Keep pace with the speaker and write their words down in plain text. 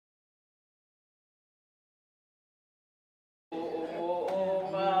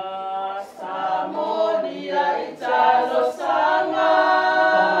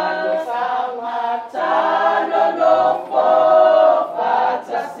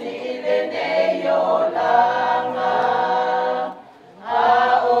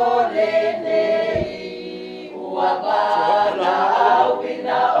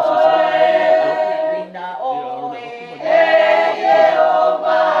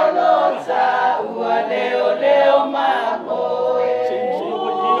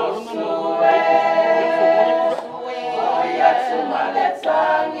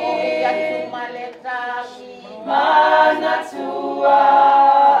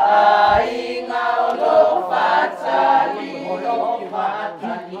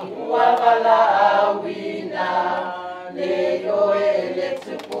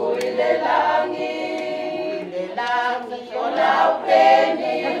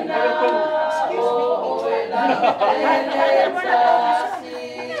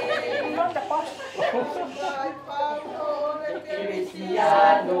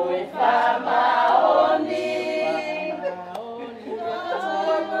Cristiano e famaoni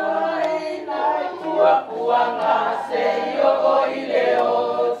Kuanga seyo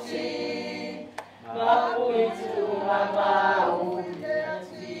oileoti Mapuitu mamau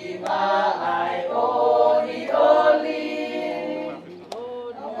Tima ai oli oli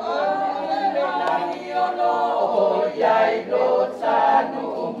Nani ono yai lo tanu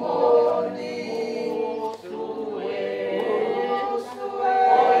moni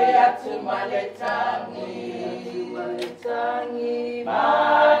Tangi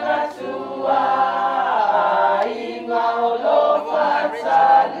mana tua inga olo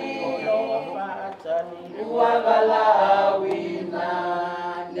fatani ua balawina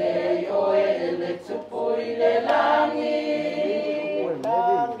ne yo ele tupui le langi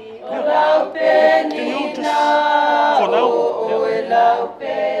olau penina o elau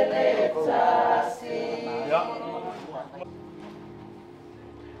peletasi.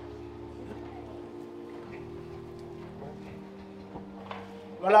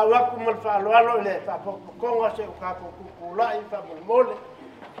 Wala waku mal whaloalo le whapokonga se o kako kukulai whamole.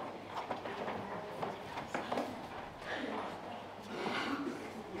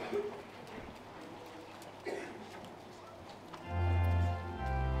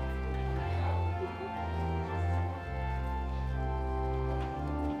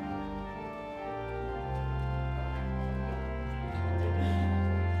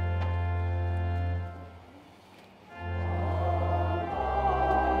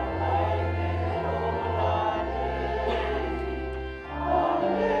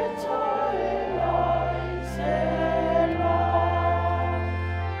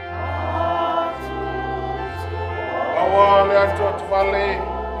 Vale,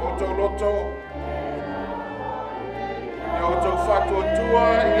 oto loto, e oto fatua tua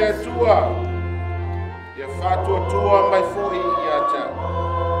i a tua, e fatua tua mai foi i a ta.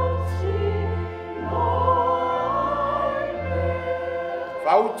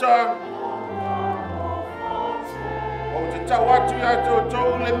 Fauta, o te tau atu i a tau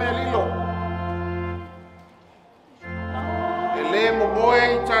le melilo, e le momoe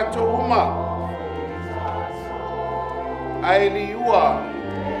i tātou uma. Ai li ua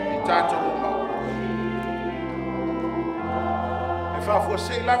i tātou uma. E whawhua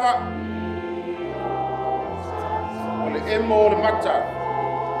sei lava, o le emo o le mata.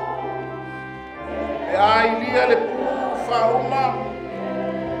 E ai lia le pū whauma,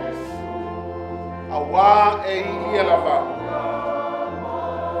 a wā e i lia lava.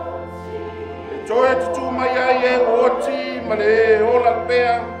 E toe tutu mai ai e oti ma le ola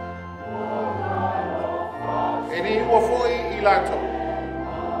pea, ni ua foi i lato.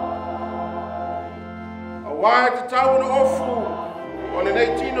 A wā te tau na ofu o le nei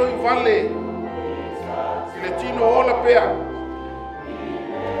tino i vale, i le tino ola pea.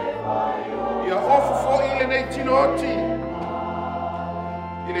 Ia ofu foi i le nei tino oti,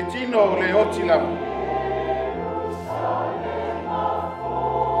 i le tino le oti lama.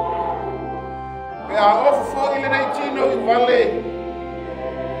 Pea ofu foi i le nei tino i vale,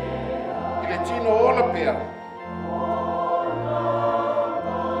 i le tino ola pea.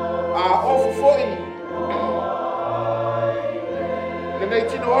 A ofu foi le nei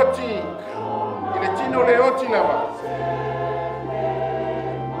tino oti i le tino le oti lava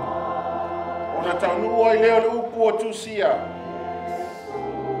ona taunua i leo le upu o tusia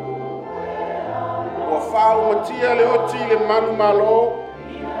ua whau matia le oti le manu malo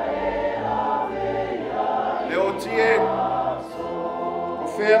le oti e o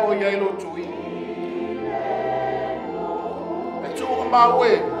whea o iailo tui e tuka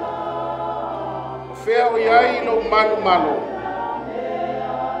maue Fea o iai lo manu malo.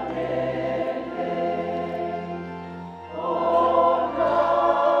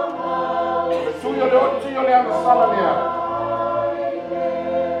 Le tuyo le oti o le amasala nea.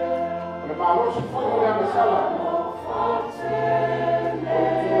 O le malo se fui o le amasala. O le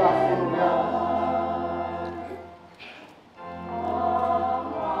tura funu nea.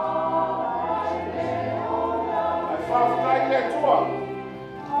 E whawhai le tua.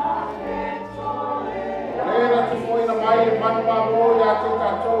 Era te foi na mai e manu mamo ia te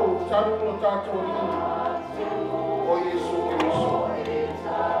tātou, taru no tātou ni. O Iesu Kiriso.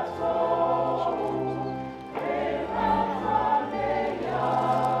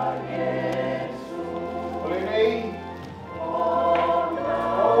 O le nei,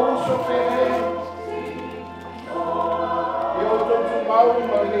 o uso te nei, e o tōtu mau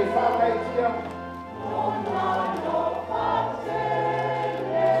ma le whakai tia.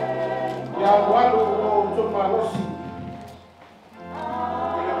 Ia walu o tātou malosi.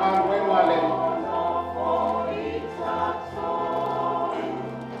 I le manuenga le.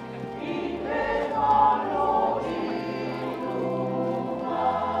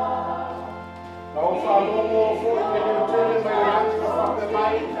 Na o whalongo fo i me leo tele mai le ati ka whape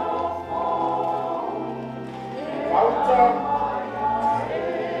mai. Wauta.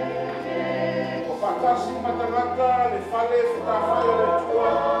 O whakasi matangata le whale whitawhai o le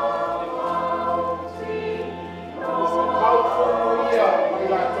tua. Mau whono ia mai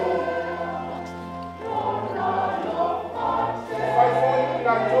latou. Whai whoi i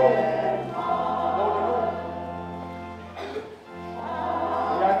latou.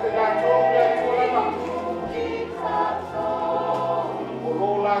 Ia te latou ia tua lama. O lo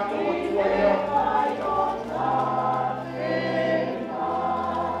latou o tua ia.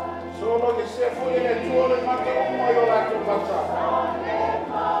 Solo che se fuori le tue le mate un po' lato passa.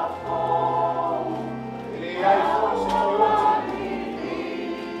 E le hai fuori se fuori.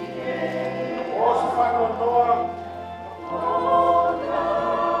 O si fanno noa.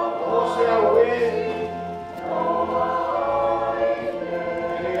 O se a ue.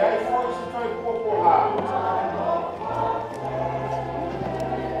 E le hai fuori se fai poco là.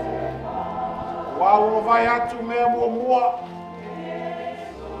 Wow, vai atu mea mua.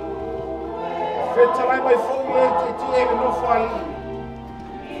 Feta lai mai fo le te e no fali.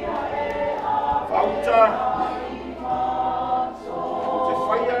 Fauta. Te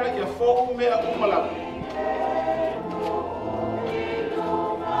faia ia fo me a umala.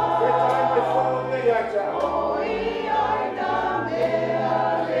 Feta lai mai fo le ia ja.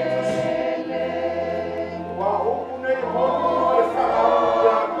 Wa o ne mo le fa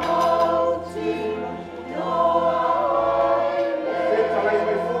a. Feta lai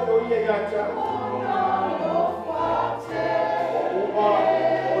mai fo ia ja.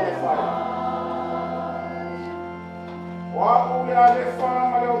 Wa ule alefa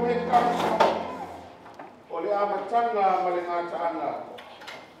male o meka o le amatanga male ngataanga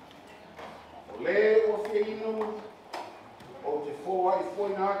o le o feinu o te foa i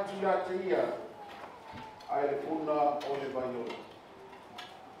foina atu ia te ia ai le puna o le vaiolo.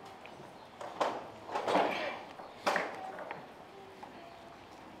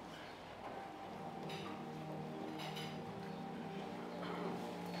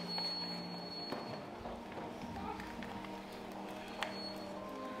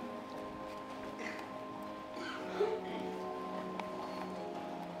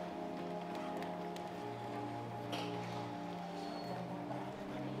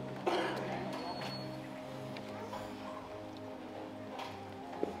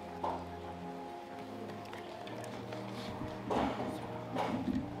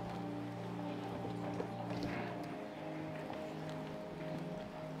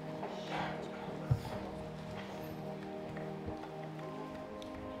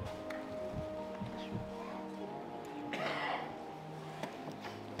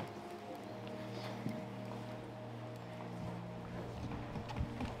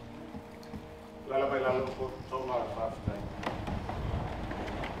 Lala mai lalo ko tonga fafta.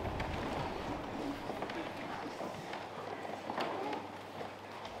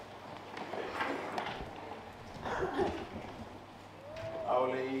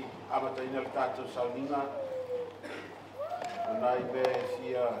 Aolei amata ina tato salninga. Nai be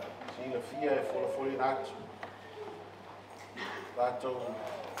sia fia e folo natu. Tato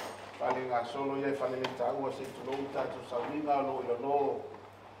falinga solo ia falinga taua se tulo tato salninga lo no.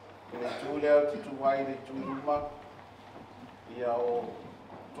 Le tūlea te tuwai le tūruma ia o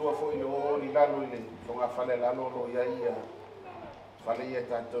tua fo i o ni lalo i le whonga whale lalo lo ia whale ia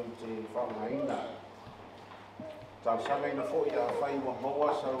tātou te whangaina. Tā sanga ina fo ia whai wa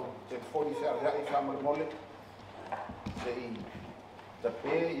moa sau te whoni whea rai whamare mole te i ta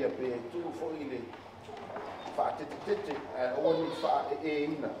pē ia pē tū fo i le whaatete o ni wha e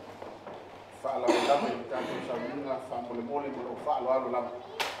ina whaala o lama i tātou sa minga whamole mole mo o whaalo alo lama.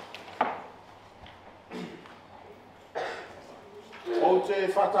 O te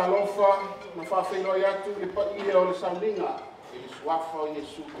whatalofa, na whawhenoi atu le paia o le saulinga, e le suafa o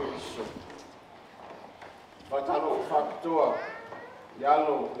Iesu Keriso. Whatalofa whakatoa, i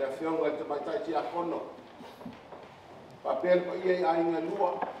alo, le awhionga te maitai ti akono. Papel paia i ainga lua,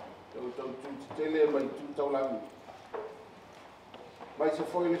 e o tau tūti tele mai tūtaulangi. Mai se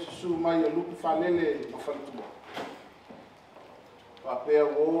foi le susu mai e lupi whanele ma whalitua. Papel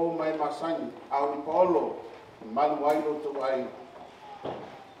o mai masangi, au ni paolo, manu aino tu ai.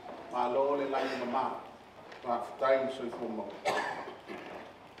 Ma lo le lai mama ma futai so fumo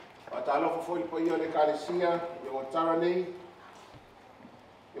ata lo foi po io le kalesia yo tara nei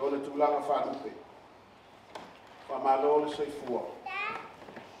yo le tulanga fa lupe Whamalo le soifua.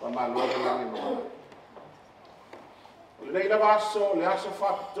 Whamalo le langi noa. O le nei lava aso, le aso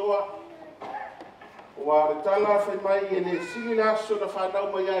whapitoa. Ua le tala whai mai e le sili le aso na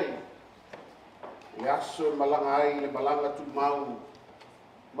whanau mai ai. Le aso e malanga ai, le malanga tu mau.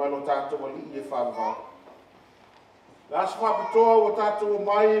 Mai lo tātou ali e whāwhau. Le aso whapitoa o tātou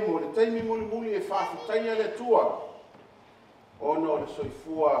mai mo le taimi muli muli e whawhitaia le tua. Ono le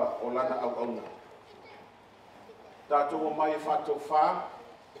soifua o lana au auna. Tātou mai e whātou whā.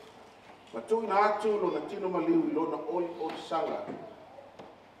 Ma tui na atu lo na tino maliu I lo na oli o sanga.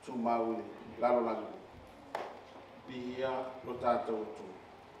 Tu mauli, lalo langi. Bia lo tātou tu.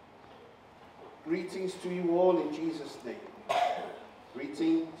 Greetings to you all in Jesus' name.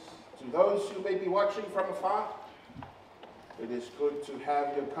 Greetings to those who may be watching from afar. It is good to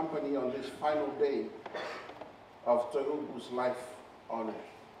have your company on this final day of Toeupu's life on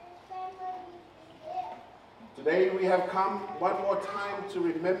earth. Today we have come one more time to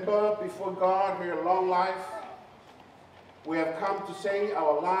remember before God her long life. We have come to say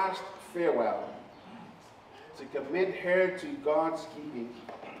our last farewell, to commit her to God's keeping,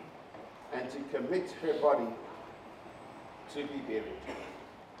 and to commit her body to be buried.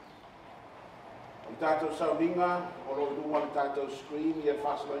 I tātou sauninga, o lo nua le tātou screen, I e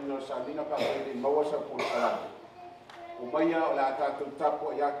whasalonga o sauninga pa koe maua sa pula kalama. O maia o le a tātou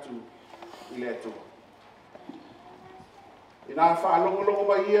tapo I atu I le atua. I nā whaalongolongo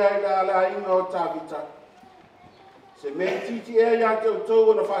mai ia I la inga o tāwita. Se me titi ea ia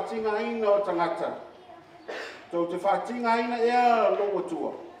tau na whatinga ina o tangata. Tau te whatinga ina ea longo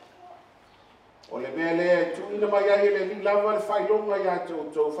tua. O le mea lea tu ina mai ai le li lava le whailonga ia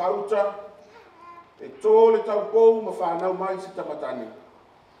tau whauta. E tō le tau pou ma whanau mai si tamatani.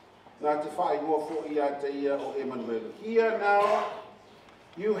 Nā te whai ngō fo ia te ia o Emmanuel. Here now,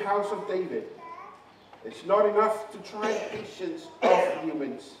 you house of David. It's not enough to try the patience of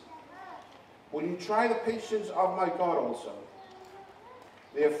humans. Will you try the patience of my God also?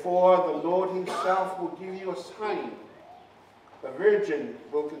 Therefore, the Lord himself will give you a sign. The virgin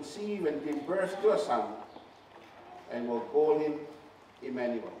will conceive and give birth to a son, and will call him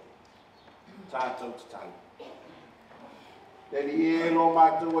Emmanuel. Tātou te tali. Neri e lo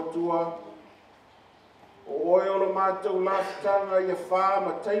mātou atua, o oe o lo mātou lāwhitanga I a whā,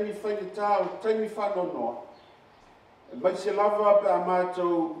 ma taimi whainita o taimi whanonoa. E mai se lava pe a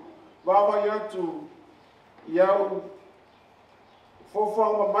mātou wawai atu I au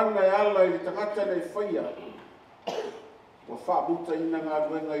whawhanga mana e ala I le tangata nei whaia. Wa whaabuta ina ngā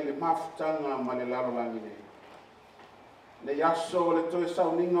ruenga I le mawhitanga ma le lalolangi nei. Nei aso o le toe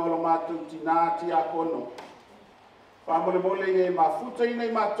sauninga o lo mātou tināti a kono. Whamole mole e mafuta ina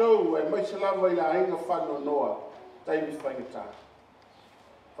I mātou e mai se lava I la ainga whano noa taimi whaingata.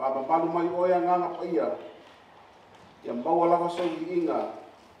 Whamamalu mai oia nganga paia. Ia maua lava sau I inga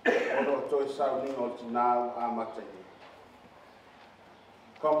o lo toe sauninga o tinau a matai.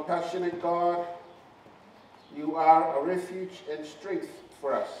 Compassionate God, you are a refuge and strength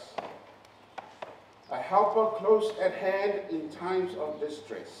for us. A helper close at hand in times of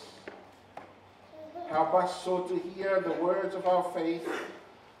distress. Help us so to hear the words of our faith,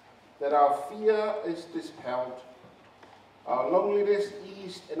 that our fear is dispelled, our loneliness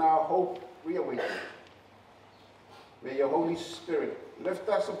eased, and our hope reawakened. May your Holy Spirit lift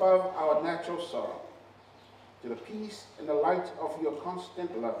us above our natural sorrow to the peace and the light of your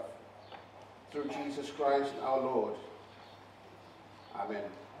constant love. Through Jesus Christ our Lord. Amen.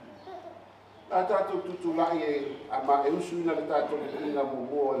 La tātou tutulai e a ma e usu ina le tātou ina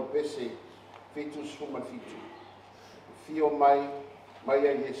mua I pese fitus fumafitu. Fio mai a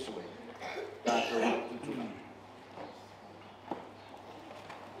Yesu e. Tātou tutulai.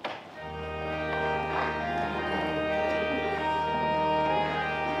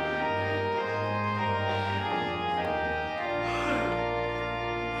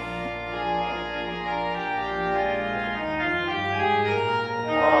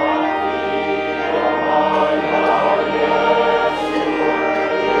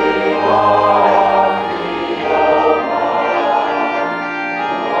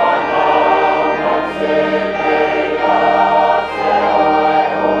 Amen.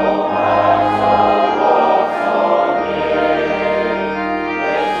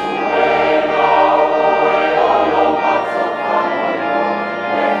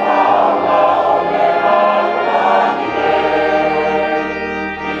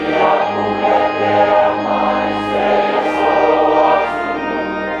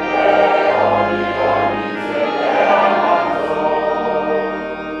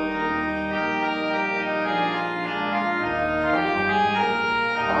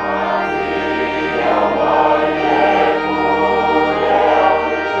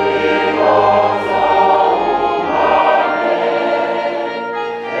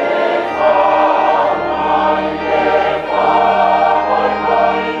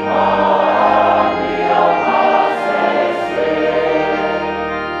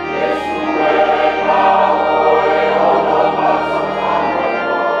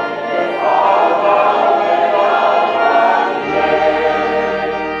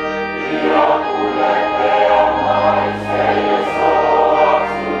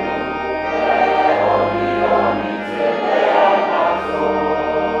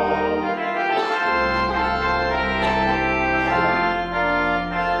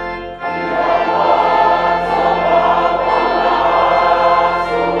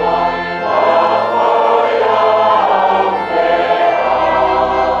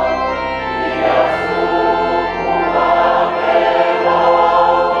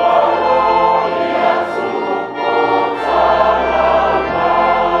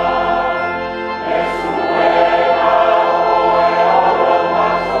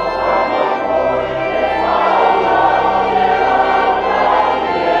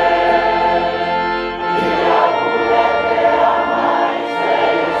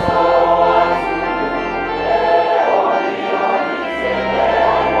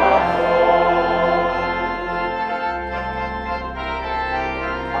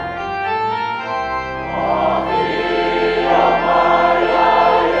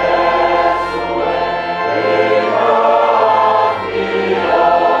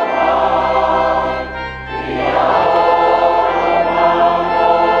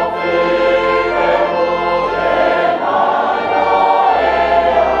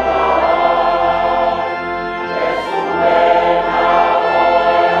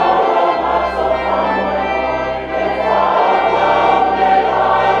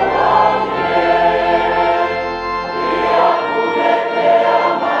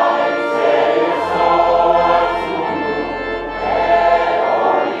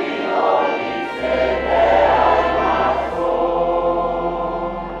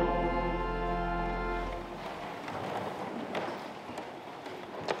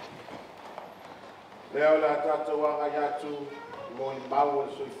 la tātou anga iatu mo i mau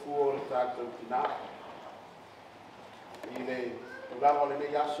le soifua o le tātou tina. I le tulaga o le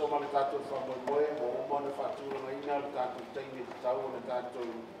nei aso ma le tātou whamoemoe mo uma le whaturanga ina le tātou teine te tau o le tātou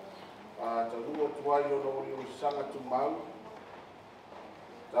taunua tuai o no ori o sanga tu mau.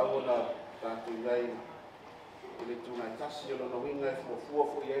 Tau o na tātou iai i le tūnai tasi o no winga e fuafua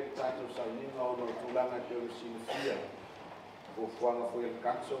fo i e tātou sauninga o no tulaga te o le sinifia. O fuanga foi el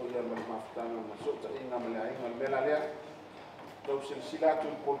canso e a mafutanga na sota inga mele ainga mela lea tau silasila atu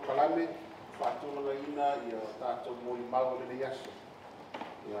pol kalame whaatulanga ina i a tātou moli mau le yaso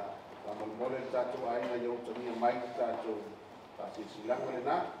ia ta malmole tātou ainga i autamia mai tātou silasilanga le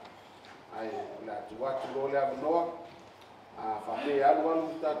na ai le atu atu lo le amanoa a whapea alu alu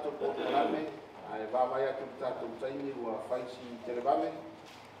tātou pol kalame ai wawai atu tātou taini ua whaisi televame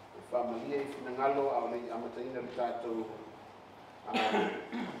e whamalia i finangalo au nei amataina le tātou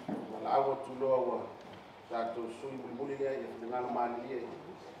wala awa tuloa wa tātou sui mulmuli lea i ngana mani lea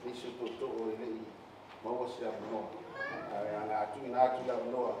i se toto o ele i maua se abanoa. Ana atu ina atu la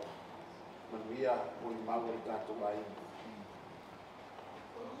abanoa manuia o i maua i tātou ai.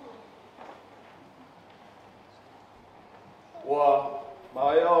 Wa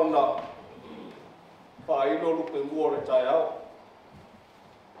mai au na whaino lupe mua re tai au.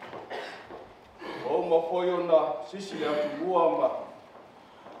 O ma foi ona sisi atu mua ma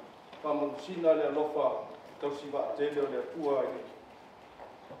pamusina le alofa tau si wa tele o le tua i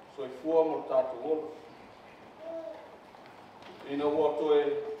so i fua mo tatu olo. Ina ua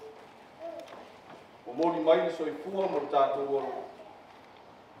toe o moli mai so i fua mo tatu olo.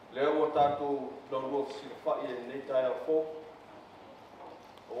 Le ua tatu laurua fisika fai e nei tai a fo.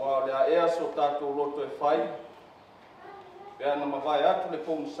 Wa le a ea so tatu loto e fai. Pea na mawai atu le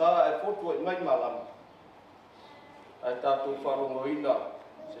pōmusa e fotua i mai malama. Ai tātou whanongo ina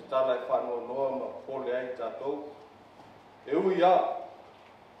se tala e whanongo noa ma pole ai tātou. E ui a.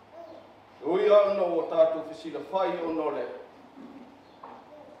 E ui a ono o tātou whisila whai ono le.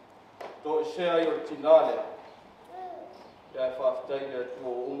 Tō e sea i o le tinale. Le ai whaafitai le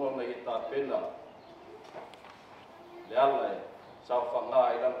tua unga nei e tā pena. Le ala e. Sao whanga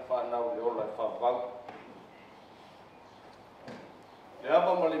i langa whanau le ola e whawau. Le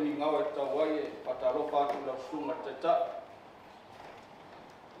aba ma le mingau e tau ai e patarofa atu lau sunga te ta.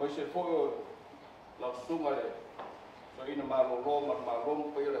 Mai se fōi lau sunga le so ina malolo ma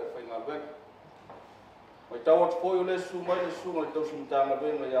malolo pa i le whainga wek. Mai tau atu fōi o le sunga le tau sumtanga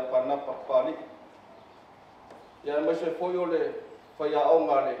venga i a panapa pali. Ia mai se fōi o le whai a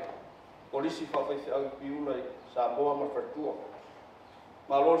aonga le polisi whawhaithi au piula i Samoa ma Whatua.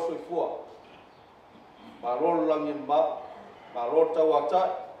 Malolo soi fua. Malolo langi mba. Malo tau ata,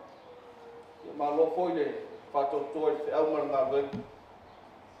 malo foi le whatotoa i te au mara ngā wei,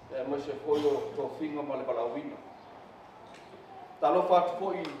 e mai se foi o tō whinga ma le balawina. Talo whatu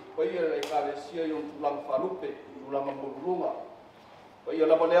foi, pai e kāre sia i on tūlanga whalupe, tūlanga mururunga, pai e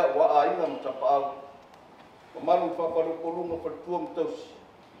lama lea wa a inga mtapa au. Ma manu whaparuporunga whatua mtausi.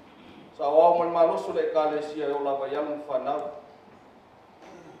 Sa wao man maloso le kāre sia i o lawa yalang whanau.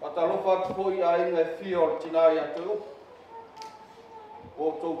 Pa talo whatu foi a inga e whia o tinai a Toeupu.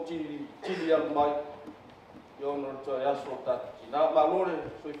 O tau tili al mai i ono toi aso tati. Nā malore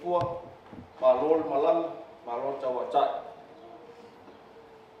soifua, malore malanga, malore tau atai.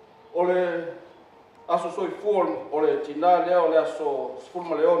 O le aso soifua o le tina lea o le aso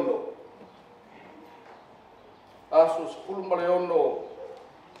sifulma le ono. Aso sifulma le ono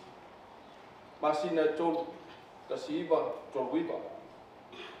masina e tolu kasi iwa, tolu iwa.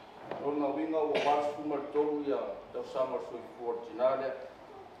 Ona winga o sifulma le tolu ia tau sama soifua o tina lea.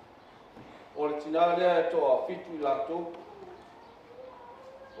 O le tina lea e toa fitu i lātou.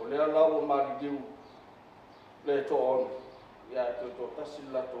 O lea lau o mariliu le toa ono. Ia e toi toa tasi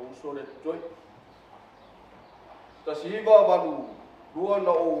lātou uso le toi. Tasi hiwa walu lua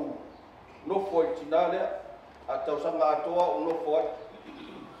na o nofo i tina lea. A tausanga atoa o nofo ai.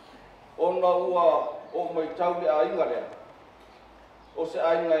 Ona ua o mai tau le a inga lea. O se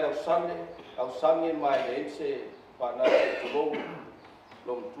a inga e au sange mai le ense whanau e tulou.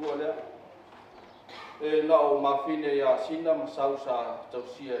 Long tua lea. E na o mawhine ia sina masau sa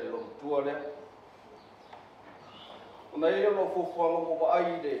tausia e long tua lea. Ona e ono fufuanga mo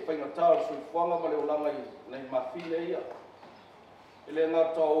ai le whaingatau sui fuanga ma le olanga i nei mawhine ia. E le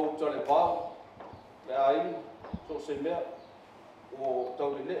ngata o tale pāo, le ai, so se mea, o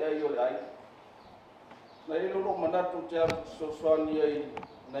tau le lea i o le ai. Na e lolo manatu te aru so soani ai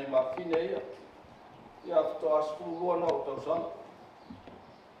nei mawhine ia. Ia to asku lua na o tau sana.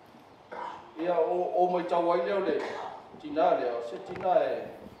 Ia o mai tau ai leo le tina leo, se tina e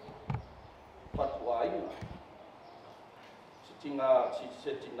patua ainga. Se tina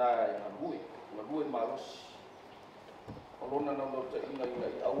ngā lue marosi. Olona na no te ina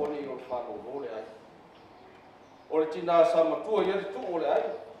i awane i o whāno rore ai. O le tina sa matua i tu o le ai.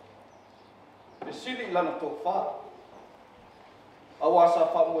 Me sili lana tō whā. Awa sa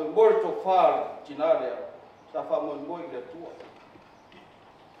wha moe moe tō whā tina lea. Sa wha moe moe i le tua.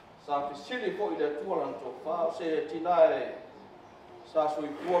 Sa fisili fo i le tua lana tō whā. Se tina e sa sui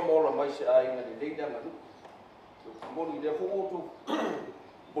pua mola mai se ai ngani leida nganu. Moni le fo otu.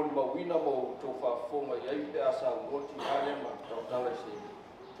 Moni mawina mo tō wha fonga i ai le asa ua tina lea ma tau tala se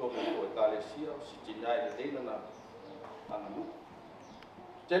tō me koe kale sia. Si tina e le leida na nganu.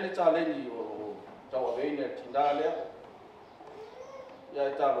 Tene tā leni o tau aveina tina lea. Ia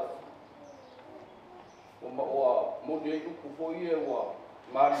e tālo. O ma oa moni e uku fo ia ua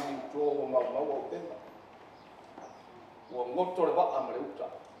mani ni tō o mau o pena. Ua ngoto le waka ma le uta.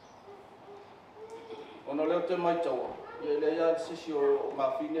 Ono leo te mai taua. Ia le ia sisi o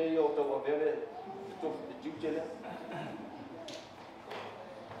mawhine ia o tau avere. Tofu te jiute lea.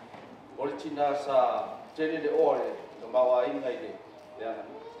 O le tina sa tene le ore. No maua inga i le. Le ana.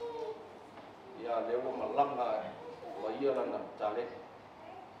 Ia le ua malanga wa ia lana tale.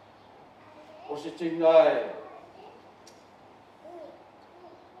 O se tina e.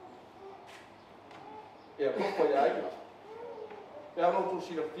 Ia koko ia aina. Pea no tu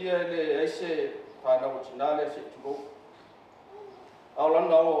sila pia le eise whanau tinale se turo. Ao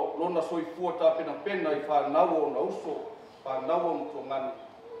lana o lona soi fua ta pena pena i whanau o na uso. Whanau o mto ngani.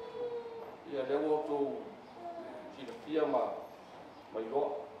 Ia lewo tu sila pia mai loa.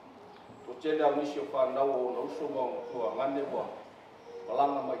 To tele au nisi o whanau o na uso ma tua ngane wa.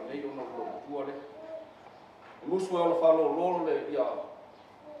 Malanga mai nei o na lona tua le. Musu e ola whanau lolo le ia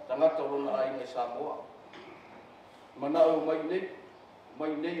tangata lona ainga Samoa. Mana o mai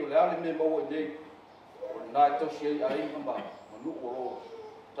nei o le ale me mau nei o nā e tausi ai ainga manu o ro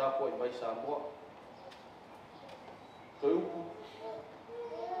tāpua i mai Samoa. Toeupu.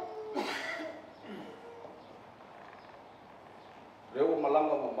 Leo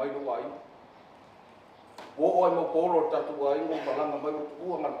malanga ma mai lo ai. O oi mo polo tatu ai mo malanga mai o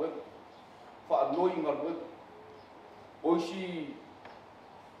tua ngalwe. Fa anoi ngalwe. Oisi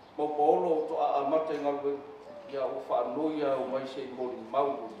mo polo to a mate ngalwe. Ia o whaanoia o mai se mori mau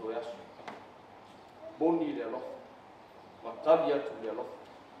o to asu. Boni le alofa. Matali atu le alofa.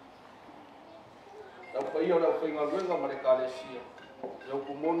 Tau pai ora o whainga luenga ma le kālesia. Iau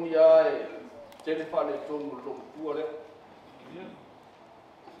kumoni ai tele whane tonu lo tua leo.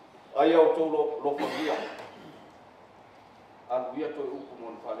 Ai au tō lo whangia. Anu ia toi uku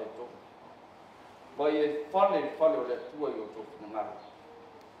mon whane tonu. Mai e whane o le tua i o tō whanangara.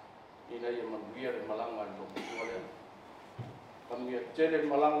 Ina ia manuia le malanga ni loku tua lea. Manuia tele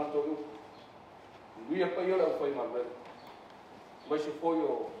malanga to iu. Manuia pai ola u whainga luenga. Mai se foi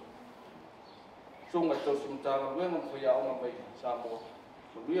o sunga tau simtanga luenga mwhai aonga mai Samoa.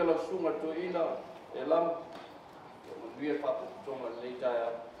 Manuia la sunga to ina e lam. Manuia whapa tonga leitai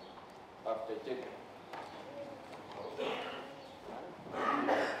a te tele.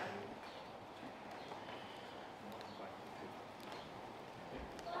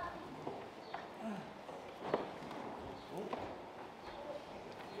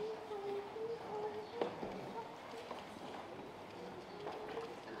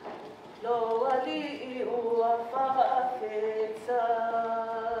 Lo ali ua whaafetai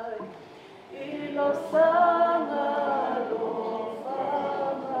I lo sanga lo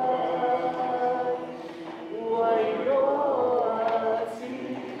whangai Ua I loa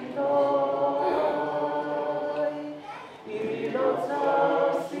tinoi I lo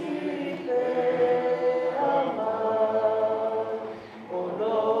tausi pe amai O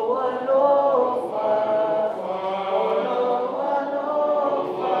loa loa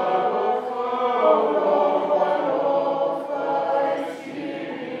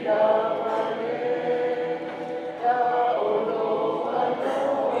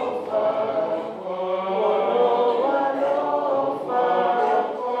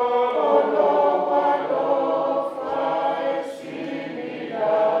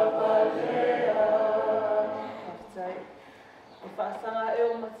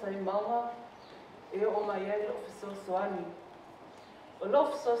O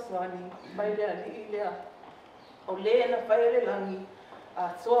lof soswani, mai lea li lea. O lea na whaere langi, a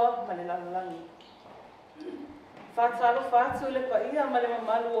toa ma le langi. Whātalo whātu le pa ia ma le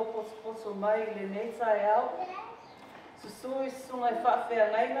mamalu o poso mai le neita e au. Susui sunga e whaafea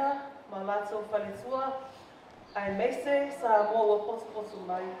ngaina, ma lātou whaletua. Ai meise sa mo o poso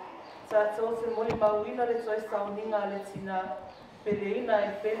mai. Sa tō se moli mauina le toi sauninga le tina. peleina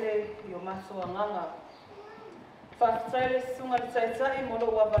e pele i o matua nganga. Whakatau le sunga le taitai molo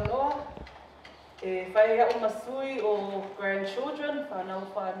wawanoa, e whai au masui o grandchildren, whanau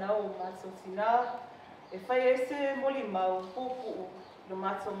matua tina, e whai ese moli mau pupu no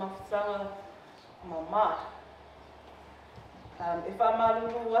matua mawhitanga mama. E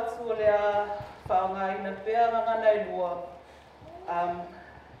whamalulu atu o lea whaonga ina pēa ngana i lua,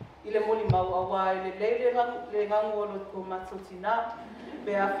 i le moli mau awa i le leile le ngangu o lo ko matua tina,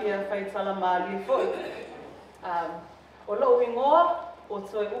 pe awhia whai tala maali e fwoi. O lo ingoa, o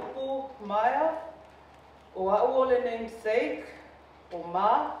Toeupu Maya, o au o le namesake, o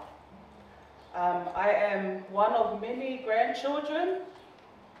Ma. I am one of many grandchildren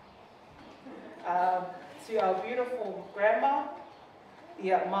to our beautiful grandma.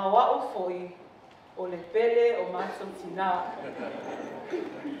 Ia mawa'u fo'i o le pele o matua tina.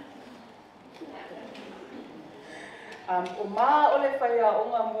 O Ma o le whaia o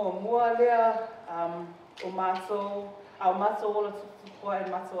ngā mua lea o mātou, au mātou ola tutukua e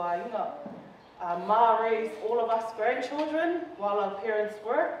mātou ainga. Ma raised all of us grandchildren while our parents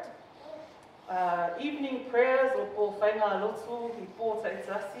worked. Evening prayers o po whainga lotu i po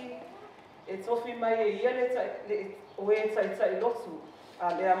taitasi. E tofi mai e ia o e taitai lotu.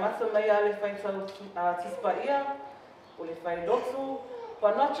 Lea mata mai a le whaitau tispa ia, o le whai lotu.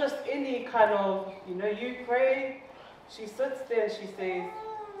 But not just any kind of, you pray. She sits there and she says,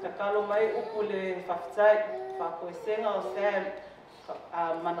 Takalo mai upu le whaktai, whakoe senga o Sam,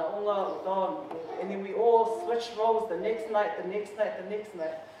 manaunga o Don. And then we all switch roles the next night. E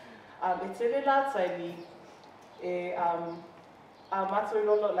tere la taimi, matua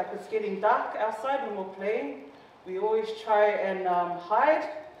lolo, like it's getting dark outside when we're playing. We always try and hide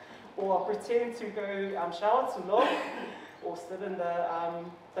or pretend to go shower too long or sit in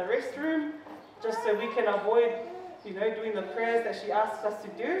the restroom just so we can avoid doing the prayers that she asks us to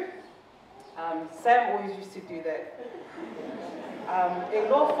do. Sam always used to do that. E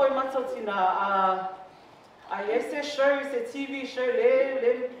loa foi matotina, a yese shows, a TV show,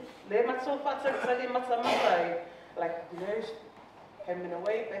 le mato pata le matamata, like, had been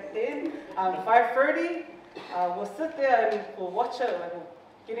away back then. 5:30, we'll sit there and we'll watch it, like we're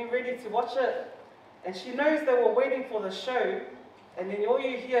getting ready to watch it. And she knows that we're waiting for the show. And then all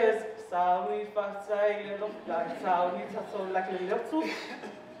you hear is, Sauni whaktai le loka, Sauni tato like le lotu,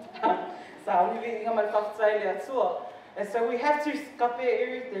 Sauni vi inga mai whaktai le atua. And so we have to scape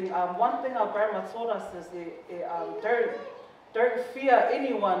everything. One thing our grandma taught us is don't fear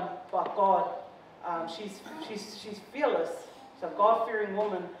anyone but God. She's fearless. She's a God-fearing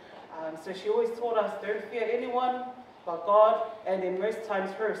woman. So she always taught us, don't fear anyone but God, and then most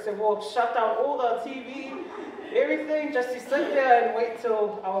times her. So we'll shut down all the TV, everything, just to sit there and wait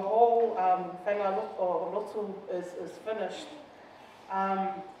till our whole lotu is finished.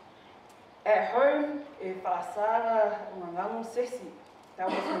 At home, if asara ngangangu sesi, that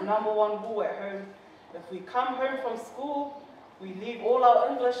was the #1 rule at home. If we come home from school, we leave all our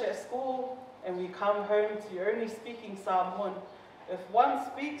English at school, and we come home to only speaking Psalm 1. If one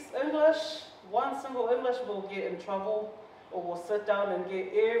speaks English, one single English, will get in trouble, or we'll sit down and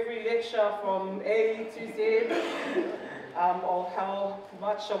get every lecture from A to Z, of how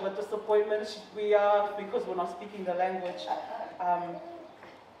much of a disappointment we are because we're not speaking the language.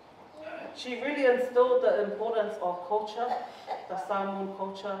 She really instilled the importance of culture, the Samoan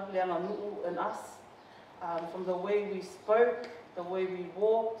culture, leanga nu'u, in us, from the way we spoke, the way we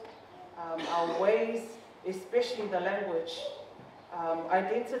walked, our ways, especially the language.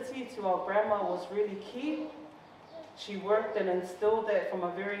 Identity to our grandma was really key. She worked and instilled that from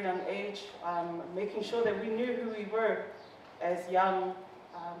a very young age, making sure that we knew who we were as young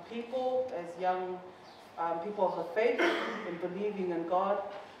people, as young people of the faith, and believing in God.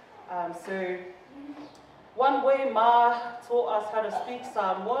 So one way Ma taught us how to speak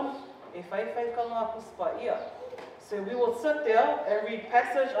Psalm 1, e whai kanga kuspa ia. So we will sit there and read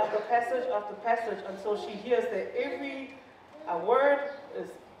passage after passage after passage until she hears that every word is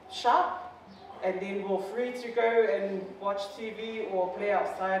sharp, and then we're free to go and watch TV or play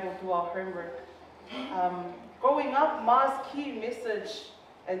outside or do our homework. Growing up, Ma's key message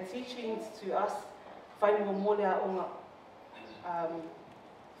and teachings to us, whai mo lea onga.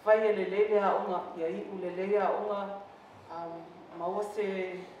 Whai e lelea onga, ia I u lelea onga, maua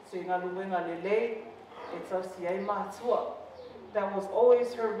se ngā luenga lele, e tau si ai mātua. That was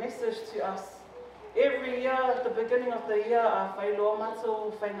always her message to us. Every year, at the beginning of the year, whai loa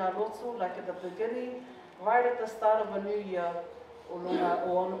mātou, whai ngā lotu, like at the beginning, right at the start of a new year, o ngā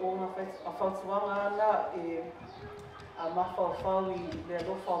whautuanga ana, e mawhauwhau I le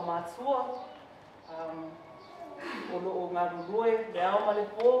alofa o mātua. o loo ngā rurue, le ao ma le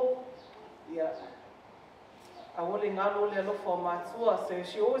pō, ia. A wole ngā lo le alofo mātua. So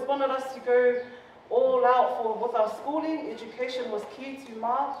she always wanted us to go all out with our schooling. Education was key to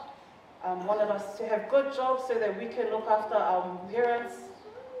Ma. Wanted us to have good jobs so that we can look after our parents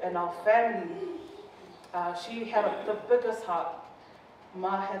and our family. She had the biggest heart.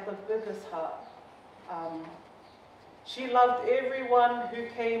 Ma had the biggest heart. She loved everyone who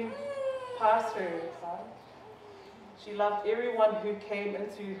came past her. She loved everyone who came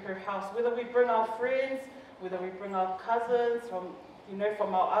into her house, whether we bring our friends, whether we bring our cousins from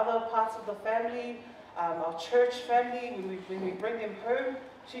our other parts of the family, our church family, when we bring them home,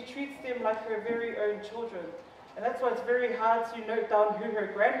 she treats them like her very own children. And that's why it's very hard to note down who her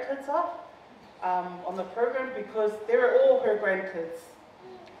grandkids are on the program, because they're all her grandkids.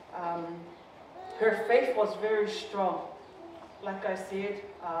 Her faith was very strong. Like I said,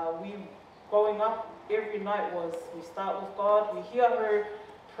 growing up, every night we start with God, we hear her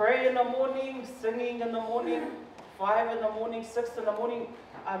pray in the morning, singing in the morning, 5 in the morning, 6 in the morning.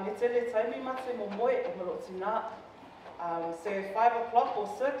 Say 5 o'clock or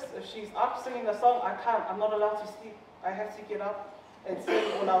 6, if she's up singing the song, I'm not allowed to sleep. I have to get up and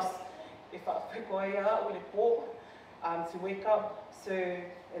sing, or else if I pick away out with a walk to wake up. So,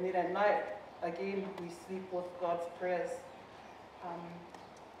 and then at night, again, we sleep with God's prayers.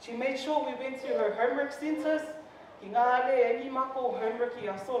 She made sure we went to her homework centers. Like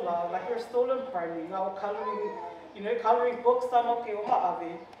her stolen primary, coloring books,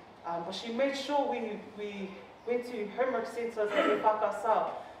 but she made sure we went to homework centers at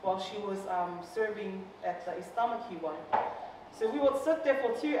Epakasa while she was serving at the Istamaki one. So we would sit there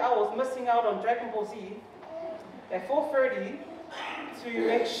for 2 hours missing out on Dragon Ball Z at 4:30 to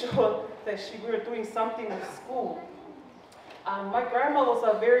make sure that we were doing something with school. My grandma was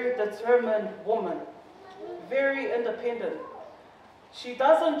a very determined woman, very independent. She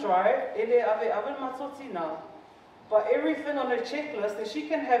doesn't drive, but everything on her checklist, and she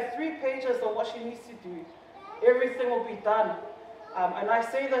can have 3 pages of what she needs to do. Everything will be done. And I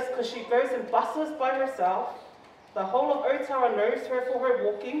say this because she goes in buses by herself. The whole of Otara knows her for her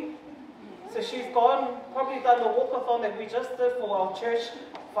walking. So she's probably done the walkathon that we just did for our church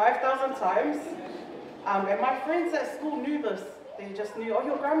 5,000 times. And my friends at school knew this. They just knew, oh,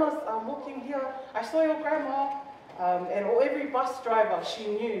 your grandma's walking here. I saw your grandma. And every bus driver, she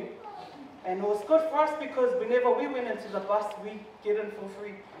knew. And it was good for us because whenever we went into the bus, we get in for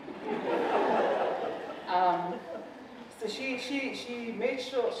free. So she made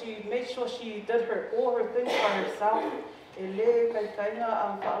sure she did all her things by herself.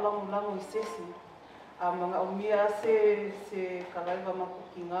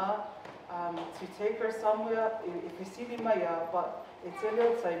 To take her somewhere, but it's a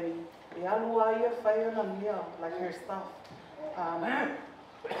little tiny. Like her stuff.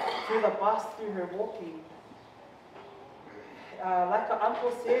 Through the bus, through her walking. Like her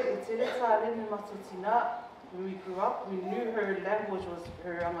uncle said, when we grew up, we knew her language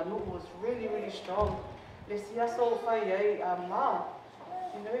her anganu was really, really strong. If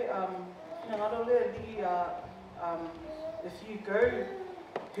you go,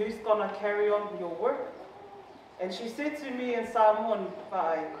 who's gonna carry on your work? And she said to me in Samoan,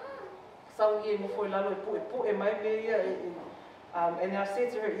 and I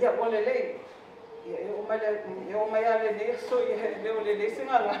said to her, yeah,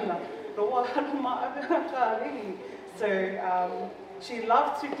 so she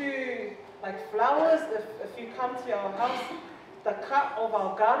loved to do like flowers. If you come to our house, the cut of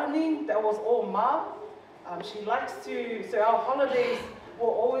our gardening, that was all Ma. She likes to, so our holidays, we're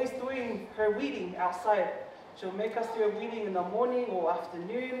always doing her weeding outside. She'll make us do a weeding in the morning or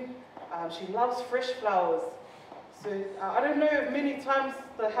afternoon. She loves fresh flowers. So I don't know if many times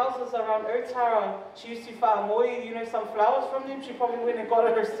the houses around Otara, she used to whaamoe, some flowers from them. She probably went and got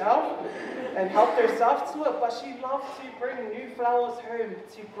it herself and helped herself to it. But she loved to bring new flowers home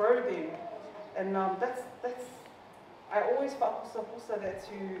to grow them. And that's I always whakusa that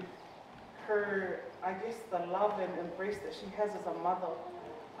to her, I guess, the love and embrace that she has as a mother.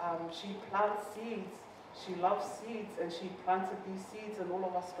 She plants seeds. She loves seeds, and she planted these seeds in all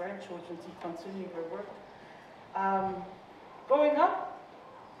of us grandchildren to continue her work. Growing up,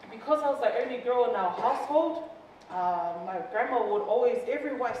 because I was the only girl in our household, my grandma would always,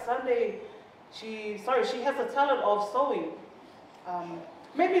 every white Sunday, she has a talent of sewing.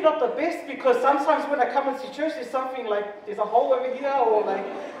 Maybe not the best, because sometimes when I come into church, there's something like, there's a hole over here, or like,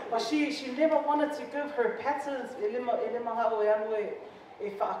 but she never wanted to give her patterns,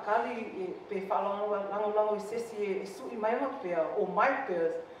 or my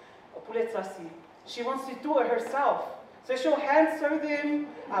pairs, she wants to do it herself. So she'll hand sew them.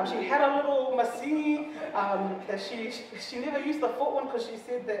 She had a little masini that she never used the foot one because she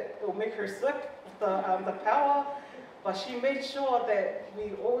said that it will make her sick with the power. But she made sure that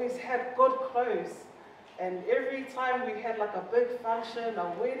we always had good clothes. And every time we had like a big function,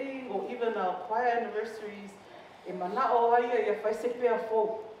 a wedding, or even a choir anniversaries, e manao ai ia whai se pea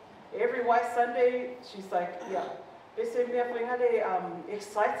fo. Every White Sunday, she's like, yeah.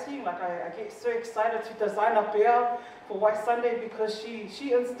 Exciting, like I get so excited to design a bear for White Sunday because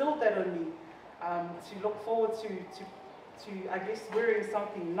she instilled that in me, to look forward to I guess wearing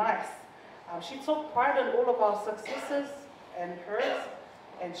something nice. She took pride in all of our successes and hers,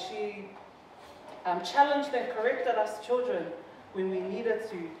 and she challenged and corrected us children when we needed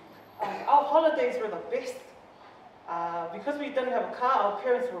to. Our holidays were the best. Because we didn't have a car, our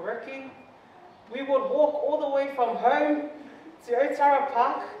parents were working. We would walk all the way from home to Otara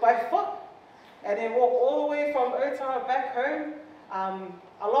Park by foot, and then walk all the way from Otara back home.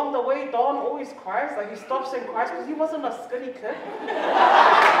 Along the way, Don always cries, like he stops and cries because he wasn't a skinny kid.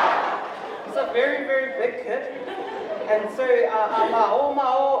 He's a very, very big kid. And so,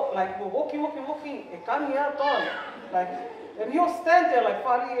 like we're walking, e kani a Don. Like, and he'll stand there like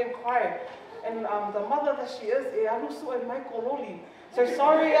Fali and cry. And the mother that she is, e alusu e mai kololi. So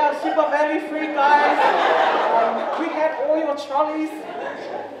sorry, Super Valley Free guys. We had all your trolleys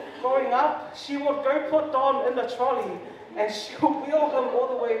growing up. She would go put Don in the trolley and she'll wheel him all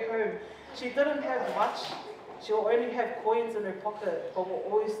the way home. She didn't have much. She'll only have coins in her pocket, but will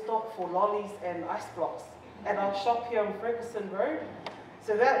always stop for lollies and ice blocks at our shop here on Ferguson Road.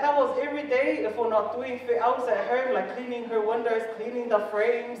 So that was every day. If we're not doing else at home, like cleaning her windows, cleaning the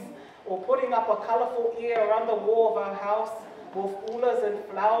frames, or putting up a colourful ear around the wall of our house with ulas and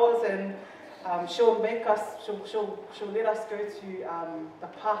flowers, and she'll let us go to the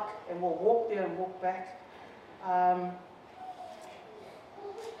park, and we'll walk there and walk back.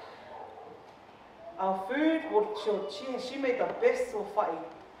 Our food, she made the best sofai.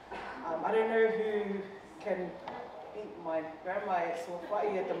 I don't know who can beat my grandma at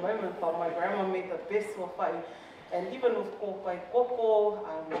sofai at the moment, but my grandma made the best sofai. And even with kopai koko,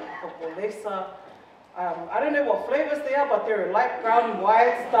 kopolesa, I don't know what flavors they are, but they're light brown,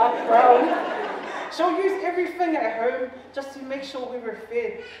 white, dark brown. She'll use everything at home just to make sure we were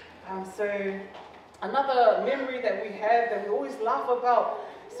fed. So another memory that we have that we always laugh about.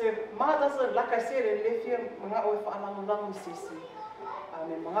 So Ma doesn't, like I said, in Lefia, mga oe whaalangulangu sisi.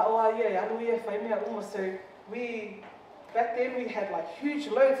 Mga oa ia, anu ia whaimea uma. So back then we had like huge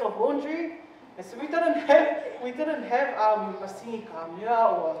loads of laundry. And so we didn't have a singing kamea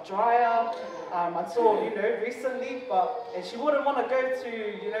or a dryer until recently. And she wouldn't want to go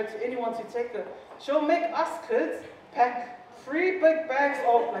to anyone to take it. She'll make us kids pack 3 big bags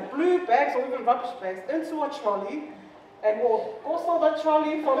of like blue bags or even rubbish bags into a trolley, and we'll also the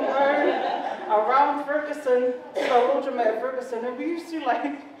trolley from home around Ferguson to the laundromat at Ferguson. And we used to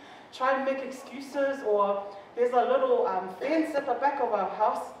like try and make excuses, or there's a little fence at the back of our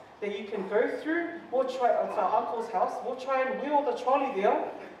house that you can go through. It's our uncle's house. We'll try and wheel the trolley there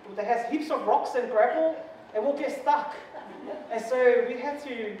that has heaps of rocks and gravel, and we'll get stuck. And so we had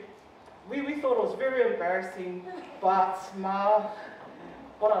to, we thought it was very embarrassing, but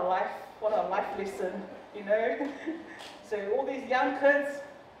what a life lesson, So all these young kids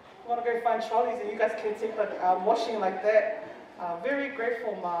want to go find trolleys, and you guys can take the washing like that. Very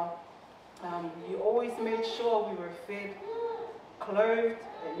grateful, Ma. You always made sure we were fed, clothed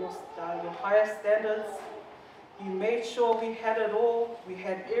at your higher standards. You made sure we had it all. We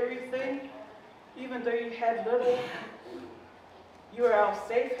had everything. Even though you had little, you were our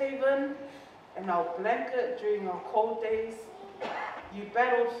safe haven and our blanket during our cold days. You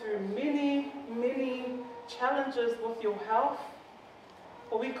battled through many, many challenges with your health,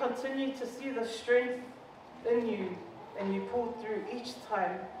 but we continue to see the strength in you, and you pulled through each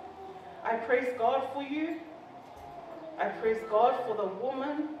time. I praise God for you. I praise God for the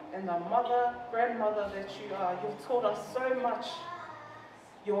woman and the mother, grandmother that you are. You've taught us so much.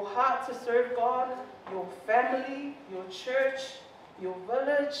 Your heart to serve God, your family, your church, your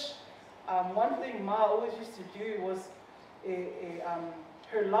village. One thing Ma always used to do was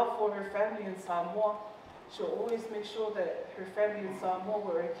her love for her family in Samoa. She'll always make sure that her family in Samoa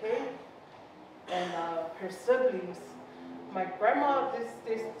were okay. And her siblings. My grandma,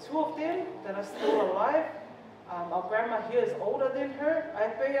 there's 2 of them that are still alive. Our grandma here is older than her.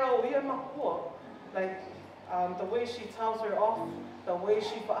 Like the way she tells her off, the way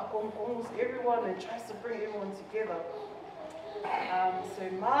she whaakongongus everyone and tries to bring everyone together. So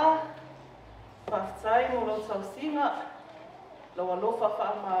Ma, whaftai mo lo tau singa, lo alofa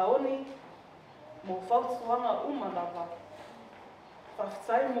whaamaoni, Mo whautuanga uma lava.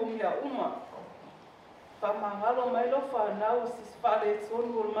 Whaftai mo mia uma. Whamangalo mai lo whanau sis whare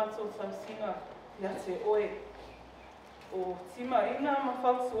tonu o mato tausinga ia te oe. O tima ina ma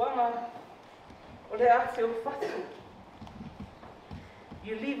whautuanga o le ate o whatu.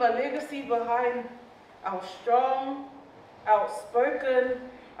 You leave a legacy behind, our strong, outspoken,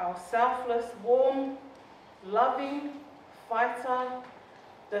 our selfless, warm, loving, fighter,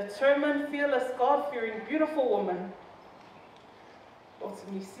 determined, fearless, God-fearing, beautiful woman. O te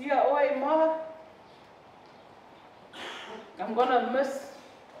misia oe ma. I'm gonna miss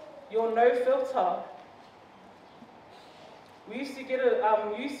your no filter. We used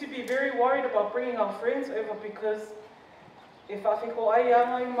to be very worried about bringing our friends over because if I think ai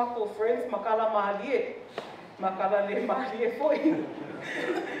anga I mako friends makala malie le malie foi.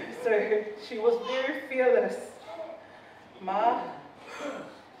 So she was very fearless. Ma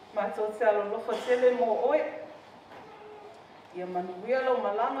to te alo lofa tele mo oe. Ia manuia lo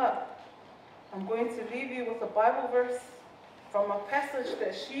malanga. I'm going to leave you with a Bible verse from a passage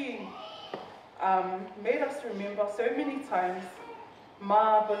that she made us remember so many times.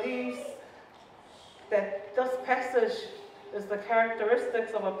 Ma believes that this passage is the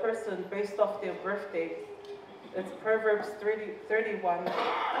characteristics of a person based off their birthday. It's Proverbs 31,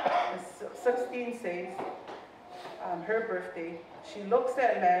 16 says, her birthday. She looks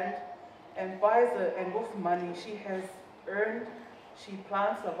at land and buys it, and with money she has earned, she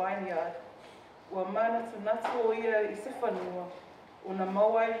plants a vineyard. Ua mana tunatu o ia I se whanua, una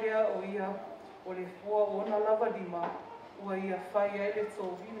mawai lea o ia o le fua o na lava lima, ua ia whai ai le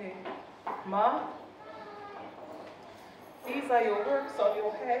tō vine. Ma, these are your works of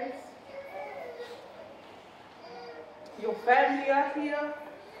your hands. Your family are here,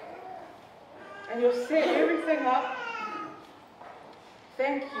 and you've set everything up.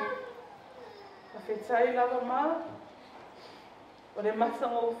 Thank you. Ka whetai lava ma, o le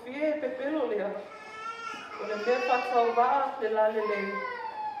matanga o fie pepelo lea, o le mea whatau waa le la le lei,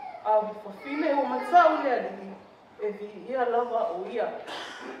 a whawhine o matau lea li, e vi ia lava o ia.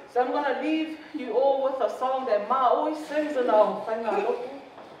 So I'm going to leave you all with a song that Ma always sings in our whainga loku.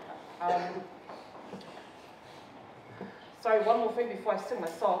 Sorry, one more thing before I sing my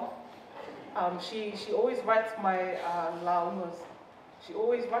song. She always writes my laumas. She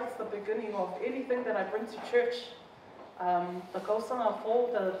always writes the beginning of anything that I bring to church. The kausanga fall,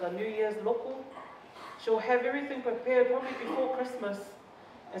 the New Year's loku. She'll have everything prepared probably before Christmas.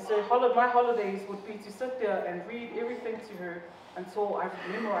 And so my holidays would be to sit there and read everything to her until I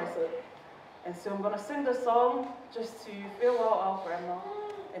memorize it. And so I'm going to sing the song just to farewell our grandma.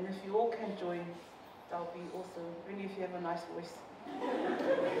 And if you all can join, that'll be awesome. Really, if you have a nice voice.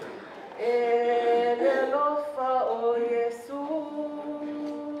 Elelofa o Yesu,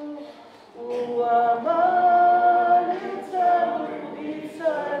 uamalita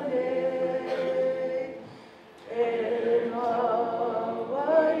itane,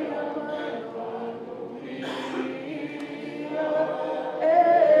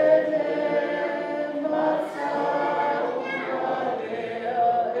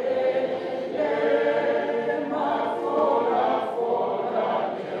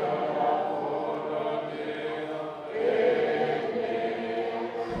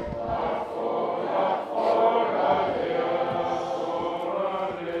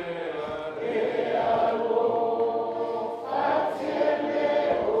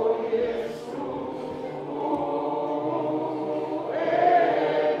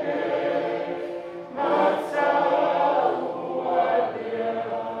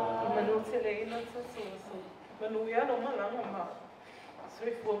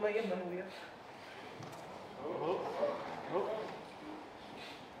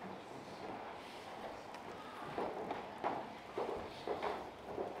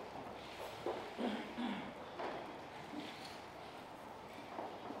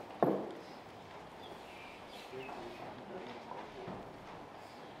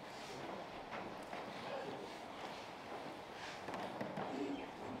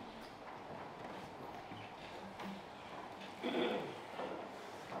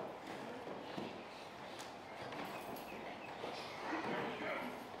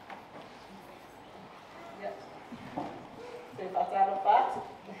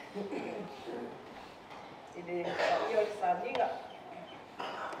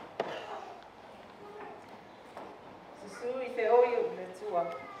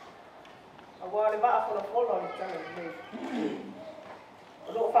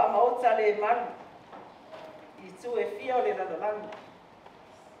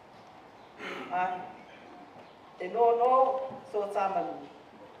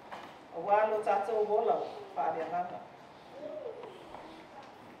 O walo tātou wola whaareanganga.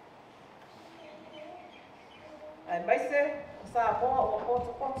 Ai maise, o sā moa o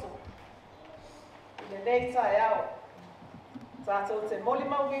poto poto. I le nei tai au. Tātou te moli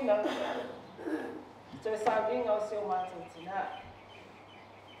mauinga. Toi sāwinga o seo mātou tina.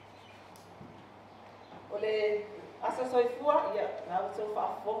 O le asa soifua, ia, ngā utou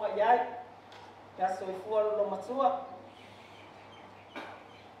whaafonga iai. Ia soifua lo matua.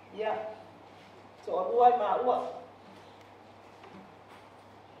 Ia, to aruai mā ua.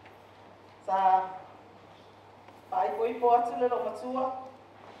 Sa whaipoipo atu le lo matua.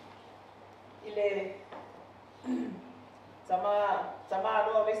 I le tama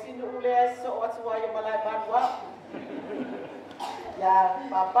loa vesi nu ulea so o atu ai o malai manua. Ia,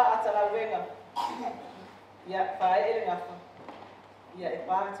 papa a Talauega. Ia, whae ele ngafa. Ia, e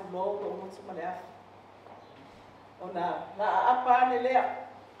pātu lou lo mutu male afa. O na apa ane lea.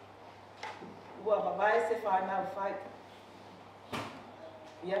 Ua babae se whanau whai.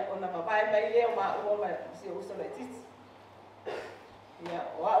 Ia, o na babae mai leo ma ua mai si o uso le titi. Ia,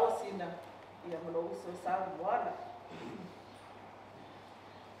 o a o sina. Ia, malo uso saru moana.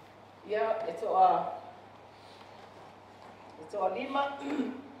 Ia, e toa lima.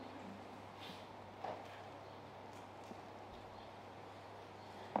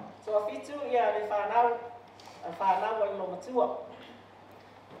 Toa fitu, ia, le whanau ai lo matua.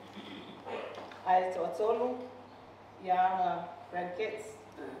 Ai toa tolu, ia ngā grandkids.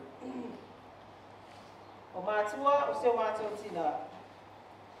 O mātua, o seo mātua tina.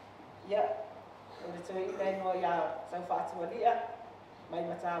 Ia, o le toi i noa ia sau whaatua lia, mai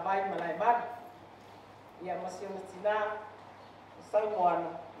mata vai malai mara. Ia masio na tina, o sau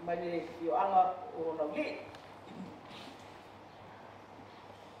moana, mai le i o anga o lauli.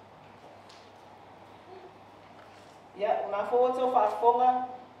 Ia, o nā fōto whaafonga,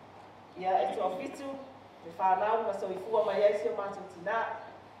 ia e toa fitu, me whanau na soifua mai eisi o mātou tina.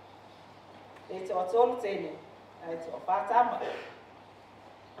 E toa tolu tēne, e toa whātama.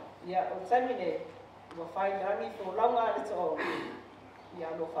 Ia, o tamine, ua whai rangi fō launga le toa.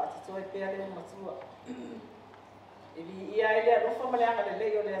 Ia, lo whātitoe pēr leo matua. E vi ia e lea lofa maleanga le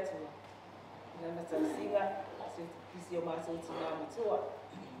leo lea tua. Ina na tau singa, se kisi o mātou tina matua.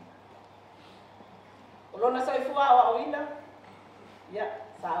 O lona soifua o awina, ia,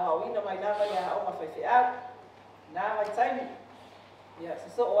 sa o awina mai lava ia o mawhaiwhi au, nā mai taimi, ia, se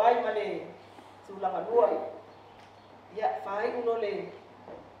so o ai ma le tūlanga lua, ia, whai uno le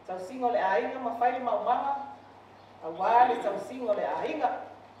tausingo le ainga ma whaile maumanga, a wā le tausingo le ainga.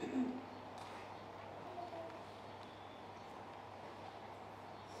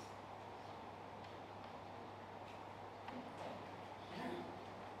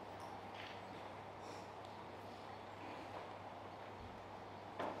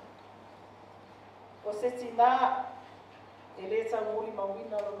 O se tina, e le tau muli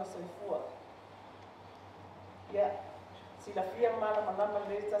mawina lo na soifua. Ia, sila fia mana manama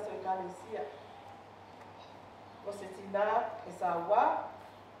le tato e kalesia. O se tina, e sa wā.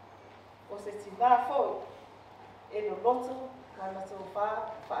 O se tina foi, e lo loto, ka na tau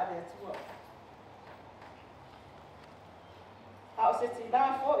whaare atua. A o se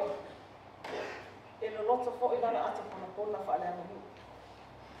tina foi, e lo loto foi lana ata pona whaare amanu.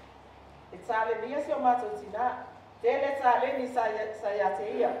 E tāle nia si o mātou tina, tēle tāle ni sa ia te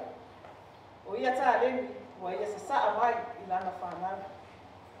ia. O ia tāle ni, ua ia se saa mai i lana whanau.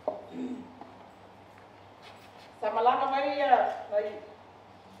 Sa malanga mai ia, nai,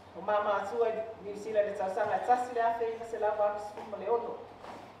 o mama atua New Zealand le tausanga e tasi le awhi ina se lawa anu sifuma le ono.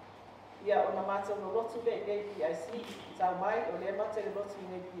 Ia o na mātou no lotu le i PIC, tau mai o le mate le lotu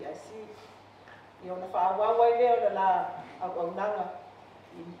i PIC. Ia o na whaawawai leo na la au nanga.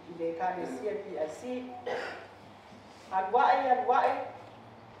 I le kalesia PIC. Aluai.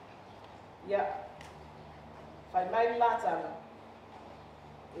 Ia. Whai mai latana.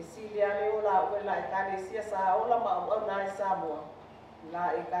 E si le ale o la ue la e kalesia sa ola ma au na e Samoa.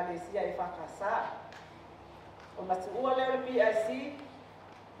 La e kalesia e whakasa. O na tuua leo le PIC.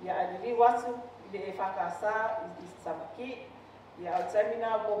 Ia alili watu i le e whakasa i Samaki. Ia au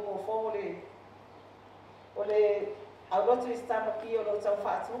tamina po o le au lotu i Samaki o lo tau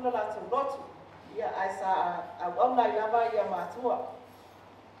whaatula la tu lotu. Ia ai sa au nai lava ia mātua.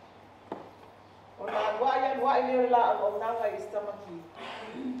 O nā wai leo la au nanga i Samaki.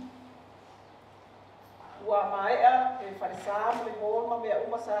 Ua maea e wharisāma le mōma mea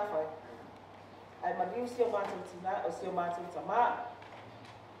uma sāwhai. Ai maliu si o mātou tina o si o mātou tamā.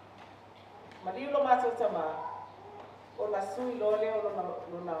 Maliu lo mātou tamā. O na sui lo leo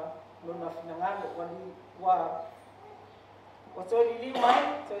lona whinangalo wali ua O toi li mai,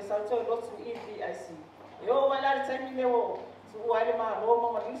 toi sa toi lotu I PIC. Yo wala le taimi le o su wale ma lo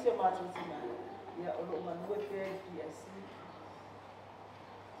ma malise ma tutina. Ya o lo manue pe PIC.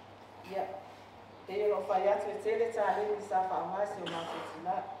 Ya. E lo fa ya tu tele tale ni sa fa ma se ma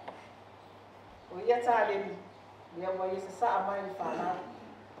tutina. O ia tale ni. Ia wa ia sa mai fa na.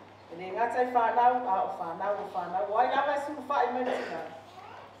 Ele ngata fa na o fa na. Wa ila ma su fa I mentina.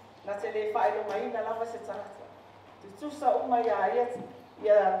 Na tele fa ilo mai na la se tata. Tu sa uma ia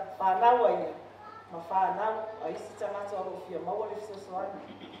fa na wa ia. Ma fa na ai si tata o fia ma wa le so ani.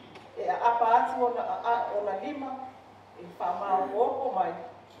 E apa atu ona lima e fa ma o mai.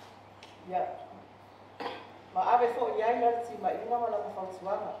 Ya. Ma ave fo ia ina ti ma ina ma la fa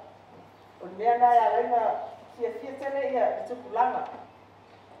tuanga. O mea na ia laina fia tele ia tu kulanga.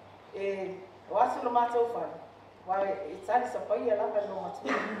 E o asu lo matou fa. Wa e tali sa pa ia la no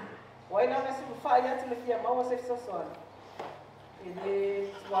matu. Wa ina me su fa ia tu le fia ma wa se so ani. E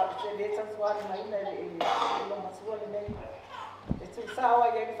le tatuana na ina e lo matu le nei. E tu sa wa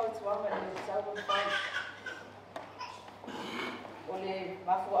ia fa tuanga e sa wa fa. O le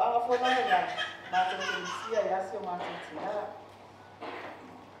mafuaaga fona ia matou telisia ia se o matou tina.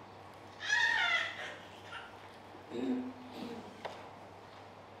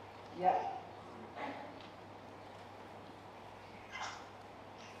 Ia.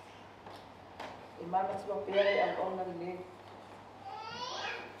 E mana tua pere au ona le.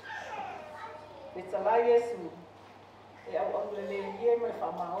 E talai Yesu e au ona le ie mai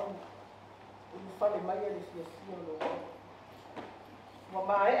whamaoni. Unu whale mai le fia lo. Wa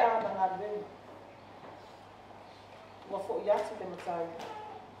mai a na ngale. Wa fo yatu le matai.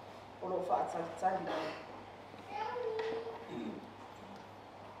 O lo fa atali.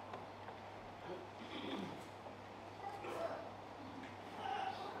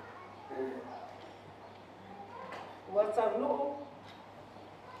 Wa tau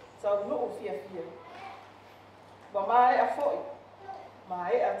fia. Wa mai a foi.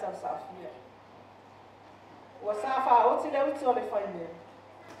 Mai a tau sa fia. Wa sa fa o ti le uti o le fai mea.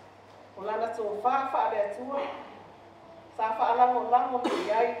 O lana tō whawha le atua, sa whaalango ni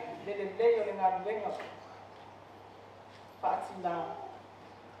iai, le o le ngā ruenga. Whaatina,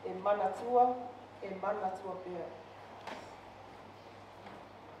 e mana tua pēr.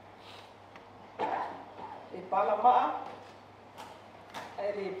 E pala maa, e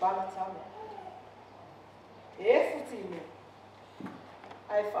le pala tama. E futine,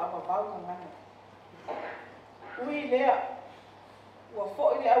 ai whaamabau ngana. Ui lea, ua fo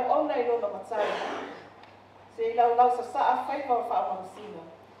ile au ona I lona matai. Se I lau sa saa whaiva o whaamarusina.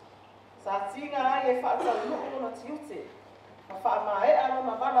 Sa tinga ai e whaatau nuku lona tiute. Ma whaamae a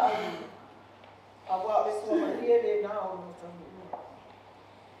lona wala au. A wā o sua marie le nā o lona tamu.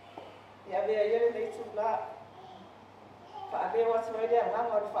 E a vea iere nei tu la. Whaaleo atu ai lea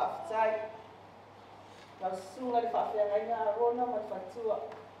nganga o le whaafitai. Lau sunga le whaafia ngai ngā rona ma le whaitua.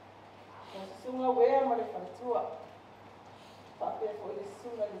 Lau sunga wea ma le whaitua. Pape fo ile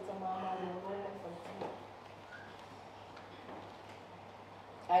sunga le tamama le rona whaitua.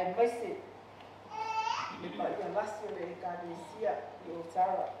 Ai maise, le pa ia lasio le e kādesia I o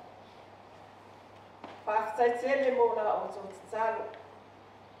tara. Whaafitai tele mō la o tō titalo.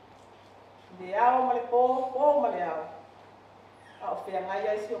 Le ao ma le pō ma le ao. A o whea ngai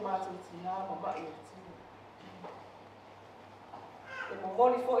aisi o mātou tina ma mai o tina. E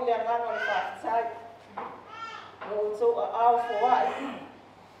mongoli fo ile anganga le whaafitai. Lo o tō a ao fōai.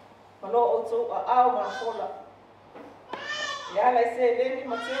 Ma lo o tō a ao ma fola. E ala I se leni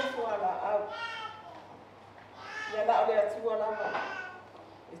ma teo fua la au. Ia la o le atua lava.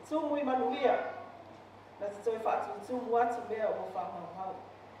 E tumu I manuia. Na te toi whaatu tumu atu mea o whamahau.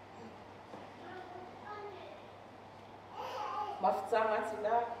 Mafutanga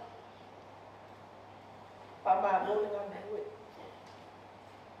tina. Pama lole ngā mhue.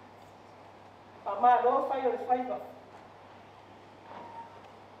 Pama lo whai o le whaiva.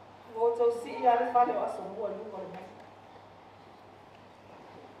 Ngō tau si I ale whale o aso mua lunga le mai.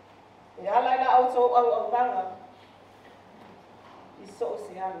 E ala ina au tau au nanga. I so o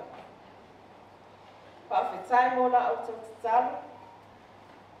se ala. Pawhetai mō la au tau titalo.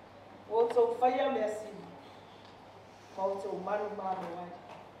 Ngō tau whaia mea sini. Ngō tau manu ai.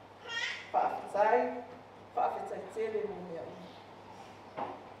 Pawhetai tele mō mea unu.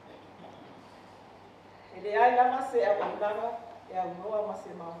 E le ai lama se au nanga. E au noa ma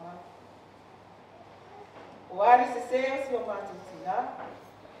se maunga. O ari se seo si o mātou tina.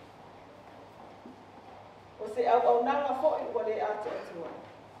 O se au nanga fo'i ua le ato atua.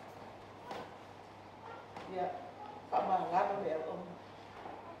 Ia, whamangano le au.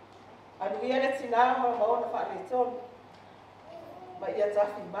 Anu ia le tina ma maona wha le tonu. Ma ia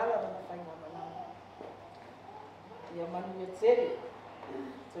tafi bala na fai ngana. Ia manu ia tsere.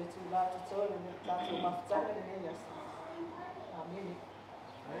 Toi tu la tu toi na tatu mafutanga na ia. Amen.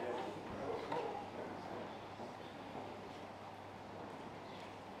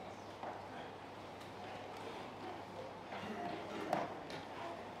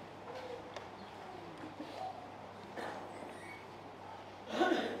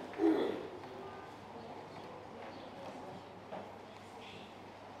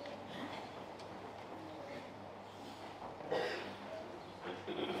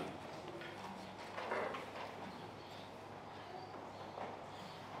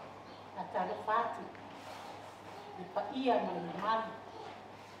 Talo fatu di paia mal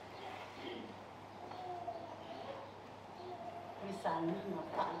risani na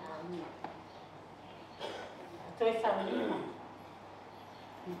paani toi sauna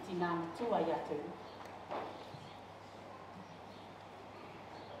ni tinam tua ya tu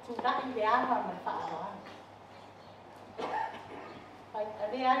dai le ama ma faawa pai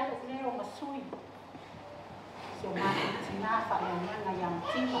ale ai o leo masui so tina fa na yang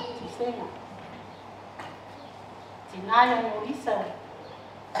tima tisena tina ya orisa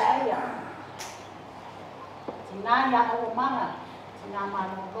ya tina ya o mama tina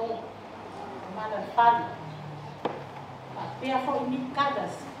manolo mala fali pia fo ni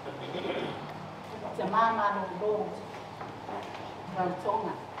kadas jama manolo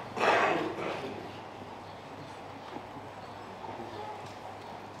rantonga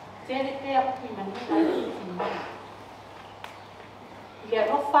tere pia pina ni ai ia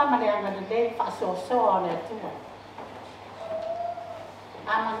rofa ma le anga le whaasoasoa o le atua.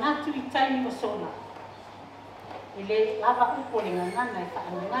 A manatu I taimi o sona. I le lava upo le ngangana I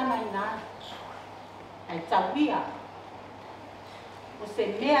whaangana I nā. Ai tauia. O se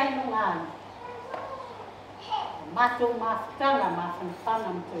mea I no ngāna. Mātou mawhitanga mawhanipana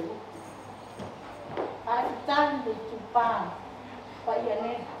mto I upo. Ai utani le tupā. Pa ia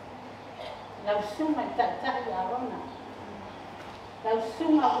ne. Lau suma I tatai a rona. Lau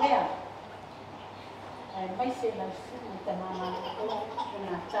sunga wea. Mai se lau sunga ta mama o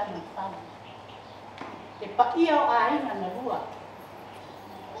na tana whana. E paia o aina na rua.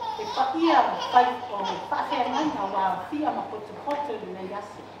 E paia pai o whawhenanga wa fia ma potopoto na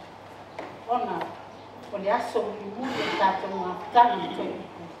yasi. Ona, o le aso I muri o tātou ngā tana to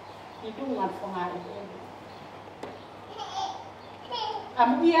I dunga whonga I elu.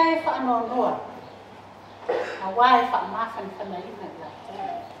 Am ia e whaanoa noa. A wae whaamawhan whanaina la tō.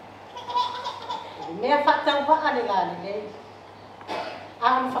 Mea whatau waa le la le.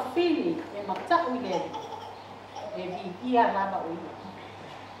 A un whawhini e matau le. E vi ia lava o ia.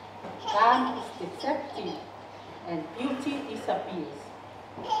 God is deceptive and beauty disappears.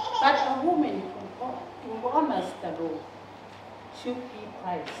 But a woman who honors the Lord should be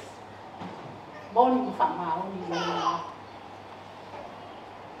praised. Moni whaamaoni le.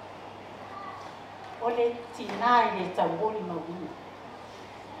 Ole tinai le tauhori mawina.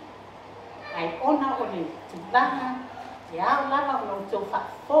 Ai ona ole tulanga e au lava o lau tau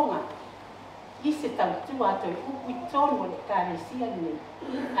whaafonga. I se tautua ato I upi tonu o le kāresia nei.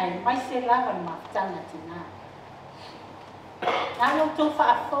 Ai mai se lava ni mawhtanga tinai. Ai lau tau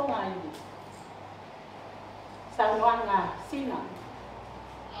whaafonga I ni. Sauanga sina.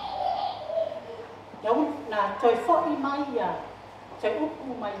 Iau na toi fōi mai ia. Toi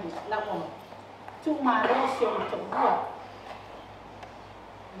upu mai lawa. Tu maro se o to bua.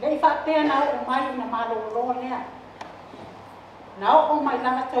 Lei fa pena o mai na malo lo lea. Na o mai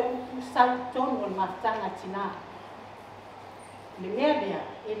lava to u sal ton o matanga tina. Le media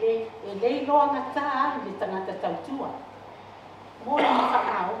ele lo nga ta le tangata tautua. Mo na fa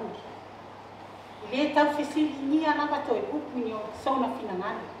na o. Le tau fisili ni ana ba to u ni o sona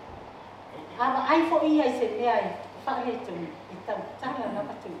finangani. Ava ai fo ia se lea fa le to e tau tala na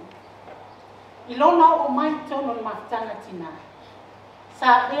ba to. I lona o mai tono matanga tina.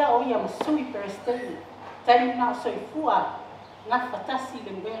 Sa ea o ia masui peresteni. Taimi na soifua ngā whatasi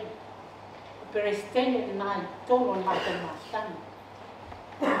le mwere. Peresteni nai tono matanga.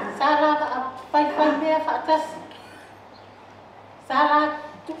 Sa lava a whai mea whatasi. Sa la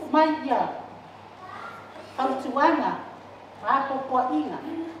tuku mai ia. Kautuanga. Rapopoa inga.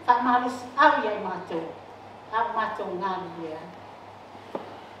 Ka malus au ia mātou. A mātou ngāli ia.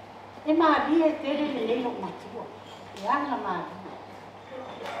 E maadi e tere le leilo matua. E anga maadi.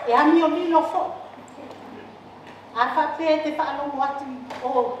 E ami o lilo fo. A whape te whaalongo atu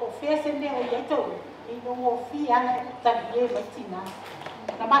o whese mea o ieto. I longo whi ana e tari e matina.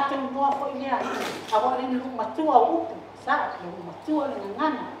 Na matou noa fo I lea. A wale lu matua upu. Sa, lu matua le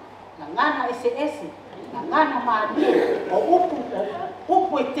ngana. Na ngana ese ese. ngana mani o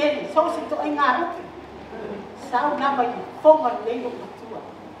upu e tele so se to ngā upu sau na mai fonga le yo matua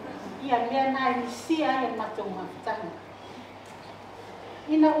ia mea nai ni sia e matou mafutanga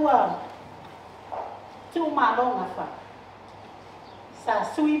ina ua tu malonga fa sa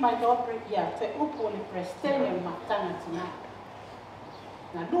sui mai dobre ia te upu le prestene matanga tina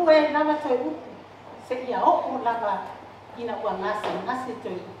na lue lava te upu se ia o lava ina ua ngase te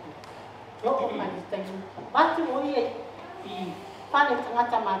upu o mai tangi batu o ia I pale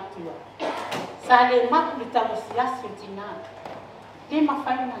tangata matua sa le maku le tau siasu tina le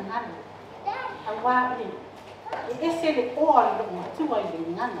mawhaina ngana awa le ese le oa le matua I le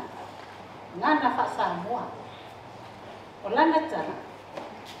ngana wha Samoa o lana tana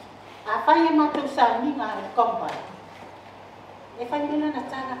a whai e matou sa minga e kompai e whai mena na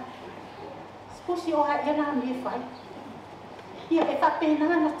tana spusi o ha ena me whai ia e whapena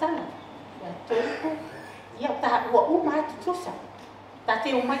na tana ia Toeupu ia ta ua uma tutusa ta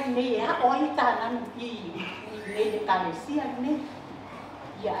te umai nei e a oi ta nanu I nei le kalesia nei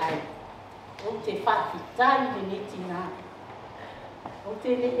ia ai o te whaafitai le ne tina o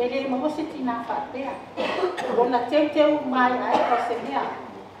te ele mawase tina whaapea o na teu mai ai o se mea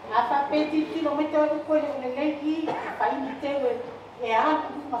a whaapeti tino me teo uko le leiki whaini teu e a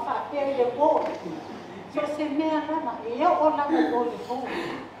ma whaapea I le bo so se mea lama e o lama o le bo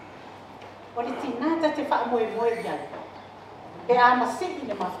o le tinata te wha moe iai. Pe a masiki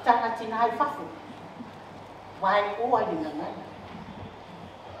le mafutanga tina ai whafu. Wai oa i ngai.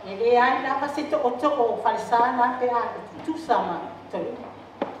 E le ai lava se to o whalesana pe a tusama tolu.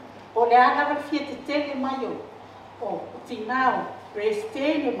 O le ana wa fia te tele mai o tinao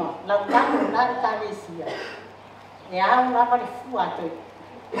prestene ma lau lako na le karesia. E au lava le fua toi.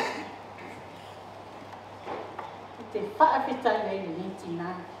 Te whaapeta le ni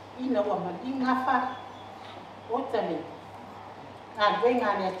tinao. Ina ua malinga wha o tane a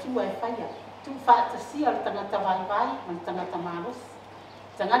wenga le atua e whaia tu whaatasia le tangata vai ma le tangata maros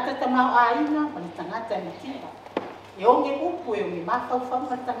tangata tamau aina ma le tangata e mativa e onge upu e onge mawhauwhau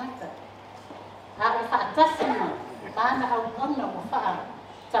ma le tangata a e whaatasi ma mana au ngana ma wha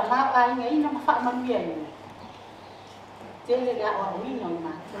tamau aina ina ma wha manuia ina tele le awa uina o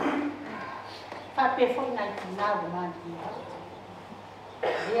mātua wha pefo ina I tinau ma le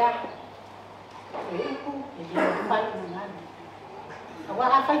ia Toeupu e le whai ngani. Awa a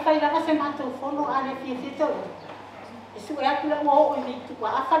whai lava se mātou whono a le fia tau. E su e aku la ua o I tuku a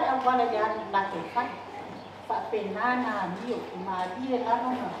whale au wala le anu lako whai. Whapenana a mio I maari e lano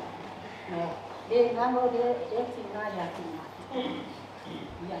ma. Le ngano le tina ia ki mātou.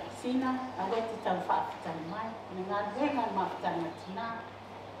 Ia sina a weti tau whaafitai mai. Ne ngā renga mawhitanga tina.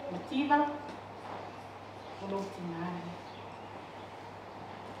 Mativa. Ulo tina ia.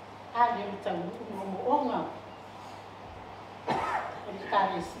 A le tau mo onga o le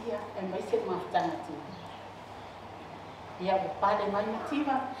karesia e mai se mawhitanga tina. Ia o pale mai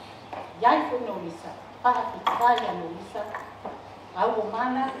mativa, iai ko no lisa, whaafitai no lisa, au o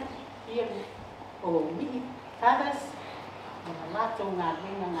mana, ia o mii karas, na lato ngā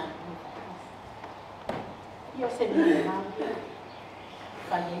renga ngā renga. Ia se mii mau,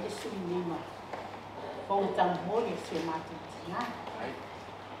 whai e lesu nima, fong tau mori se matu tina.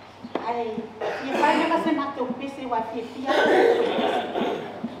 Ai, ia vai leva se matou pese wa fia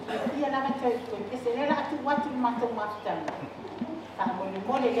lava te pese le atu watu matou mafutanga ka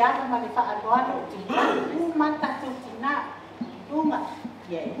mole ya ma le fa aloalo tu mata tu tina uma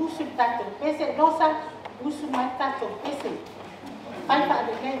ia usu tato pese losa usu mata tu pese pai pa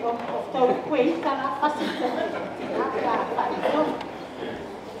de nei o to kue kala fasi tina ka pa to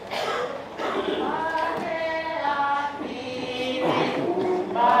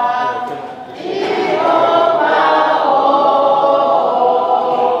Oh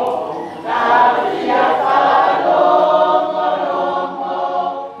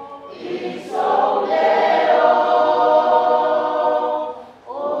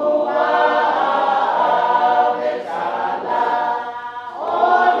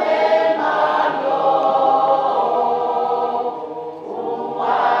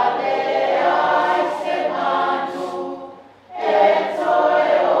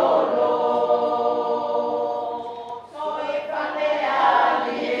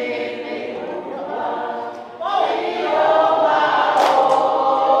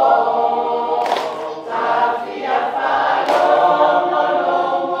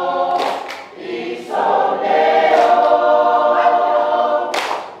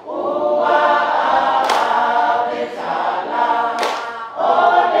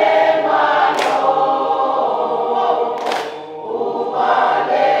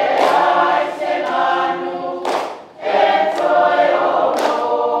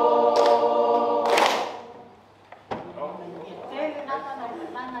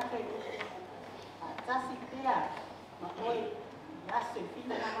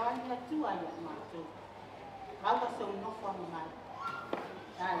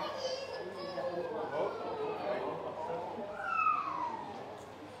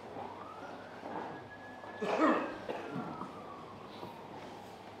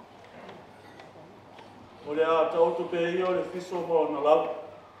ta oto pe ia o le fiso mo na lau.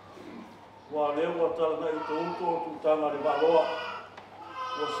 Wa le wa tala na i te uto o tu tanga le valoa.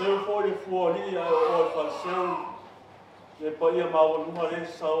 Wa seu fo le fuoli a o fa seu le pa ia ma o luma le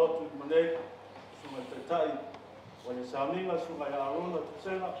sa o tu mane sunga te tai. Wa le saminga sunga ya arona tu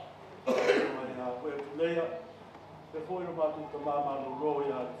sena. Sunga ya koe tu leia. Pe fo le ma tu tamama no ro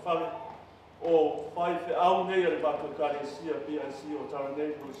ya le fale. O fai fe au nei le batu karesia PIC o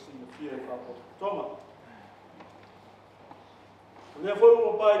taranei ko si fia e fapo tonga. Le foi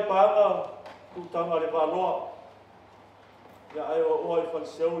o pai paga tu tanga le valoa. Ya ai o ai fal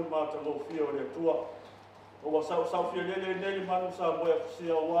seu ma ta lo fia o le tua. O wa sa fia le nei manu sa mo e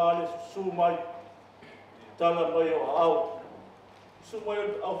sia wale su mai tala mai o au. Su mai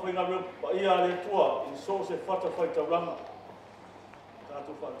au foi na ia le tua i so se fata fai tauranga.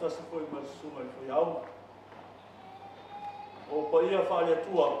 Tato fantasi foi mas suma foi au. O pa ia fale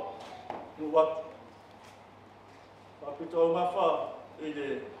tua no wat. Pa pito mafa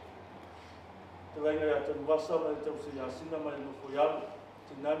ele te venga ya te vasa mai te se asina mai no foi au.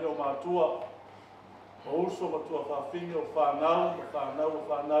 Tinani o matua. O uso matua fa fingi o fa nau.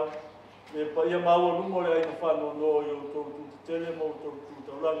 Me pa ia mau lumo le ai no fa no yo to tele mo to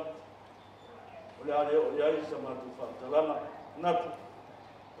lan. O le ale o ia isa matu fa talana. Natu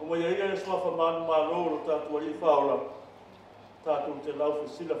o mai ia sua fa man malo tatu ali faula tatu te lau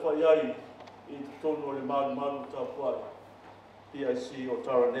fisila fa iai i te tono le man ta puai PIC o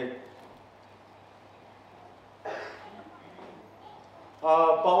Taranei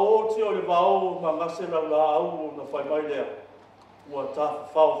pa o te o le vao ma ngase la au na fai mai lea ua ta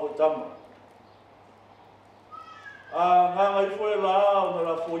fao fo tama nga ngai foi la o na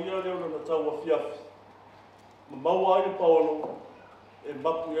la foia leo na tau a fiafi ma mau ai le paolo e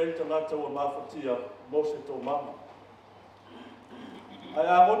mapu e tangata ua mawhatia mo se tō mama. Ai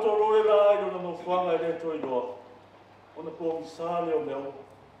a moto rore la ai rona no whanga e le toi loa. Ona po misale o meo.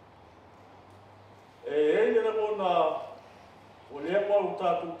 E le mona o le mo o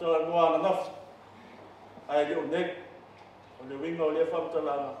tātou tala noa na nafi. Ai le o neg. O le winga o le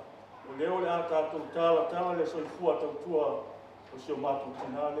whamtalanga. O le a tātou tala le soifua tautua o si o mātou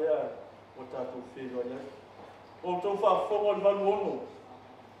tina lea o tātou whenua lea. O tau whaafonga le valu ono.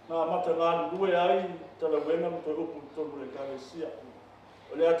 Na mata ngā lue ai Talauega mo Toeupu tonu le karesia.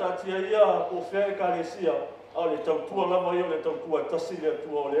 O le atatia ia o whea e karesia, au le tautua lama ia o le tautua tasi le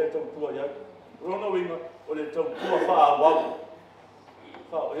atua o le tautua iai. Rona winga o le tautua whaawau.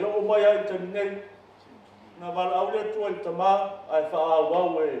 O eo o mai ai taminei, na wala au le atua i tamā, ai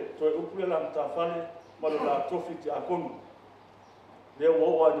whaawau e Toeupu le lang ta whane, maro la tofi ti akonu. Leo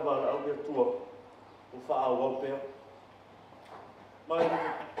o ai ni wala au le atua o whaawau pēr. Mai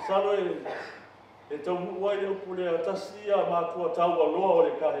salo e tau muai le upu le atasia mātua tau a loa o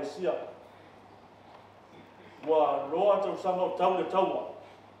le karesia. Wa loa tau sanga o tau le taua.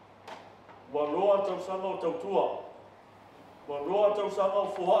 Wa loa tau sanga o tau tua. Wa loa tau sanga o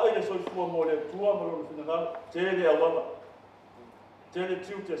fuhae le soifua mo le tua mo le whingana. Tele awala. Tele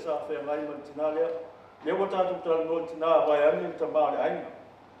tiu te sa whea ngai man tina lea. Lewa tātou tala no tina vai ane ta maa le ainga.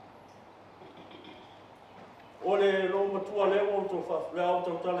 O le lo matua le o to fa le au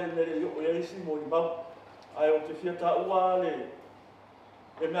tau tala i le o isi mo i mau. Ai o te fia ta ua le.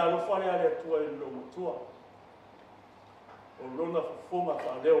 E mea lo fale ale atua i lo matua. O lona funga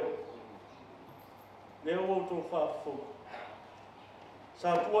fa leo. Leo o to fa funga.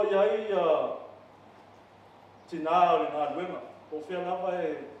 Sa tua iai tina o ngā luenga. O fia lava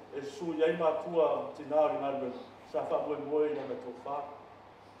e su iai matua tina o ngā luenga. Sa fa moe moe i ngā to fa.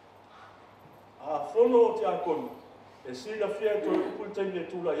 A fono o te akonu, e sila fia to upultaini e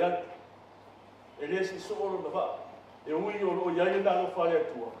tula iai. E lesi sooro na wha, e ui o iai na lo whare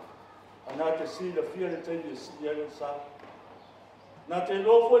atua. A nā te sila fia le taini e si iai sa. Nā te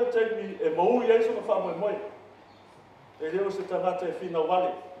lofo le taini e mau iai so na wha moe moe. E leo se tangata e whina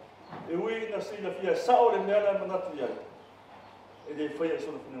wale. E ui na sila fia sao le mea na manatu iai. E le whaia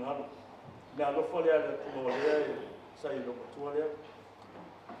so na whina hano. Nā lo whare atua lea e sa i lo matua lea.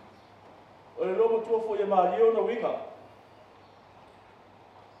 O le lomo tua fo ia mario na winga.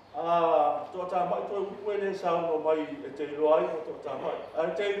 Tō tā mai tō upu e le sauno mai e te iloa ai o tō tā mai.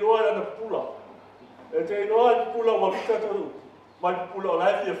 A te iloa e ana pupula. E te iloa e pupula wa vita tō upu. Mai pupula o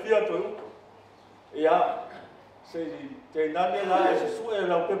lai fia tō upu. Ia, se te nane la e se sue e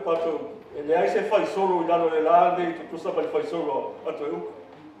lau pepa tō upu. E le ai se fai solo i lalo le la nei te tusa mai fai solo a tō upu.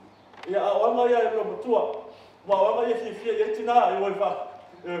 Ia, a oanga ia e lomo tua. Wa oanga ia fia e tina e oi wha.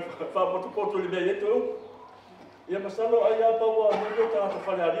 Fa poto le mea eto. Ia masalo ai a paua nio ta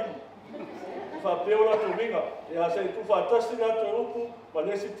whare arimu. Fa peora to winga. Ia se tu fa tasi na to upu, ma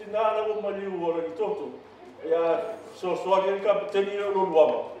lesi tina na o maliu o rangi toto. ia so dia ka teni o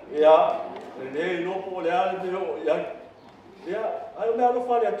luama ia le lopo le ale de o ia ai me alo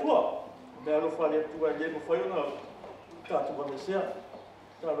fale atua le mo foi na ka tu ba sia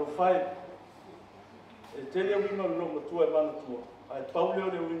ta lo fai e tele wingo lo tua e mana tua ai paulio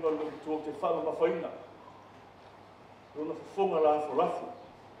le wingo lo tua ke fa ma faina lo na fonga la fo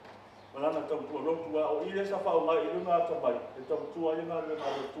malana tau tua lo tua o ile sa fa mai ile na ta mai e tau tua ile na le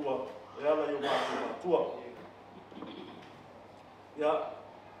tua e ala yo ma tua ya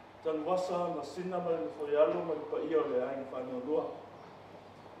tan wasa na sina mai fo yalo mai pa ia le ai fa no lua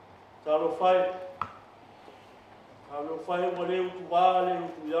ta lo fai mo le tu vale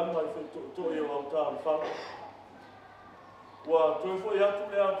tu yama fe to yo au ta fa wa tu fo ya tu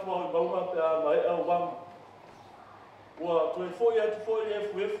le atu ba ba pe mai au bang wa tu fo ya tu fo le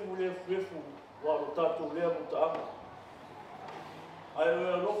fu wa lo ta tu le mu ta ai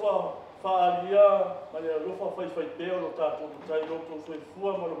lo fa alia ma le lo fa fai pe lo ta tu tai lo tu fo fu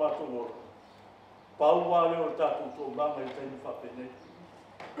ma lo ma tu wo pa wa le lo ta tu ba mai tai fa pe ne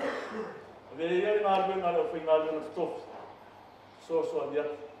ve ia na ben ala final na stop so dia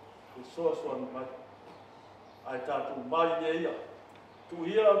so mai ai ta tu mai ia tu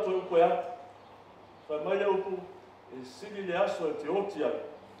ia tu ko ya fa mai le upu e sigi le aso te otia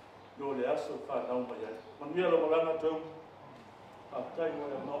lo le aso fa na mai ai man ia lo malana tu a tai mo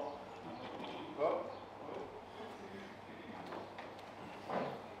no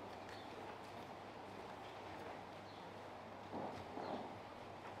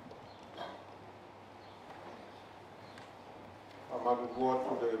Magu buat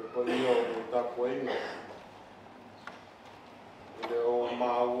de polio ta poinga. De o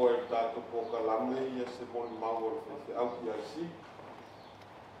mau e ta to poka lamle ia se mon mau fe au ia si.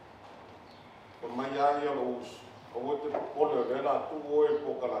 O mai ai o us o te polo vela tu o e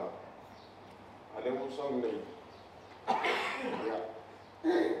poka lam. Ale mo song nei. Ya.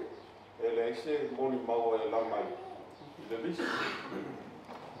 Ele se mon mau e lamai. De vis.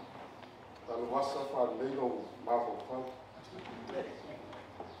 Tan wasa fa lego mau fa.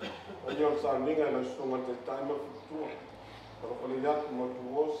 Ayo sa ninga na sunga te time of tour. Pero ko le yak mo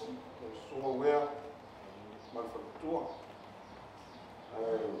tuos sunga wea man fa tour.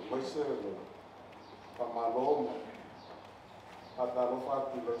 Mai se pa malo ata lo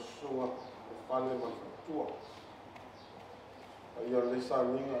fa tu le sunga fa le man fa tour. Ayo le sa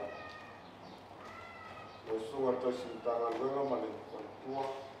ninga le sunga to si tanga luego man fa tour.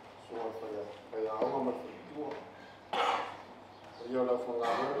 Sunga fa ya ama man fa tour. Ia la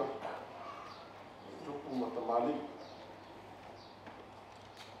whangarela, tupu matamali.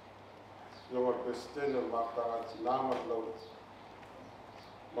 Ia wa pestele matanga tinama lau,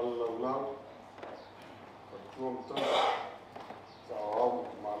 malau lau, tuam tau, sa au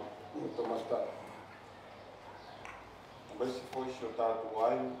matamasta. Basi foi si o tātu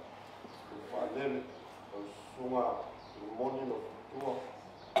ai, o whanele, o sunga, o moni no tua.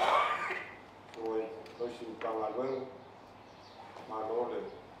 Toi, si utanga luego. Malole,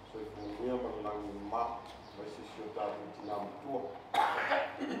 so punia malang ma, basi siota tinam tua.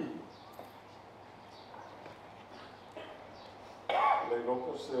 Le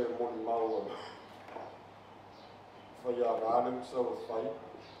loko se mon mau. Fai a rāne sa o fai.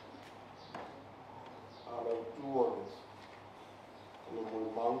 Ala tua. Le mon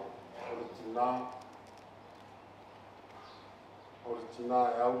mau, o tina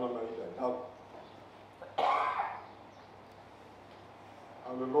e auna na ila dau.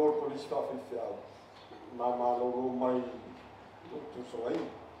 Ang Lord ko lista oficial na maloro mai tu soai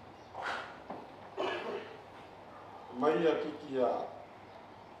mai aqui que a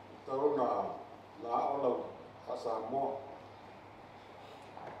taro na aula pasamo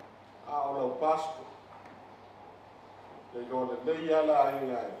a aula pasto le do le ia la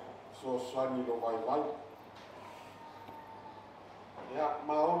inga so swani do vai ya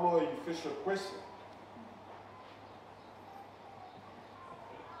maolo i fisher quest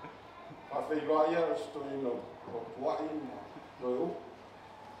a fei loia sto ino o tuai no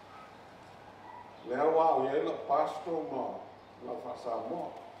le wa o ye la pasto ma la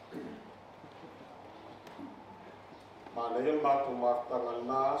fasamo ma le ma tu marta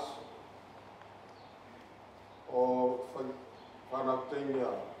nas o fa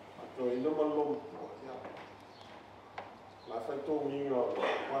tenha to ino malom ya la fa to mingo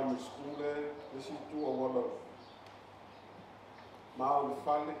qua mi skole le si tu o wala ma o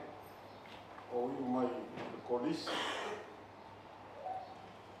fale o i mai kolis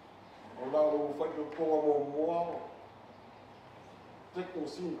o la o fa que po mo te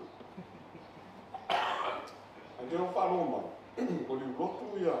consina ande o fa no ma o li lotu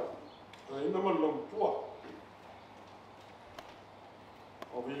ya ainda malom tua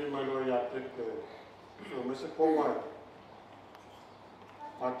o vili mai lo ia teke so me se konga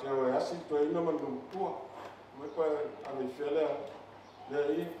ma te o asi to ina manu tua me pa ave fele le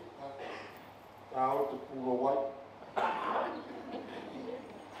i ta o te puro wai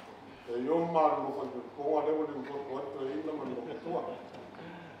e yo ma lo fa te konga le o ko to ina manu tua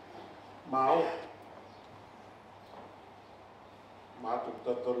ma o ma tu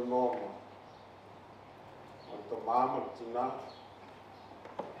tato no ma to mama tina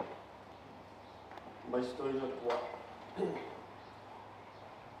mas estou indo tua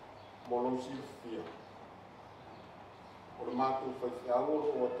mono silfia o mato foi fiago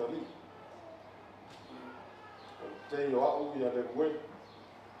o tali o te o au ia le mue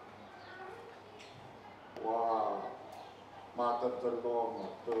wa mata tano ma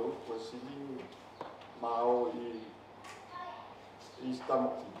to ko sili ma o i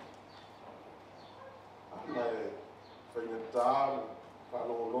stamki ana foi netar pa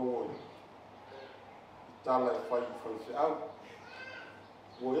longo tala fai fiago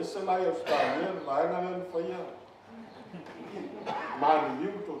o esse lá eu estava vendo lá na minha foi mas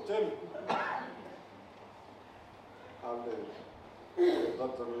viu to tel ale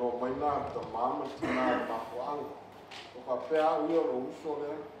data no mai na ta mama tina ma wang o papel eu o uso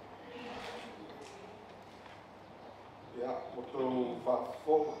né ya o to fa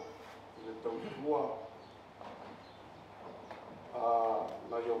fo le to tua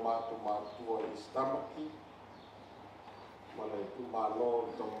na yo mato estamaki mana tu malo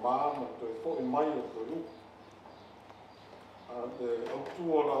to mama to fo mai to lu ade o tu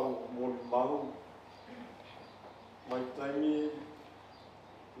ora mo mau mai taimi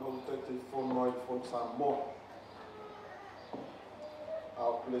no te fo noi fo sa mo a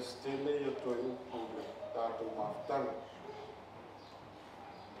plestene yo to u ta to maftan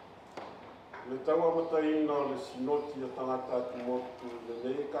le tawa matai no le sinoti o tangata tu mo tu le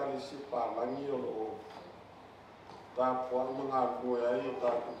nei ka le si pa langi o ta po mga no ai o ta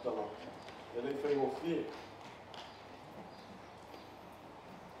tu tala ele foi o fi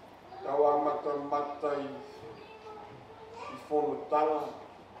tawa matai i fono tala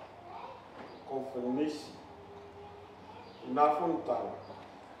konfenisi na fontana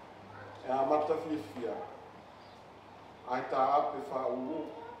e a mata fifia ai ta ape fa u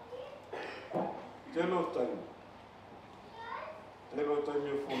telo tai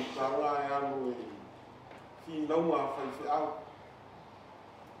me fontana e anu e fi não a fai fi au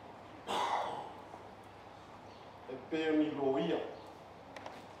e pe ni loia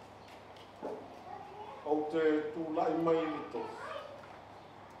o te tu lai mai lito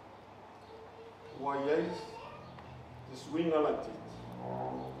wa yes te swinga la tit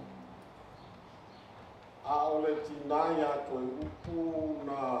a ole tinaya to e upu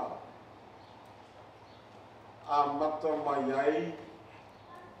na a mata mai ai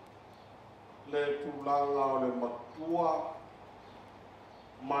le tūlanga o le matua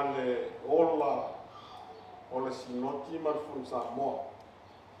ma le ola o le sinoti ma le funsa moa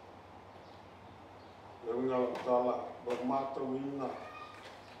le unga la tala le mātou ina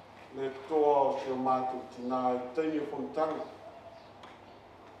le toa o te mātou tina i teini fontanga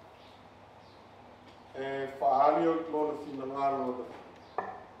e whaari o lo le fina ngaro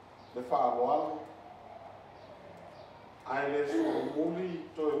le whaaroalo ai le muli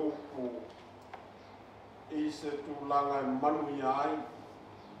to e upu i se tūlanga e manu i ai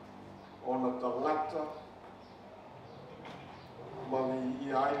o na tangata mami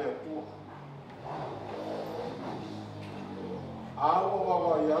i ai le atua. Awa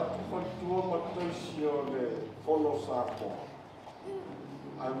wawa i atu whatua mataisi o le whono sāko.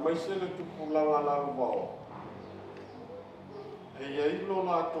 Ai maise le tupulanga lau wao. E iei lo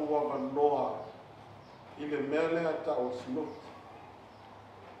nātou wawa noa i le mea lea ta o sinoti.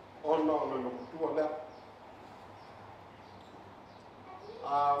 Ona o le lokutua lea.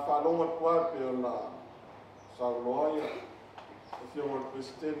 A whalonga tua pe o na sauloia, o whionga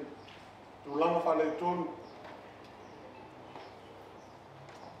presidente, tūlanga whale tonu,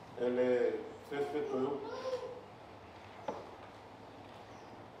 e le whewheto eu.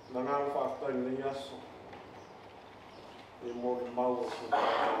 Nanga whaftai nei aso, e mori mau o se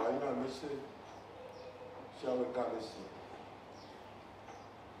whainga mese, siawe karesi.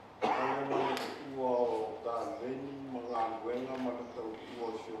 Kaya mana ua o tā reni, mga luenga mana tau ua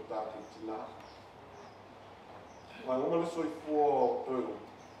si o tā tina. Mai umale soifua o toio.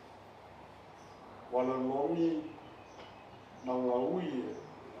 Wala nomi mga uie,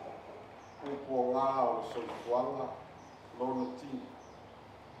 upo ngā o soifuanga, lona tini.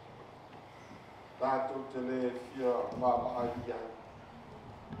 Tātou te le fia mama ai ai.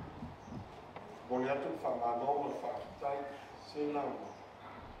 Moni atu whamanoma whaakitai, senama.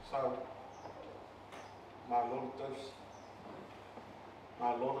 sau malolo taus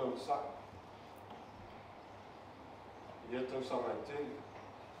malolo sa ia tau sanga te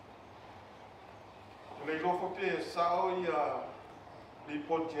le lofo pe sao ia li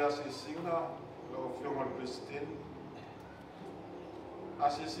poti asisinga lo fioma president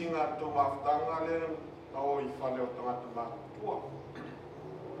asisinga to maftanga le o I fale o tangata matua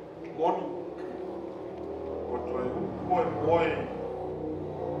moni o toi upo e moe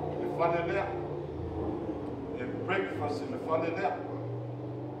le fale lea e breakfast le fale lea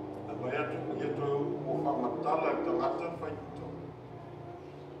a mai atu ia toi upo whangatala e tangata whaito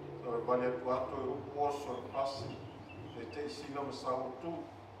so e vale atu ato e upo oso e pasi e te isina masao tu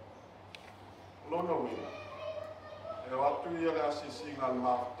lona wina e atu ia le asisinga al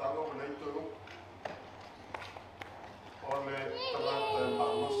maftanga o leito e upo ole tangata e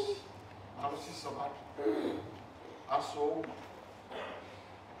manusi sabat aso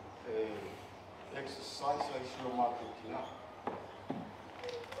exercise ai sino matutina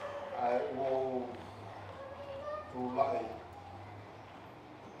ai wo tulai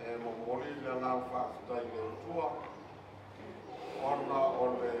momoli le nga whaafitai le tua ona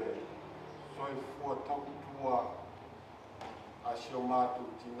ole soifua takutua asio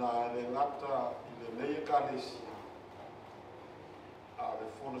matutina le ngata I le leia kalesi le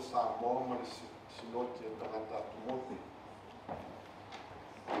fona sa moma le sinoti e tangata atu motu.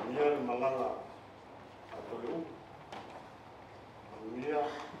 Mia le malanga a Toeupu. Mia o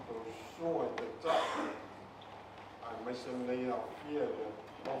sunga e te ta. Ai maisa nei a fia le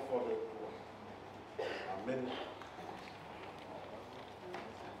ofo le tua. Amen.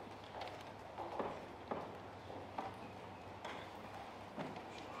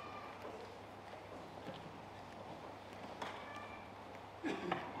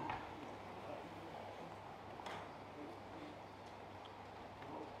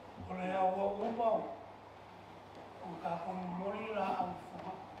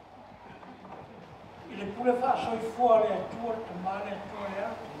 Pule fa soi fuori a tua tomane tua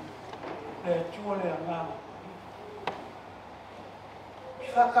le tua le nga.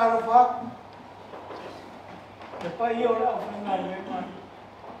 Fa caro fa. E poi io la fina le mani.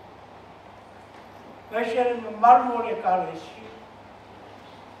 Lasciare il marmo le calesi.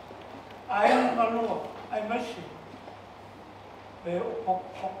 Ai un callo, ai messi. E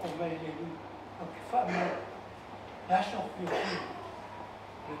poco bene lì. O che fa me. Lascio più.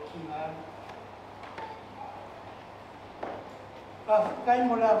 Le chimare. Kai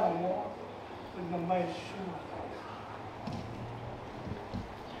mo la mo na mai su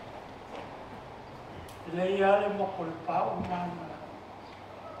le ia le mo ko pa o na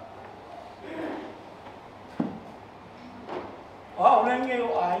o le nge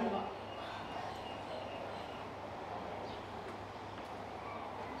o ai ma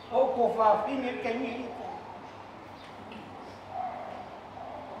o ko fa fine ke ni ko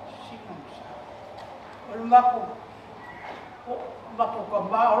si comme ça o ma ko bako ka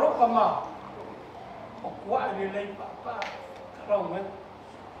maoro ka ma o kwa ni lei pa karau me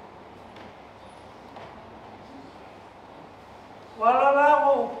wala la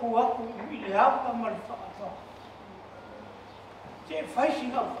o ku aku I le apa mal fa fa te fai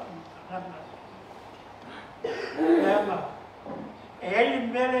singa fa na ele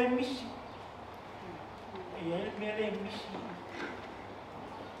mele misi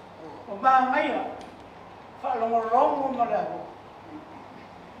o ma mai fa longo ma la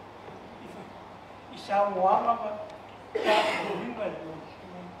isa moama ma ya kulinga lo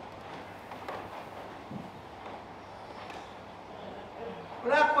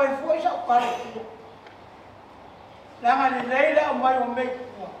la ko foi sa para la ma le la mai o me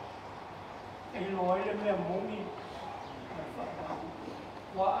ko e lo ele me moni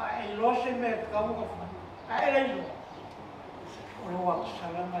wa e lo se me ka mo fa ele lo o wa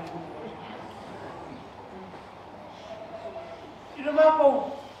salama lo ina ma po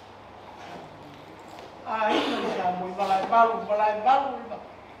ai no sa mo balai balu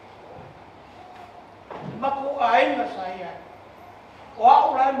ma ko ai na sa ia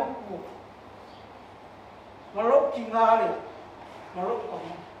wa ora mo ko malo kingale malo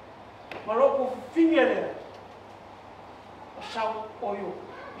ko fingere sa oyo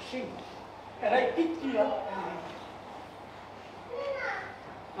sim era kitia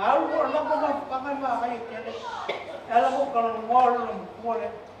Alu orang nak pakai mahal itu, kalau kalau mall mall,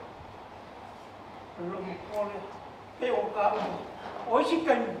 pero kamu, hoje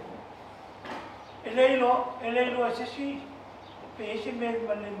kan, elelo asesi, pese mer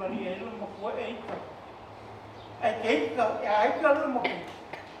mali elo makwa eita, ai kalau makwa,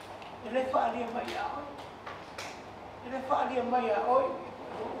 ele faria maya oi,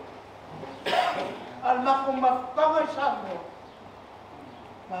 al mako mapanga sambo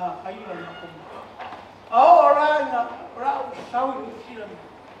ma kaila mako ora nga ra sau ni sila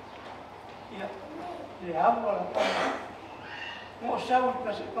ya le hawa la mo sau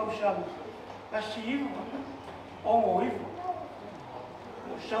ka se kausa ka si o mo ifu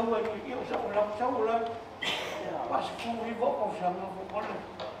mo sau ni o sau la pas ku ifu kausa mo ko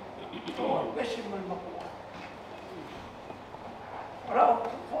to besi mal mako ora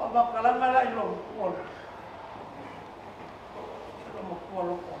o makalanga la ilo ko mo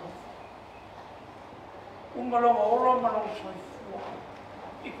ko umalo oro mano soi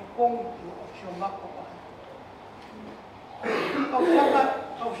iko kong o sio mako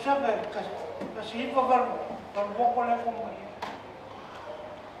kau sanga kasi ipa var boko le ko mai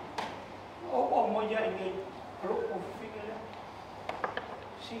o mo ya ngai ro ko figela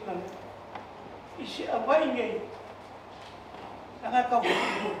singa isi abai ngai anga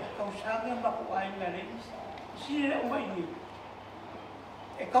kau sanga mako ai ngare si le o mai ni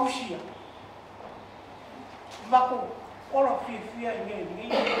e kau sia mako ora fia ngai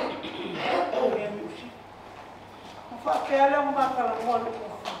o me usi fa ke ala maka la mo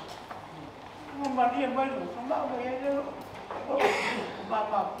mo maria mai no ma mo ye le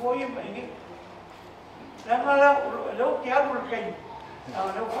ma ko ye mai ni la mala lo ke abu kai na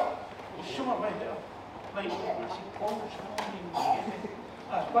lo suma mai mai si ko ni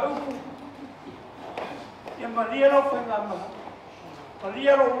pa u ye maria lo fa na ma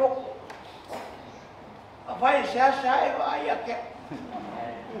maria lo vai se acha e vai aqui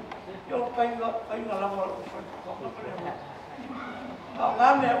eu tenho lá uma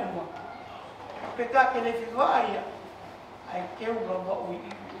lá me uma pegar que ele ficou aí que eu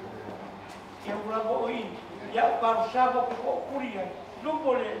vou ir já para o sábado que vou curir não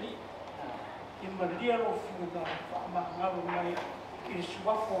vou ali e Maria lo fica mas mas isso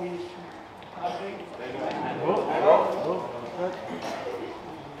vai foi isso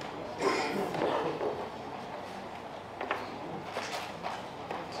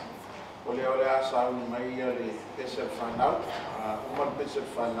Ole asa mai le pesa fanau uma pesa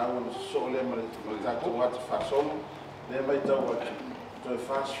fanau no sole mai tato wat fason le mai tau wat to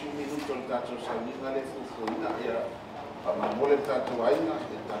faz minuto tato salinga le fu na ia ama mole tato aina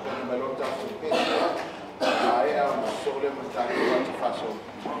e tato mai lo tato pesa ai no sole mai tato wat fason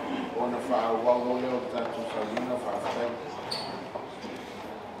ona fa wa mole tato salinga fa fa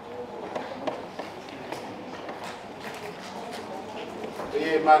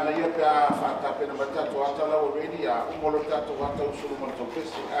e mana ia pa fata pena bata to ata la already a un molo tato wata usuru mo to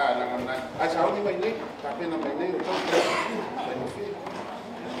pesi a la ngana a sa oni mai nei ta pena mai nei o to benefit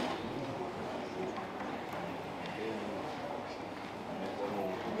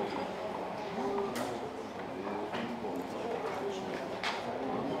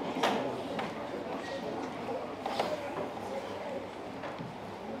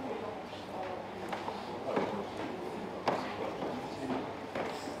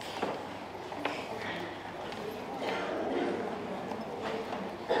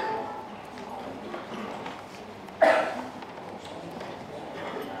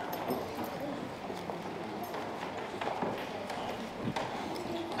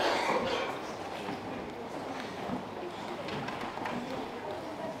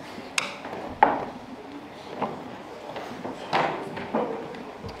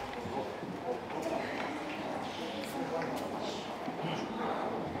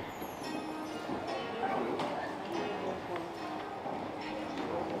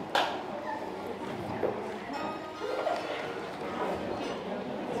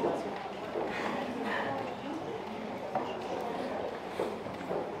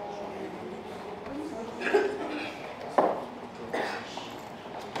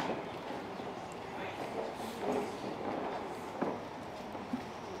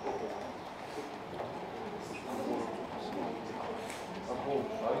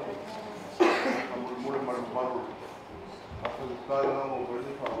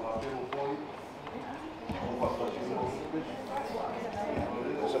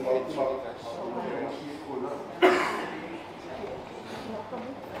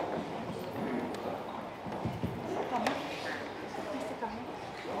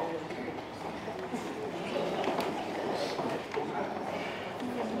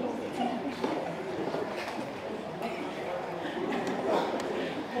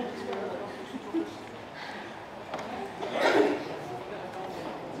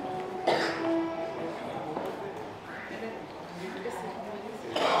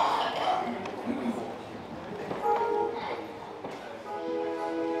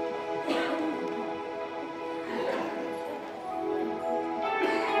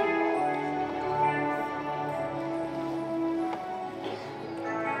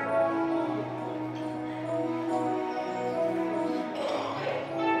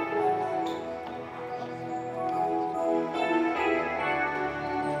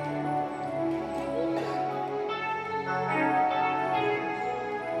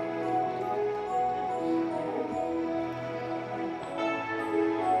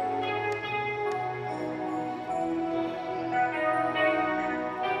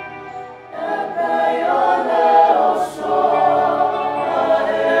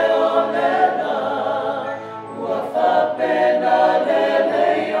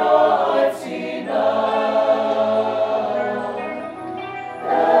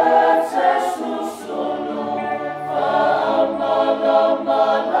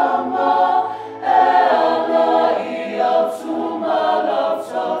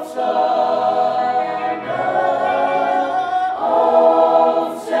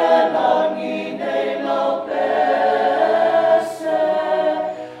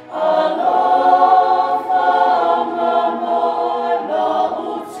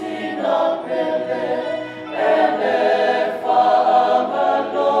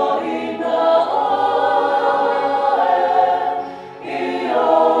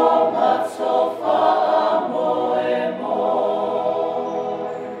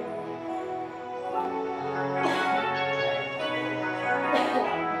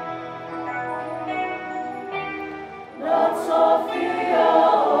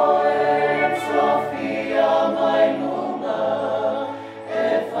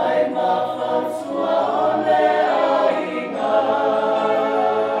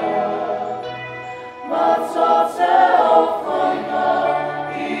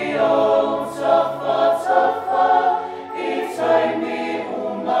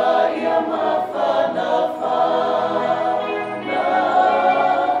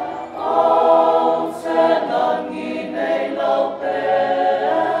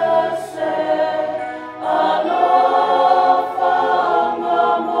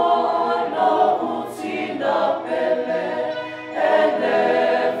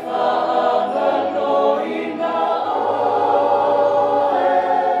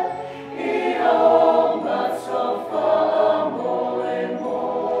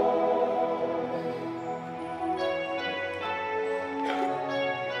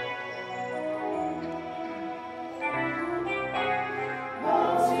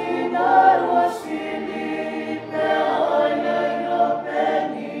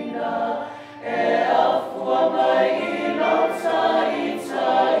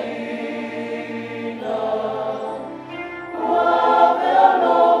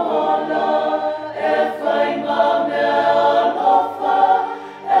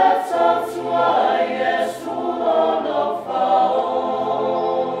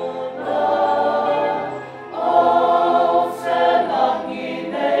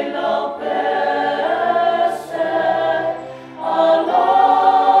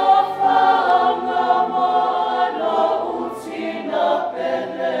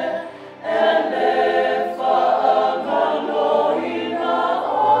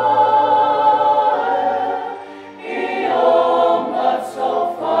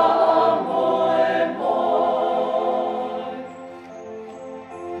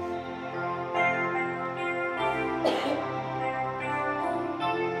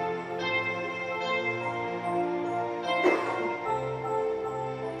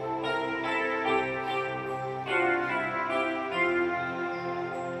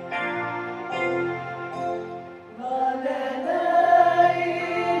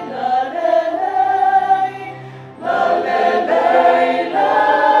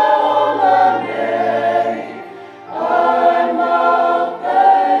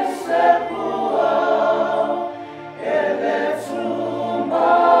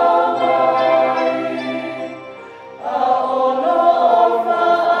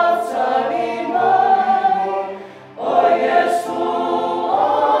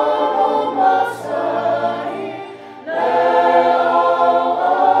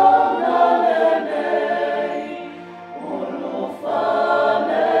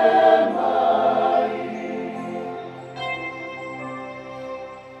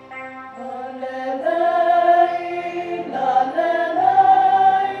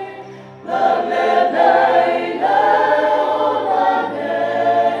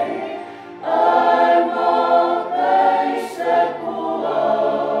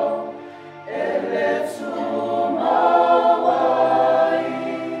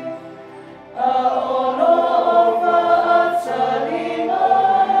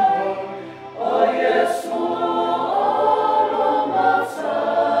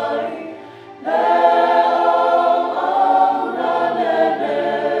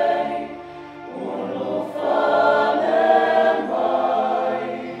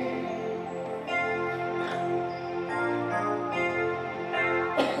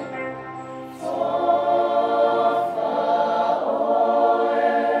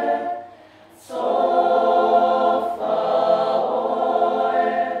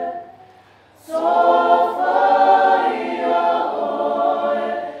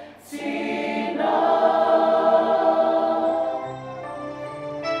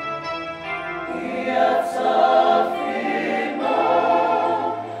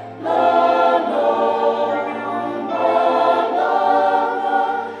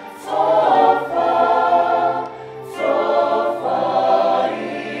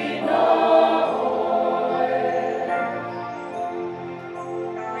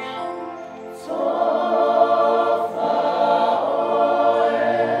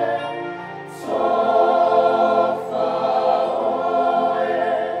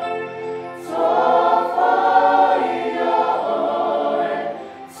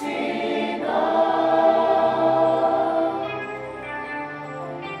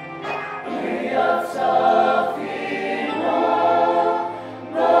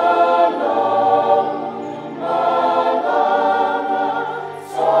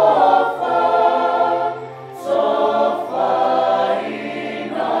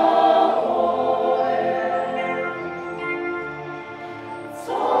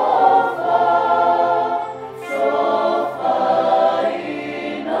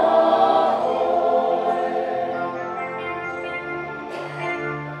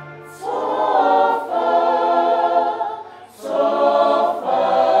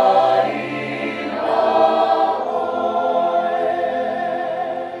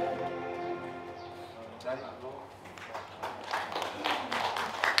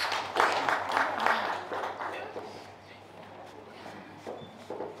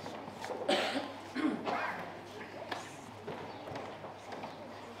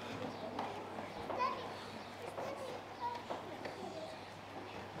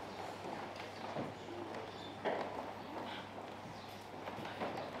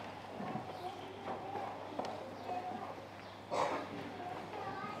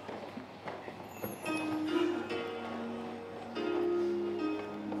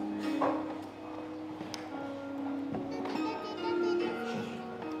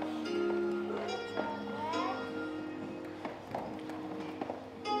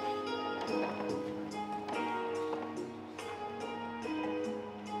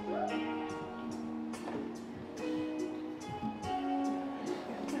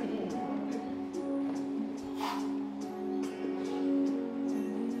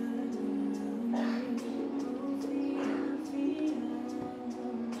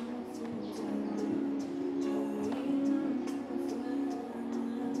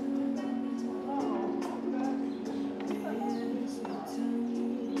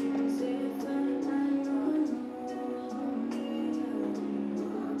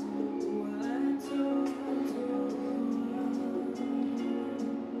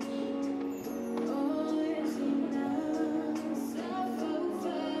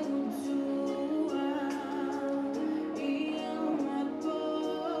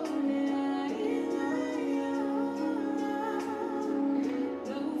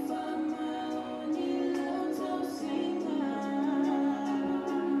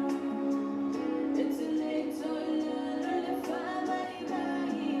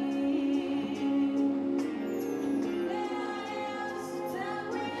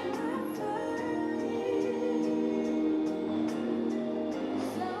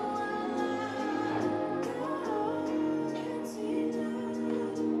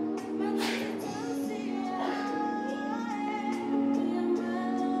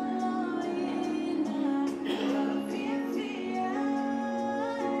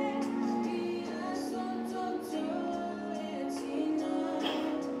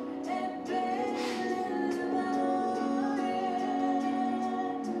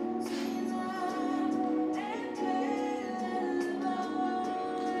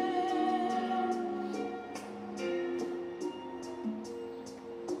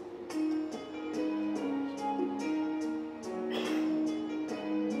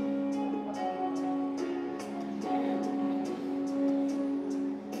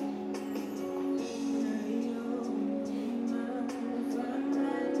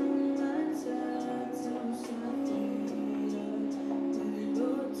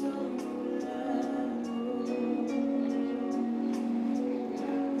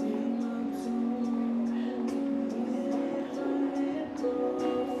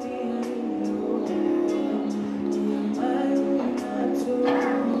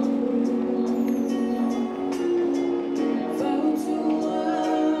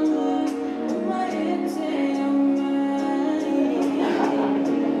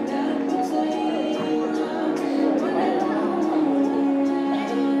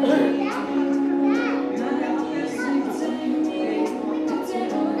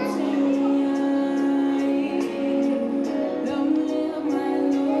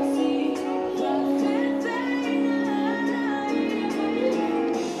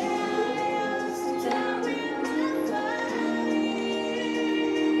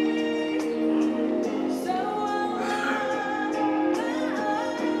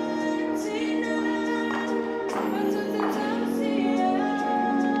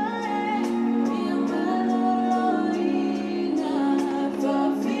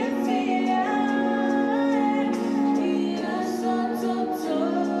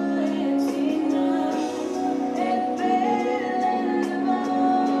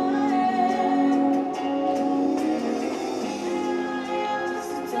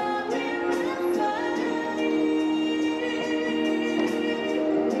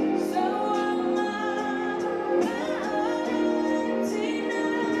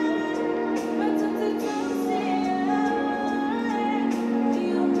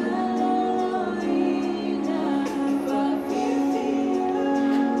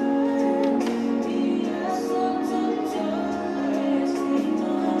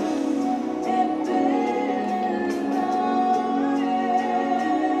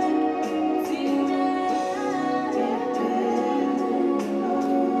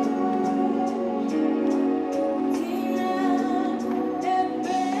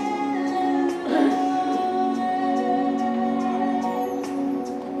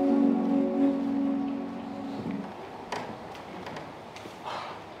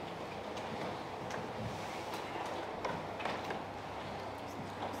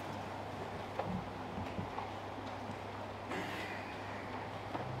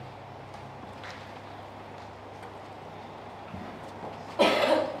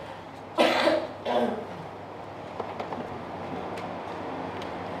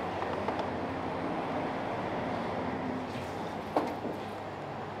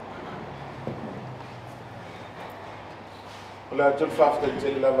la tol fafta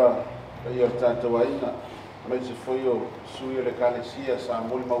tele lava ia tātou aina mai se foi o sui o le kalesia sa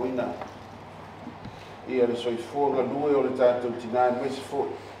moli mawina ia le soifua galue o le tātou tina mai se foi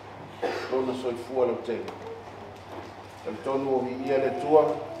lona soifua lau tele le tonu o ia le tua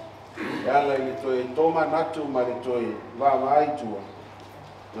e ala i le toe toma natu ma le toe vamai tua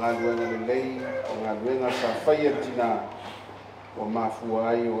ngā luenga le lei o ngā luenga sa whaia tina o mafua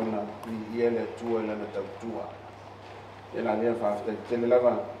ai o na ia le tua lana tautua e la lea whafta tele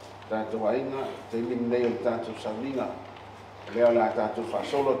lava tātou ainga te ilim nei o le tātou saulinga lea la tātou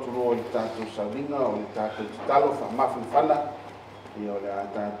whasolo turu o le tātou saulinga o le tātou titalo whamafin whana i o le a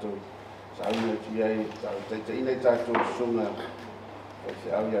tātou saulinga tu iai te inai tātou sunga o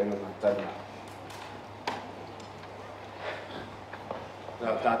se au iai o na tana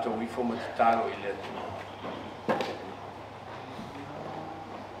la tātou wifo ma titalo i le atu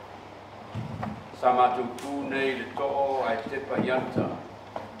sa mātou tū nei le to'o ai te paiata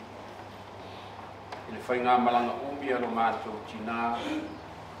i le whainga malanga umi alo mātou tina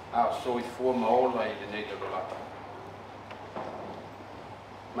a soi fua maola i le nei le rolata.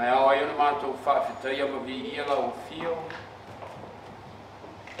 Mai au ai ona mātou whaafetai ama vi ia la o fio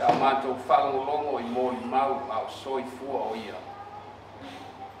e a mātou whaangolongo i mōli mau a soi fua o ia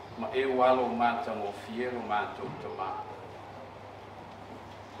ma e walo mātou o fiero mātou tamā.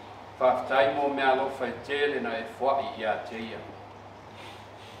 Whaftai mō mea lofa e tele na e whai i a teia.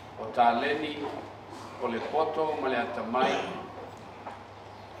 O tā leni, o le poto ma le atamai,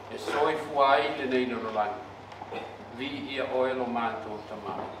 e soi fuai le nei na rolangi. Vi ia oelo mātou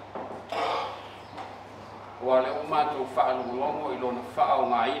tamai. Wa le o mātou whaalongolongo i lona whaao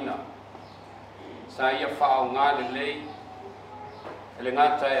ngā ina. Sa ia whaao ngā le lei, e le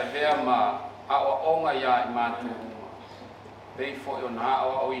ngata e vea ma awa onga ia i mātou. Pei fo o na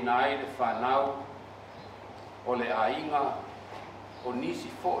o inai le whanau o le ainga o nisi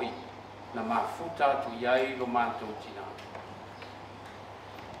foi na mafuta tu iai lo mātou tina.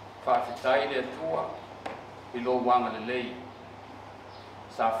 Whawhetai le atua i lo wanga le lei.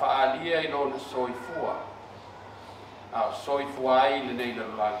 Sa whaalia i lo na soifua a soifua ai le nei le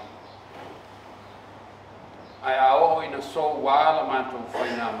langi. Ai a o ina so wala mātou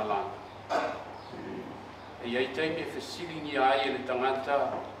whaina malanga. E iai teimi e whesilingi ai e le tangata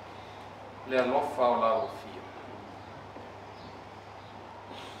le alofa o lau fia.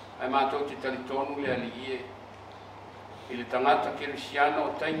 Ai mātou te talitonu le ali i le tangata kerisiana o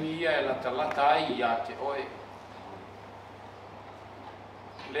taimi ia e la talata ai i a te oe.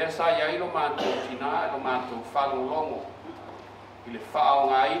 Lea sa iai lo mātou tina e lo mātou whalongolongo i le whao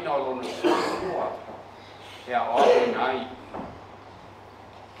ngā ina o lona soifua e a oe nai.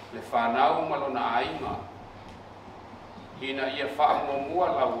 Le whanau ma lona ainga ina ia whaamomua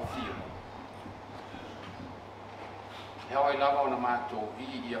lau fio. E oi lava ona mātou vi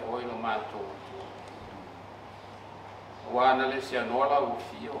ia oilo mātou. Wana le se anoa lau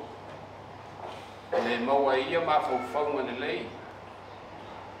fio. Le maua ia ma whauwhaunga le lei.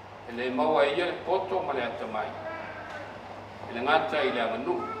 Le maua ia le poto ma le atamai. Le ngata i le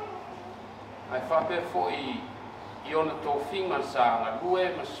anganu. Ai whape fo i ona tō whinga sa ngā lue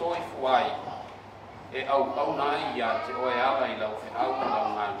ma soi fuai. E au nai ia te oe ala i lau whenau ma lau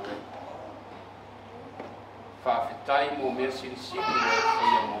ngā lue. Whawhetai mō mea sirisiri le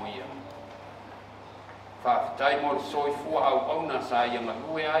whaia mō ia. Whawhetai mō le soi fua au na sa ia ngā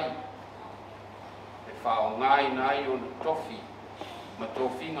lue ai. E whao ngai nai o na tofi. Ma tō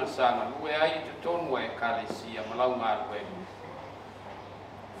whinga sa ngā lue ai te tonu e kalesia ma lau ngā lue.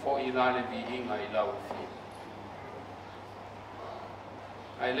 Fo i lale vi inga i lau whi.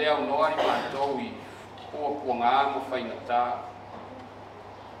 Ai lea unoa i mātou i kua ngā mo whainga tā.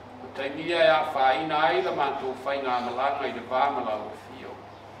 O taimia e a whaina ai la mātou whainga malanga i le vāmala o fio.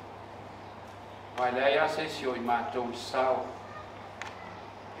 Ai lea ia se sio i mātou i sao.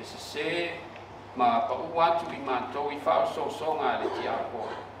 E se ma pa uatu i mātou i whao songa le ti ako.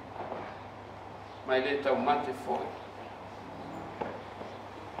 Mai le tau mate foi.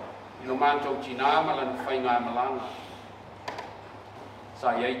 I lo mātou tinama la na whainga malanga.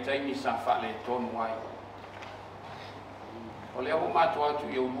 Sa iai taimi sa whale tonu ai. O lea o mātou atu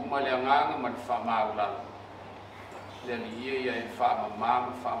i uluma le anganga ma le whamaulang. Le li ia e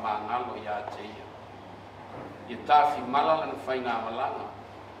whamamama, whamangalo i a te ia. I tāwhi malala na whainga malanga.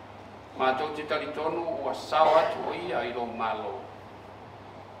 Mātou te talitonu ua sao atu o ia i lo malo.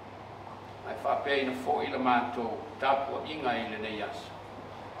 Ai whapea ina fo i la mātou tapua inga i le nei asa.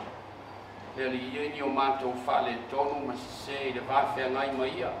 Le li ia ni o mātou whale tonu ma se i le whawhea ngai ma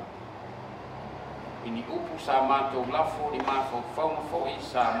ia. Ini upu sa mātou lafo ni mātou whaunga fo i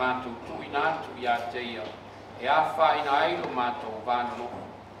sa mātou tui nātu i a te ia e a whaina ai lo mātou wāno.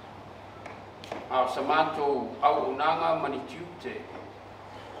 Ao sa mātou au unanga mani tiute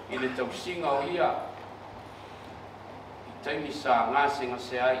i le tausinga o ia i taimi sa ngāsenga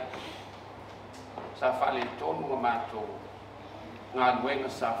se ai sa whale tonu a mātou ngā luenga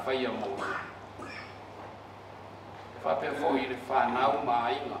sa whaia mō. Whapea fo i le whanau mā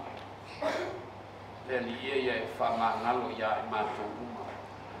inga le li ia e whamangalo ia e mātou uma.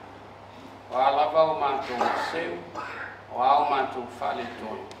 O alawa o mātou seu, o ao mātou whale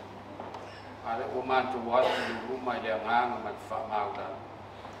tonu. Ale o mātou watu ni ruma i le anganga ma le whamaurana.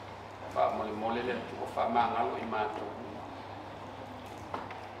 Whamole mole le tu o whamangalo i mātou uma.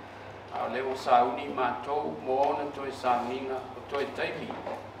 Ao leo sauni mātou mo ona toi sauninga o toi taimi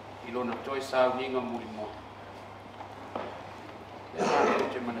i lona toi sauninga muri mo. Le mātou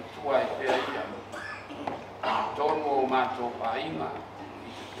te manatua e pēa ia. I tono o mātou ainga,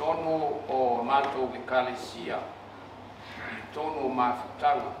 i tono o mātou ekalesia, i tono o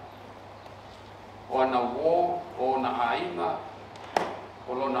mawhutanga. O ana wō, o na ainga,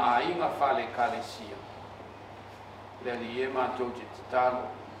 o lona ainga whale ekalesia. Le li e mātou te tatalo,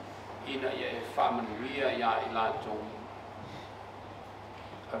 ina ia e whamanuia ia i lātou.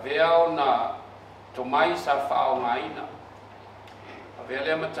 A vea o na tomai sa whao ngā ina, a vea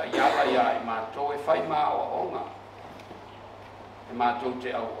lea mata iala ia i mātou e whai mā o onga. E mātou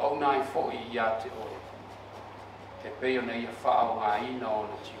te au auna i fōi ia te ore. Te peo na ia whao ngā ina o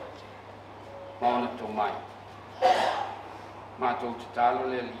na tiote. Maona tomai. Mātou te talo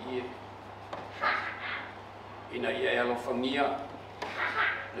lea li ie. Ina ia e alofangia.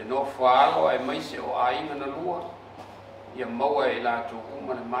 Le no whaalo e maise o ainga na lua. Ia maua e lātou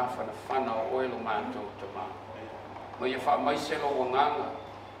uma na mawhana whana o oelo mātou tamā. Ma ia wha maise lo wanganga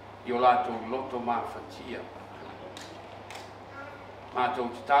i o lātou loto mawhatia.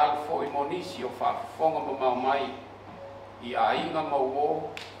 Mātou te tāla fo i monisi o whaafonga ma mau mai i ainga mau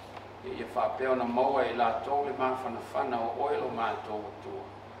o ia whapeo na maua e lātou le mawhana whana o oelo mātou atua.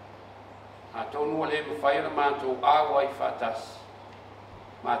 Mātou nua le mawhaira mātou awa i whatasi.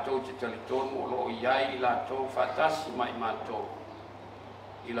 Mātou te talitonu o lo iai i lātou whatasi mai mātou.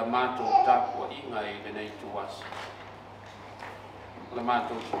 I la mātou tāpua inga i le nei tuasi. La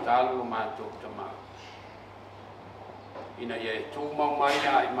mātou te talo, la mātou te mā. Ina ia e tū mau mai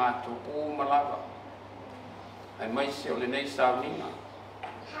a i mātou o malawa. Ai mai se o le nei sauninga.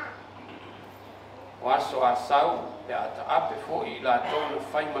 O aso a sau, e a ta ape fo i lātou na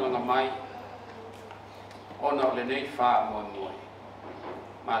whaimalanga mai. Ona o le nei wha mua mua.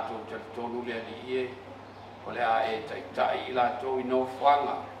 Mātou te tonu lea li ie, o le a e tai i lātou i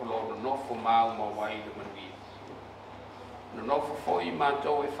nofuanga, o lo nofo mau ma wai le manuia. No nofo fo i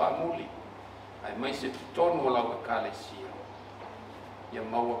mātou e whamuli, ai mai se tutonu o lau e kalesia. Ia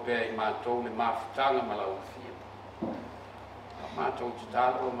maua pēr i mātou le mawhitanga ma lau fia. Mātou te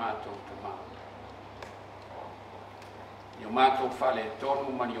talo o mātou te mā. I o mātou whale e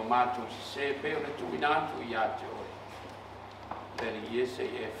tonu mani o mātou se pēr le tuinatu i ate oi. Peri iese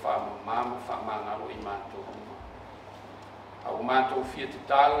e whama mama whamangaro i mātou uma. A o mātou fia te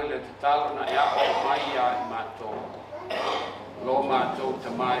talo e le te talo na ea o mai a i mātou. Lo mātou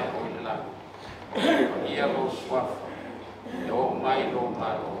te mai o i le langu. Ia lo swafa. E o mai lo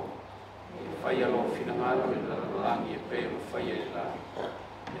malo. Whaia lo finangalo i le langi e pēru whaia i langi.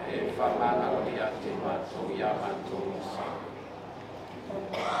 E whamangaro i a te mātou i a mātou i sa.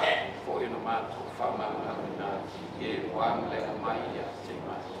 Fo i no mātou whamangaro i nāti. E wang lea mai i a te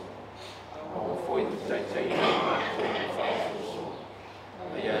mātou. O fo i te taitai i mātou i whaufuso.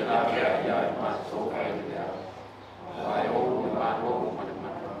 Ia e la rea i a mātou ai lea. Ai o le malo ma le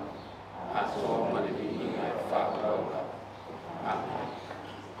mana. Aso ma le inga e whakaura. Amen.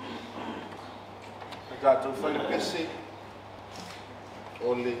 Tātou whai pese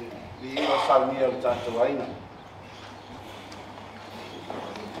o le inga saunia o tātou aina.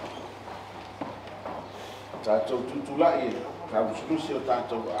 Tātou tutulai e kausulusi o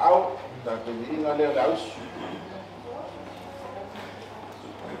tātou au, tātou inga lea le ausu.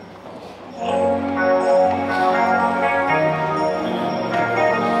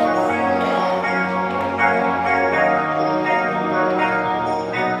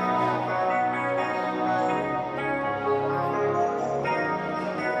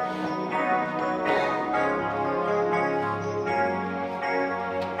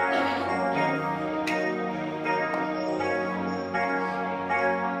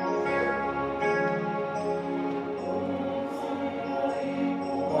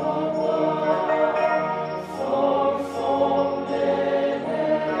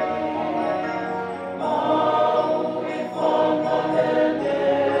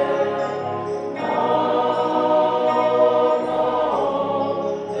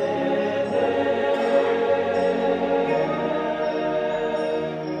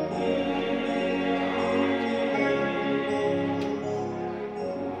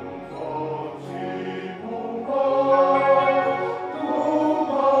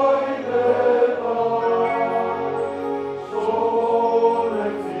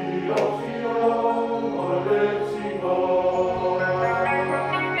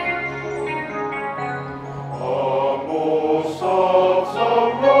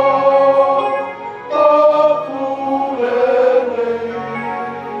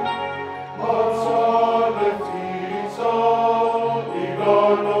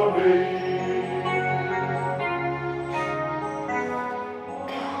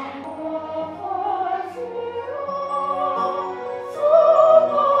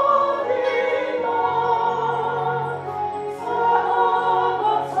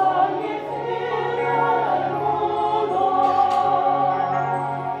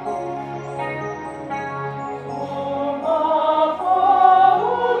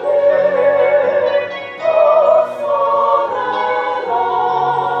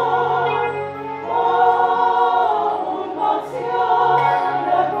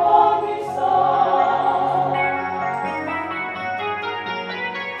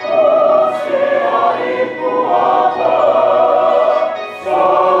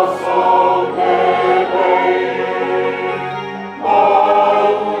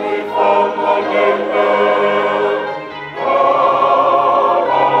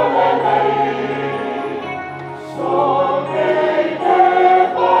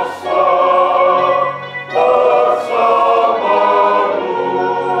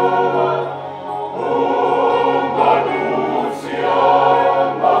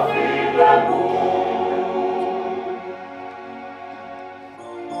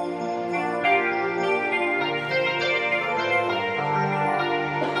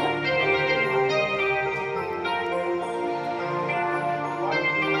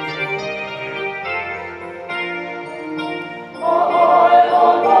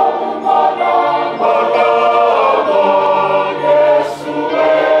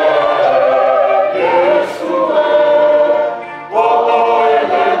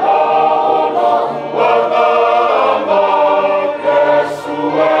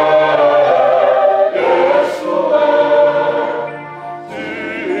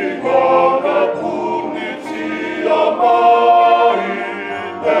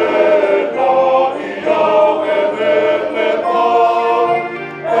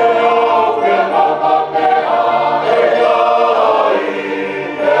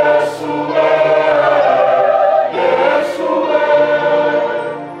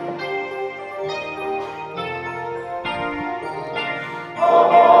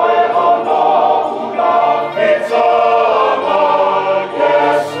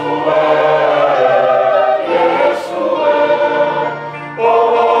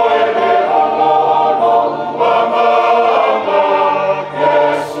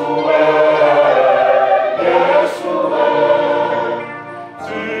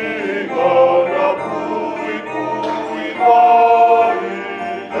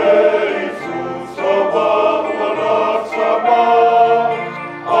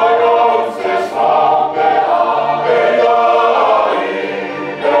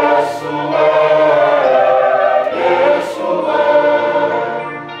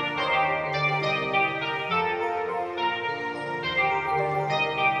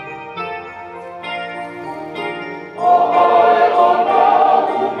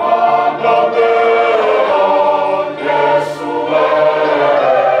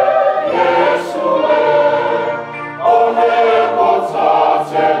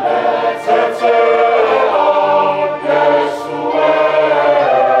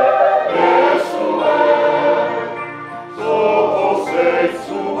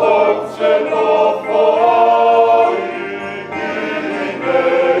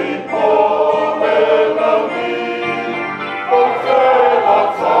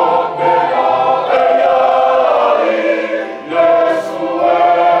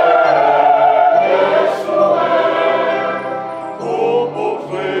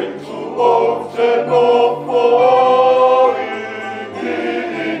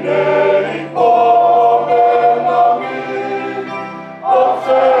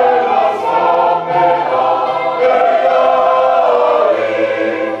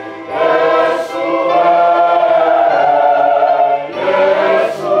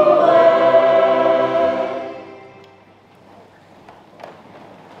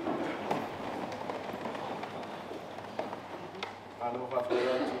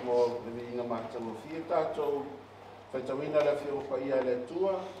 mai le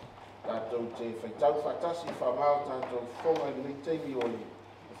tua, tātou te whaitau whatasi whamau, tātou whonga i nei teimi o li.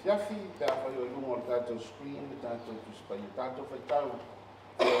 Fiafi, te awhai o ilungo o tātou screen, tātou tuspai, tātou whaitau,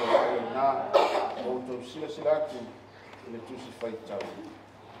 o nā, o tau sila atu, i le tusi whaitau.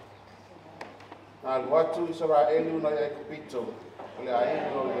 Nā luatu i sara elu na ia kupito, o le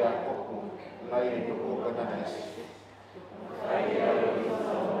aeno i a koko, na i nuku kananis.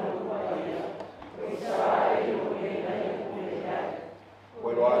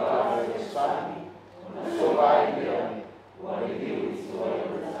 Wero atu o sani, sola i le oni, o le liu i sua i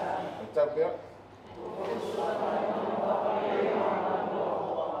le sani. Whaitau pia?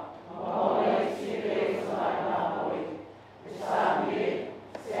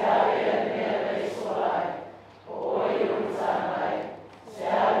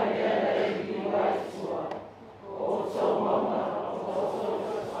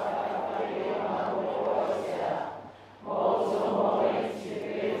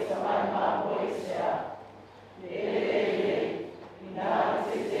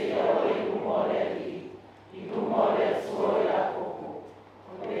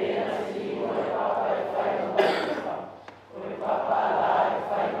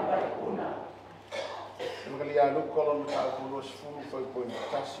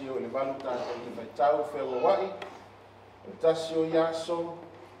 Tasio yaso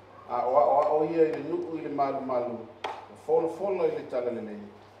a o ia i le nuku i le malu folo i le talalele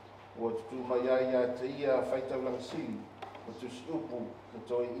o tu mai ia te ia faitau lang sili o tu Toeupu o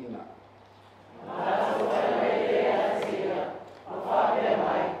toi ina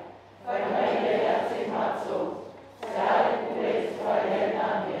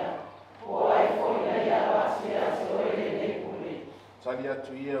tali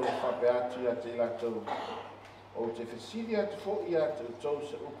atu ia o whape atu ia te ilatou o te whesiri atu fo ia te tau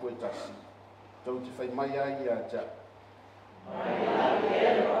se upu e tasi. Tau te whai mai ai ia ta.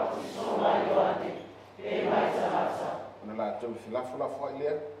 Ona la tau whilafo ai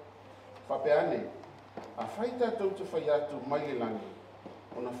lea. Whape ane, a whaita tau te whai atu mai le langi.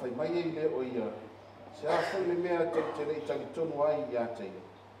 Ona whai mai ai lea o ia. Se a whai le mea tau te rei tangi tonu ai ia te ia.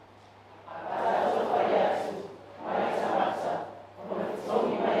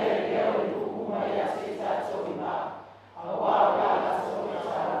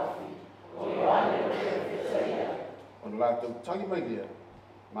 La tau tali mai lea,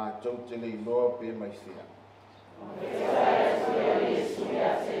 ma tau te lei loa pe mai whia.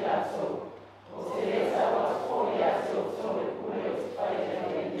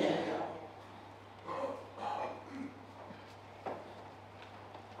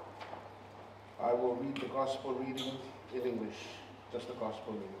 I will read the gospel reading in English, just the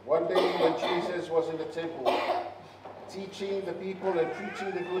gospel reading. One day when Jesus was in the temple, teaching the people and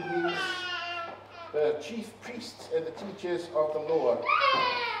preaching the good news, the chief priests and the teachers of the law,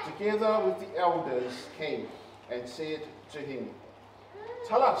 together with the elders, came and said to him,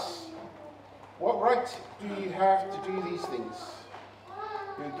 "Tell us, what right do you have to do these things?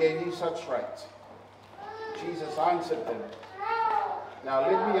 Who gave you such right?" Jesus answered them, "Now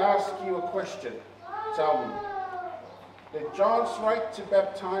let me ask you a question. Tell me, did John's right to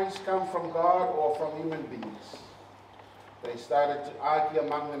baptize come from God or from human beings?" They started to argue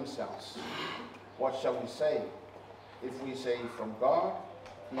among themselves. "What shall we say? If we say from God,"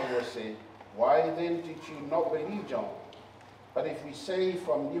 he will say, "Why then did you not believe John? But if we say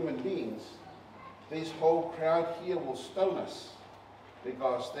from human beings, this whole crowd here will stone us,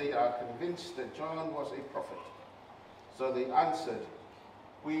 because they are convinced that John was a prophet." So they answered,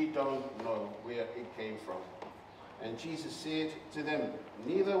 "We don't know where it came from." And Jesus said to them,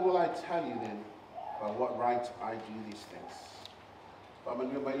 "Neither will I tell you then by what right I do these things."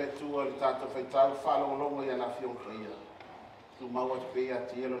 Pamanu mai le tua le tātou whaitau whalongolongo i ana whiong whaia. Tu maua te pēa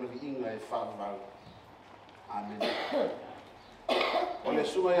te elo na viinga e whāwau. Amen. O le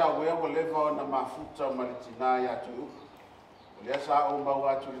sunga ia wea wa lewa o na mafuta ma le tina ia tu uku. O le asa o mau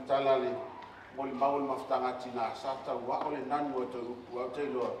atu le tala le mo le mau le mafutanga tina sata wa o le nanu o tu uku. Au te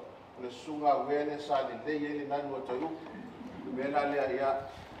loa o le sunga wea le sa le lei e le nanu o tu uku. Mena lea ia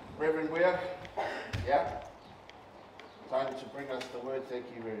Reverend Wea. Yeah. Time to bring us the word. Thank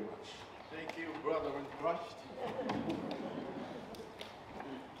you very much. Thank you, brother in Christ.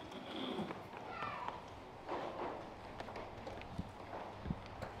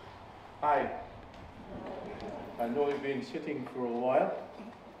 Hi. I know you've been sitting for a while,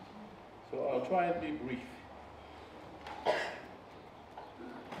 so I'll try and be brief.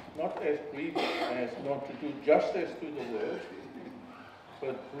 Not as brief as not to do justice to the word,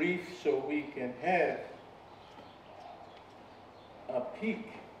 but brief so we can have a peek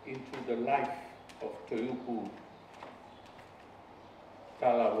into the life of Toeupu.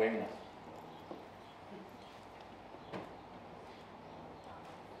 Talauega.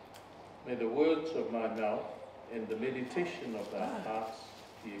 May the words of my mouth and the meditation of our hearts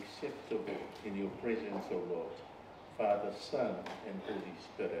be acceptable in your presence, O Lord, Father, Son, and Holy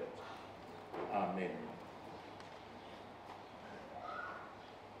Spirit. Amen.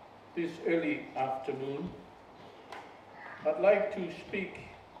 This early afternoon, I'd like to speak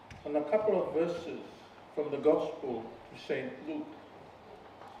on a couple of verses from the Gospel to St. Luke.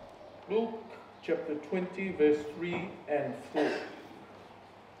 Luke chapter 20, verse 3 and 4.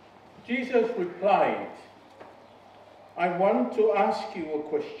 Jesus replied, I want to ask you a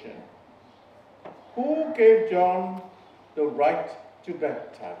question. Who gave John the right to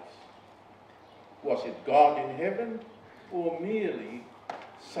baptize? Was it God in heaven or merely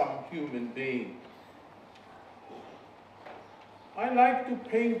some human being? I like to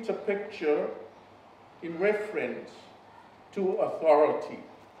paint a picture in reference to authority,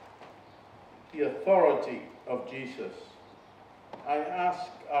 the authority of Jesus. I asked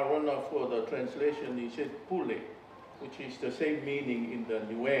our runner for the translation. He said pule, which is the same meaning in the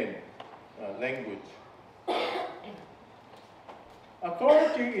Niuean language.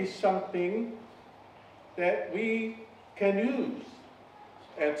 Authority is something that we can use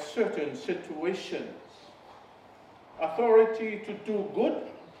at certain situations. Authority to do good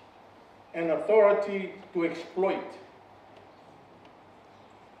and authority to exploit.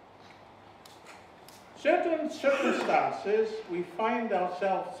 Certain circumstances, we find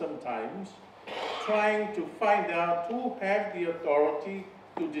ourselves sometimes trying to find out who have the authority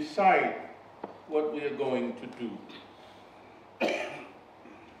to decide what we are going to do.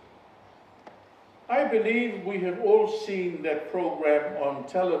 I believe we have all seen that program on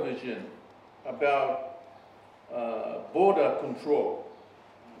television about border control.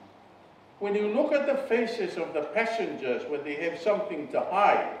 When you look at the faces of the passengers when they have something to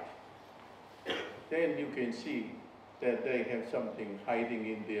hide, then you can see that they have something hiding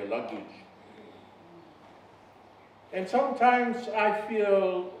in their luggage. And sometimes I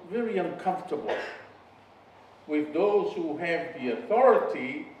feel very uncomfortable with those who have the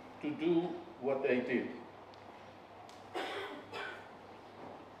authority to do what they did.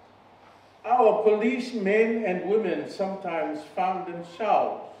 Our policemen and women sometimes found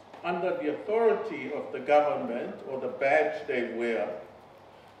themselves under the authority of the government or the badge they wear,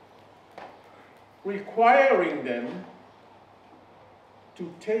 requiring them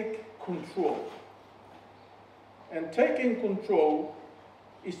to take control. And taking control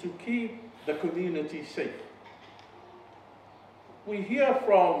is to keep the community safe. We hear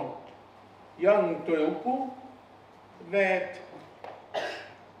from young Toeupu that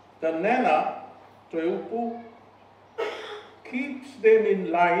the Nana Toeupu keeps them in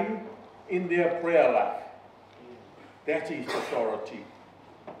line in their prayer life. That is authority.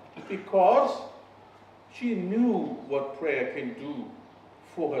 Because she knew what prayer can do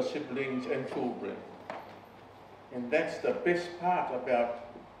for her siblings and children. And that's the best part about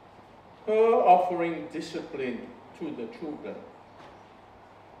her offering discipline to the children.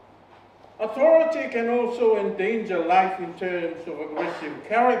 Authority can also endanger life in terms of aggressive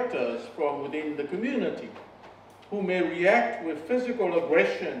characters from within the community, who may react with physical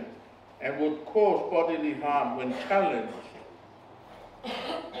aggression and would cause bodily harm when challenged.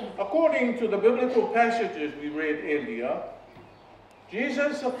 According to the biblical passages we read earlier,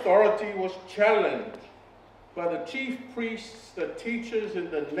 Jesus' authority was challenged by the chief priests, the teachers,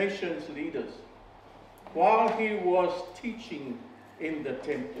 and the nation's leaders while he was teaching in the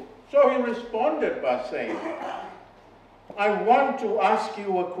temple. So he responded by saying, I want to ask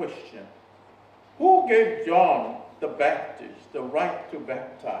you a question. Who gave John the Baptist the right to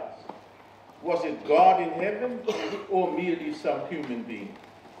baptize? Was it God in heaven or merely some human being?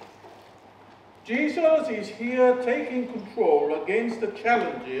 Jesus is here taking control against the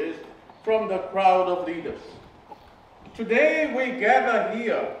challenges from the crowd of leaders. Today we gather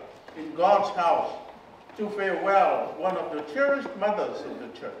here in God's house to farewell one of the cherished mothers of the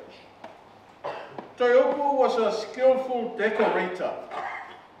church. Toeupu was a skillful decorator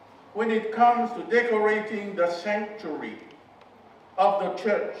when it comes to decorating the sanctuary of the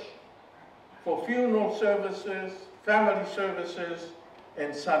church for funeral services, family services,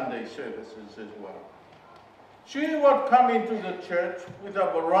 and Sunday services as well. She would come into the church with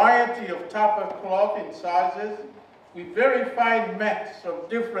a variety of tapa cloth in sizes with very fine mats of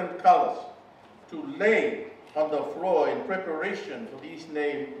different colors to lay on the floor in preparation for these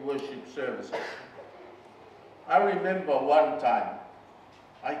named worship services. I remember one time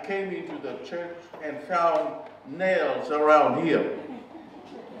I came into the church and found nails around here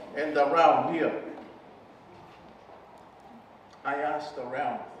and around here. I asked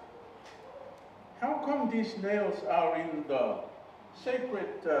around, how come these nails are in the sacred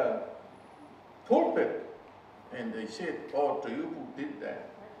pulpit? And they said, oh, Toeupu did that.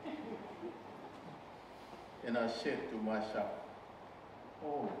 And I said to myself,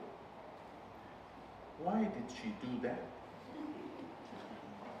 oh, why did she do that?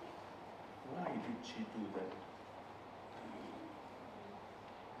 Why did she do that?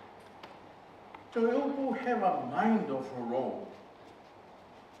 Toeupu have a mind of her own.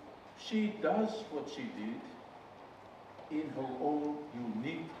 She does what she did in her own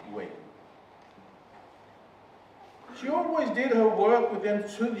unique way. She always did her work with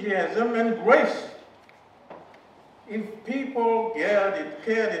enthusiasm and grace. If people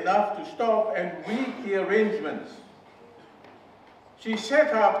cared enough to stop and read the arrangements, she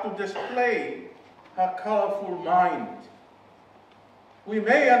set up to display her colorful mind. We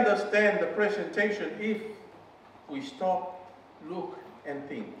may understand the presentation if we stop, look, and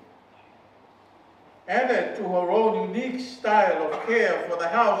think. Added to her own unique style of care for the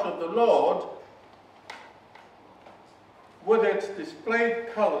house of the Lord, with its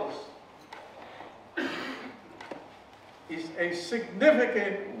displayed colors, is a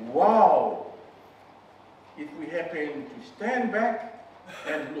significant wow if we happen to stand back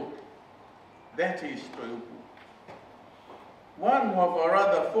and look. That is Toeupu. One of her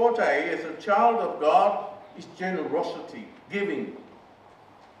other forte as a child of God is generosity, giving.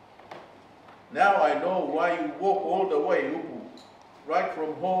 Now I know why you walk all the way, Upu, right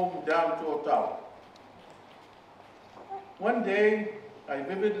from home down to Ottawa. One day, I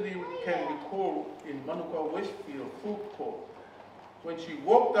vividly can recall in Manukau Westfield food court, when she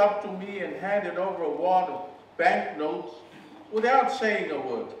walked up to me and handed over a wad of banknotes without saying a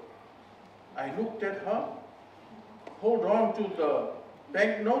word. I looked at her, hold on to the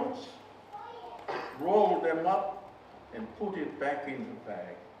banknotes, rolled them up, and put it back in the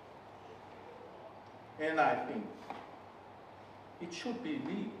bag. And I think, it should be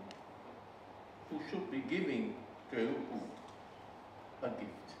me who should be giving Toeupu a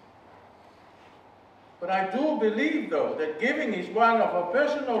gift. But I do believe, though, that giving is one of her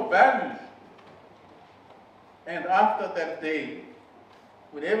personal values. And after that day,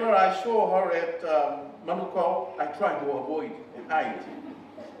 whenever I saw her at Manukau, I tried to avoid and hide.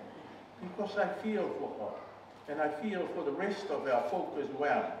 Because I feel for her, and I feel for the rest of our folk as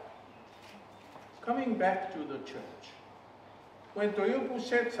well. Coming back to the church, when Toeupu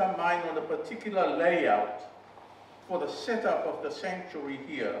sets her mind on a particular layout for the setup of the sanctuary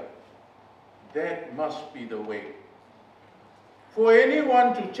here, that must be the way. For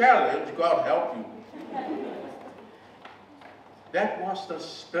anyone to challenge, God help you. That was the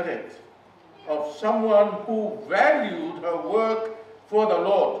spirit of someone who valued her work for the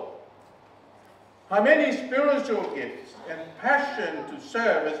Lord. Her many spiritual gifts and passion to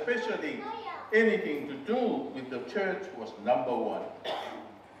serve, especially anything to do with the church, was number one.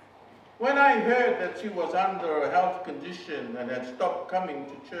 When I heard that she was under a health condition and had stopped coming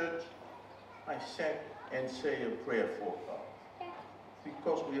to church, I sat and said a prayer for her,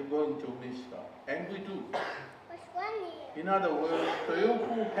 because we are going to miss her, and we do. In other words,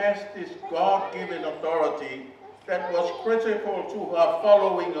 Toeupu has this God-given authority that was critical to her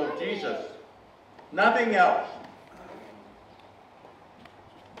following of Jesus. Nothing else.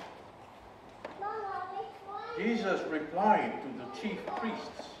 Jesus replied to the chief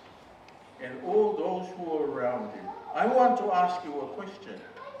priests and all those who were around him, I want to ask you a question.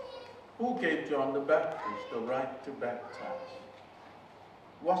 Who gave John the Baptist the right to baptize?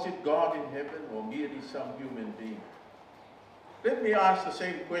 Was it God in heaven or merely some human being? Let me ask the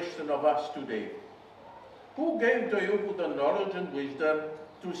same question of us today. Who gave Toeupu the knowledge and wisdom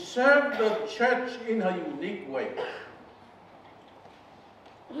to serve the church in a unique way?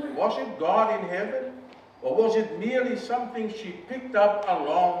 Was it God in heaven, or was it merely something she picked up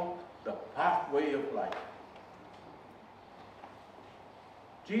along the pathway of life?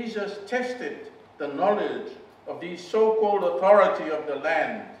 Jesus tested the knowledge of the so-called authority of the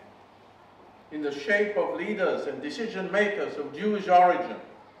land in the shape of leaders and decision makers of Jewish origin,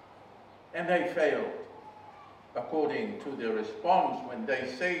 and they failed, according to their response when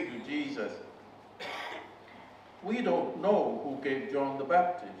they say to Jesus, we don't know who gave John the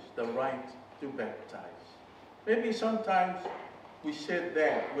Baptist the right to baptize. Maybe sometimes we said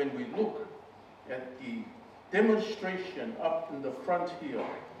that when we look at the demonstration up in the front here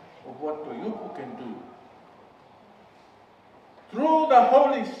of what Toeupu can do. Through the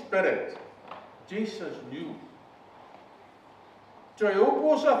Holy Spirit, Jesus knew.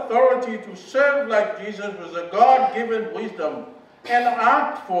 Toeupu's authority to serve like Jesus was a God-given wisdom, an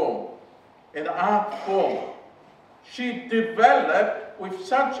art form she developed with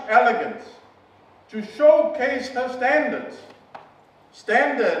such elegance to showcase her standards.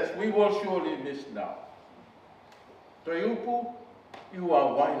 Standards we will surely miss now. Toeupu, you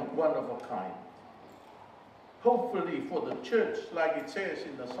are one of a kind. Hopefully for the church, like it says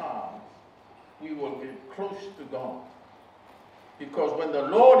in the Psalms, we will get close to God. Because when the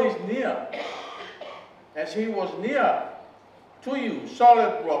Lord is near, as he was near to you,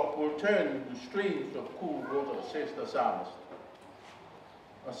 solid rock will turn into streams of cool water, says the psalmist.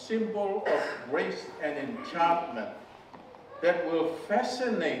 A symbol of grace and enchantment that will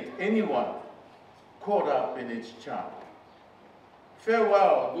fascinate anyone caught up in its charm.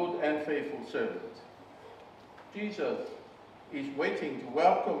 Farewell, good and faithful servant. Jesus is waiting to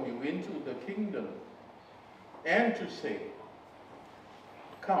welcome you into the kingdom and to say,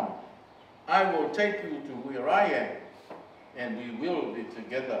 come, I will take you to where I am, and we will be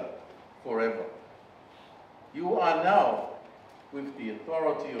together forever. You are now with the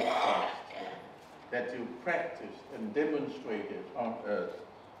authority of Christ that you practiced and demonstrated on earth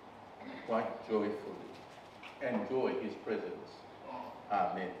quite joyfully. Enjoy his presence.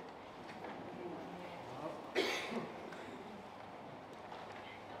 Amen.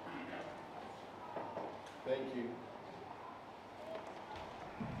 Thank you.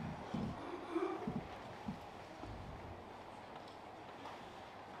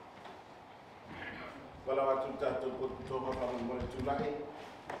 Wala watu tātou kutoma whamamore tūlahi.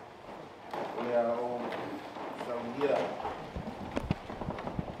 Lea o saunia.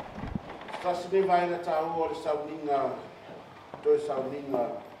 Tasime vaina tāu o le sauninga, toi sauninga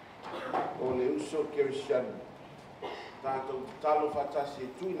o le uso Kirisianu. Tātou talo whatasi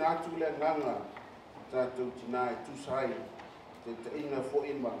tui nātu le nganga. Tātou tina e tūsai, te te inga fo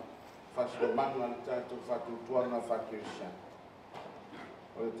ima, whasua manga le tātou whatu tuanga whakirisian.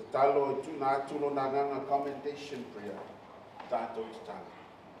 O te talo e tū nā tūno nā nganga commendation prayer, tātou te tanga.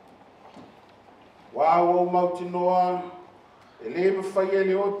 Wā o mauti noa, e le mawhai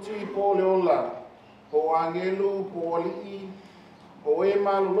le oti po le ola, po angelu, po alii, po e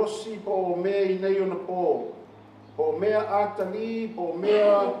malolosi, po o mea i nei ona po mea atali, po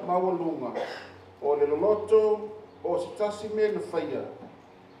mea mawalunga. O le loloto, o se tasi mea na whaia.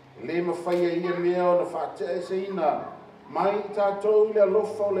 Le ma whaia ia mea o na whaatea e se ina, mai i tātou le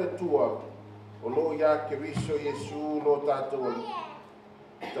alofa o le tua, o lo ia Keriso Iesu lo tātou ali.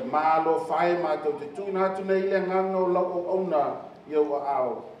 Te mālo whae mātou te tui nātu nei le nganga o lau o auna i au a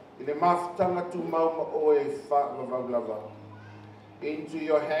ao, i le mawhitanga tu mauma o e wha Into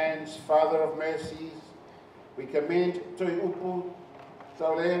your hands, Father of mercies, we commend Toeupu,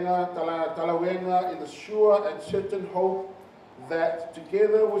 Talauega, in the sure and certain hope that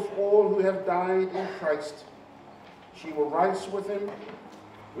together with all who have died in Christ, she will rise with him.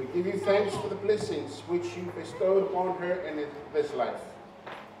 We give you thanks for the blessings which you bestowed upon her in this life.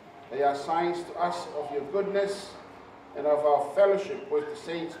 They are signs to us of your goodness and of our fellowship with the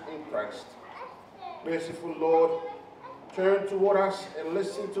saints in Christ. Merciful Lord, turn toward us and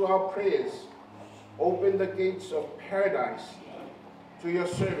listen to our prayers. Open the gates of paradise to your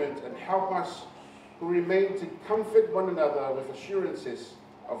servant and help us who remain to comfort one another with assurances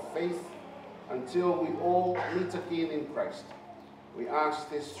of faith until we all meet again in Christ. We ask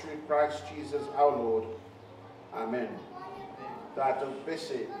this through Christ Jesus our Lord. Amen. Tātou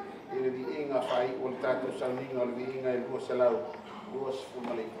pese i le viinga whai o le tātou sauninga o le viinga i lua salau, lua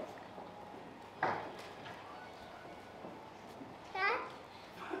sifumalika. Yeah.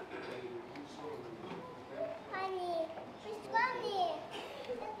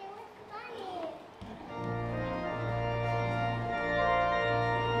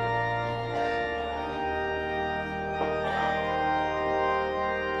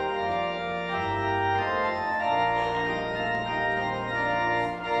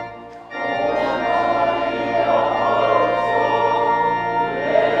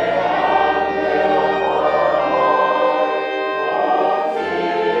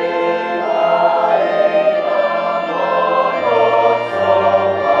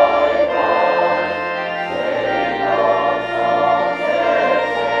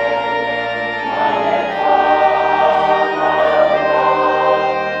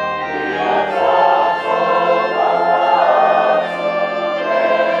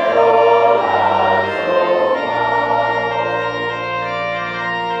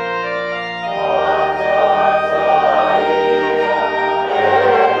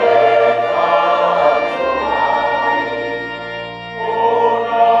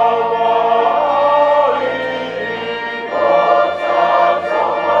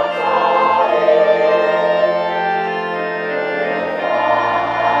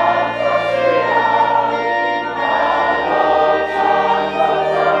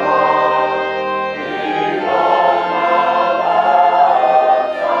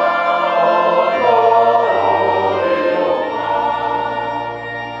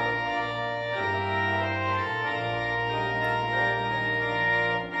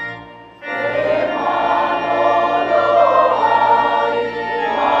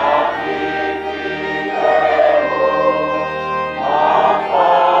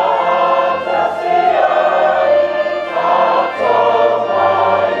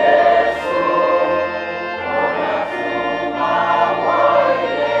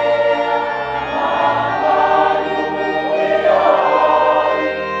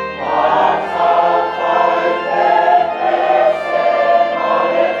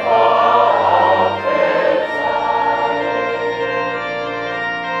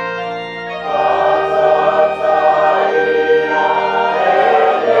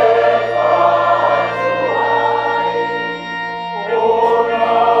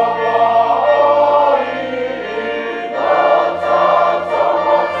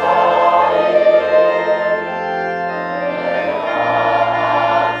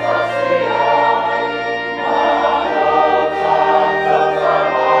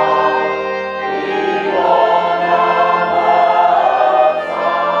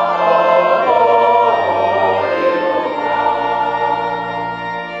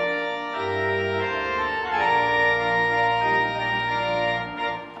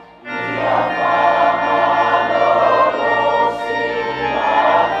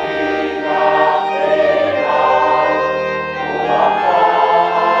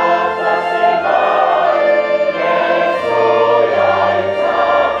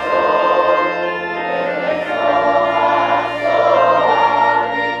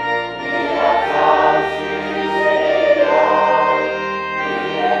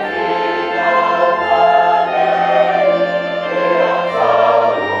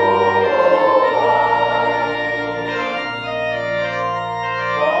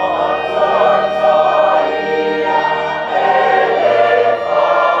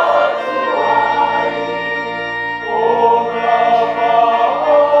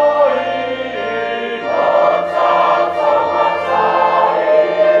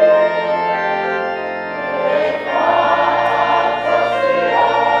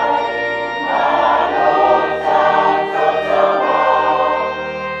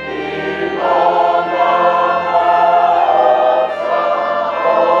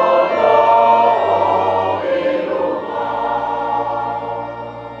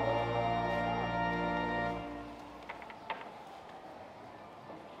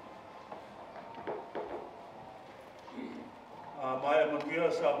 mai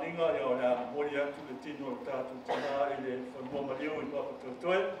manuia sa ninga ia o le mori atu le tino o tātou tana i le whanua mariu i papa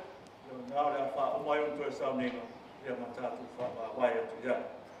toi. Ia nā le a wha o mai o toi sa ninga ia ma tātou wha wai atu ia.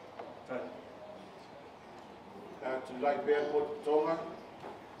 Tai. Tu lai pēr po te tonga.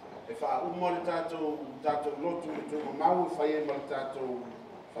 E wha umma le tātou lotu le tōma mau e whai e ma le tātou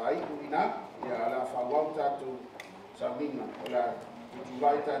whai uina. Ia la wha wau tātou sa ninga. O la tu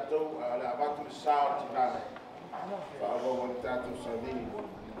lai tātou la watu le sao tina. Wha wau le tātou sa ninga.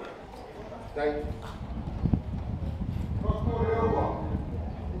 Tai. Koko rewa.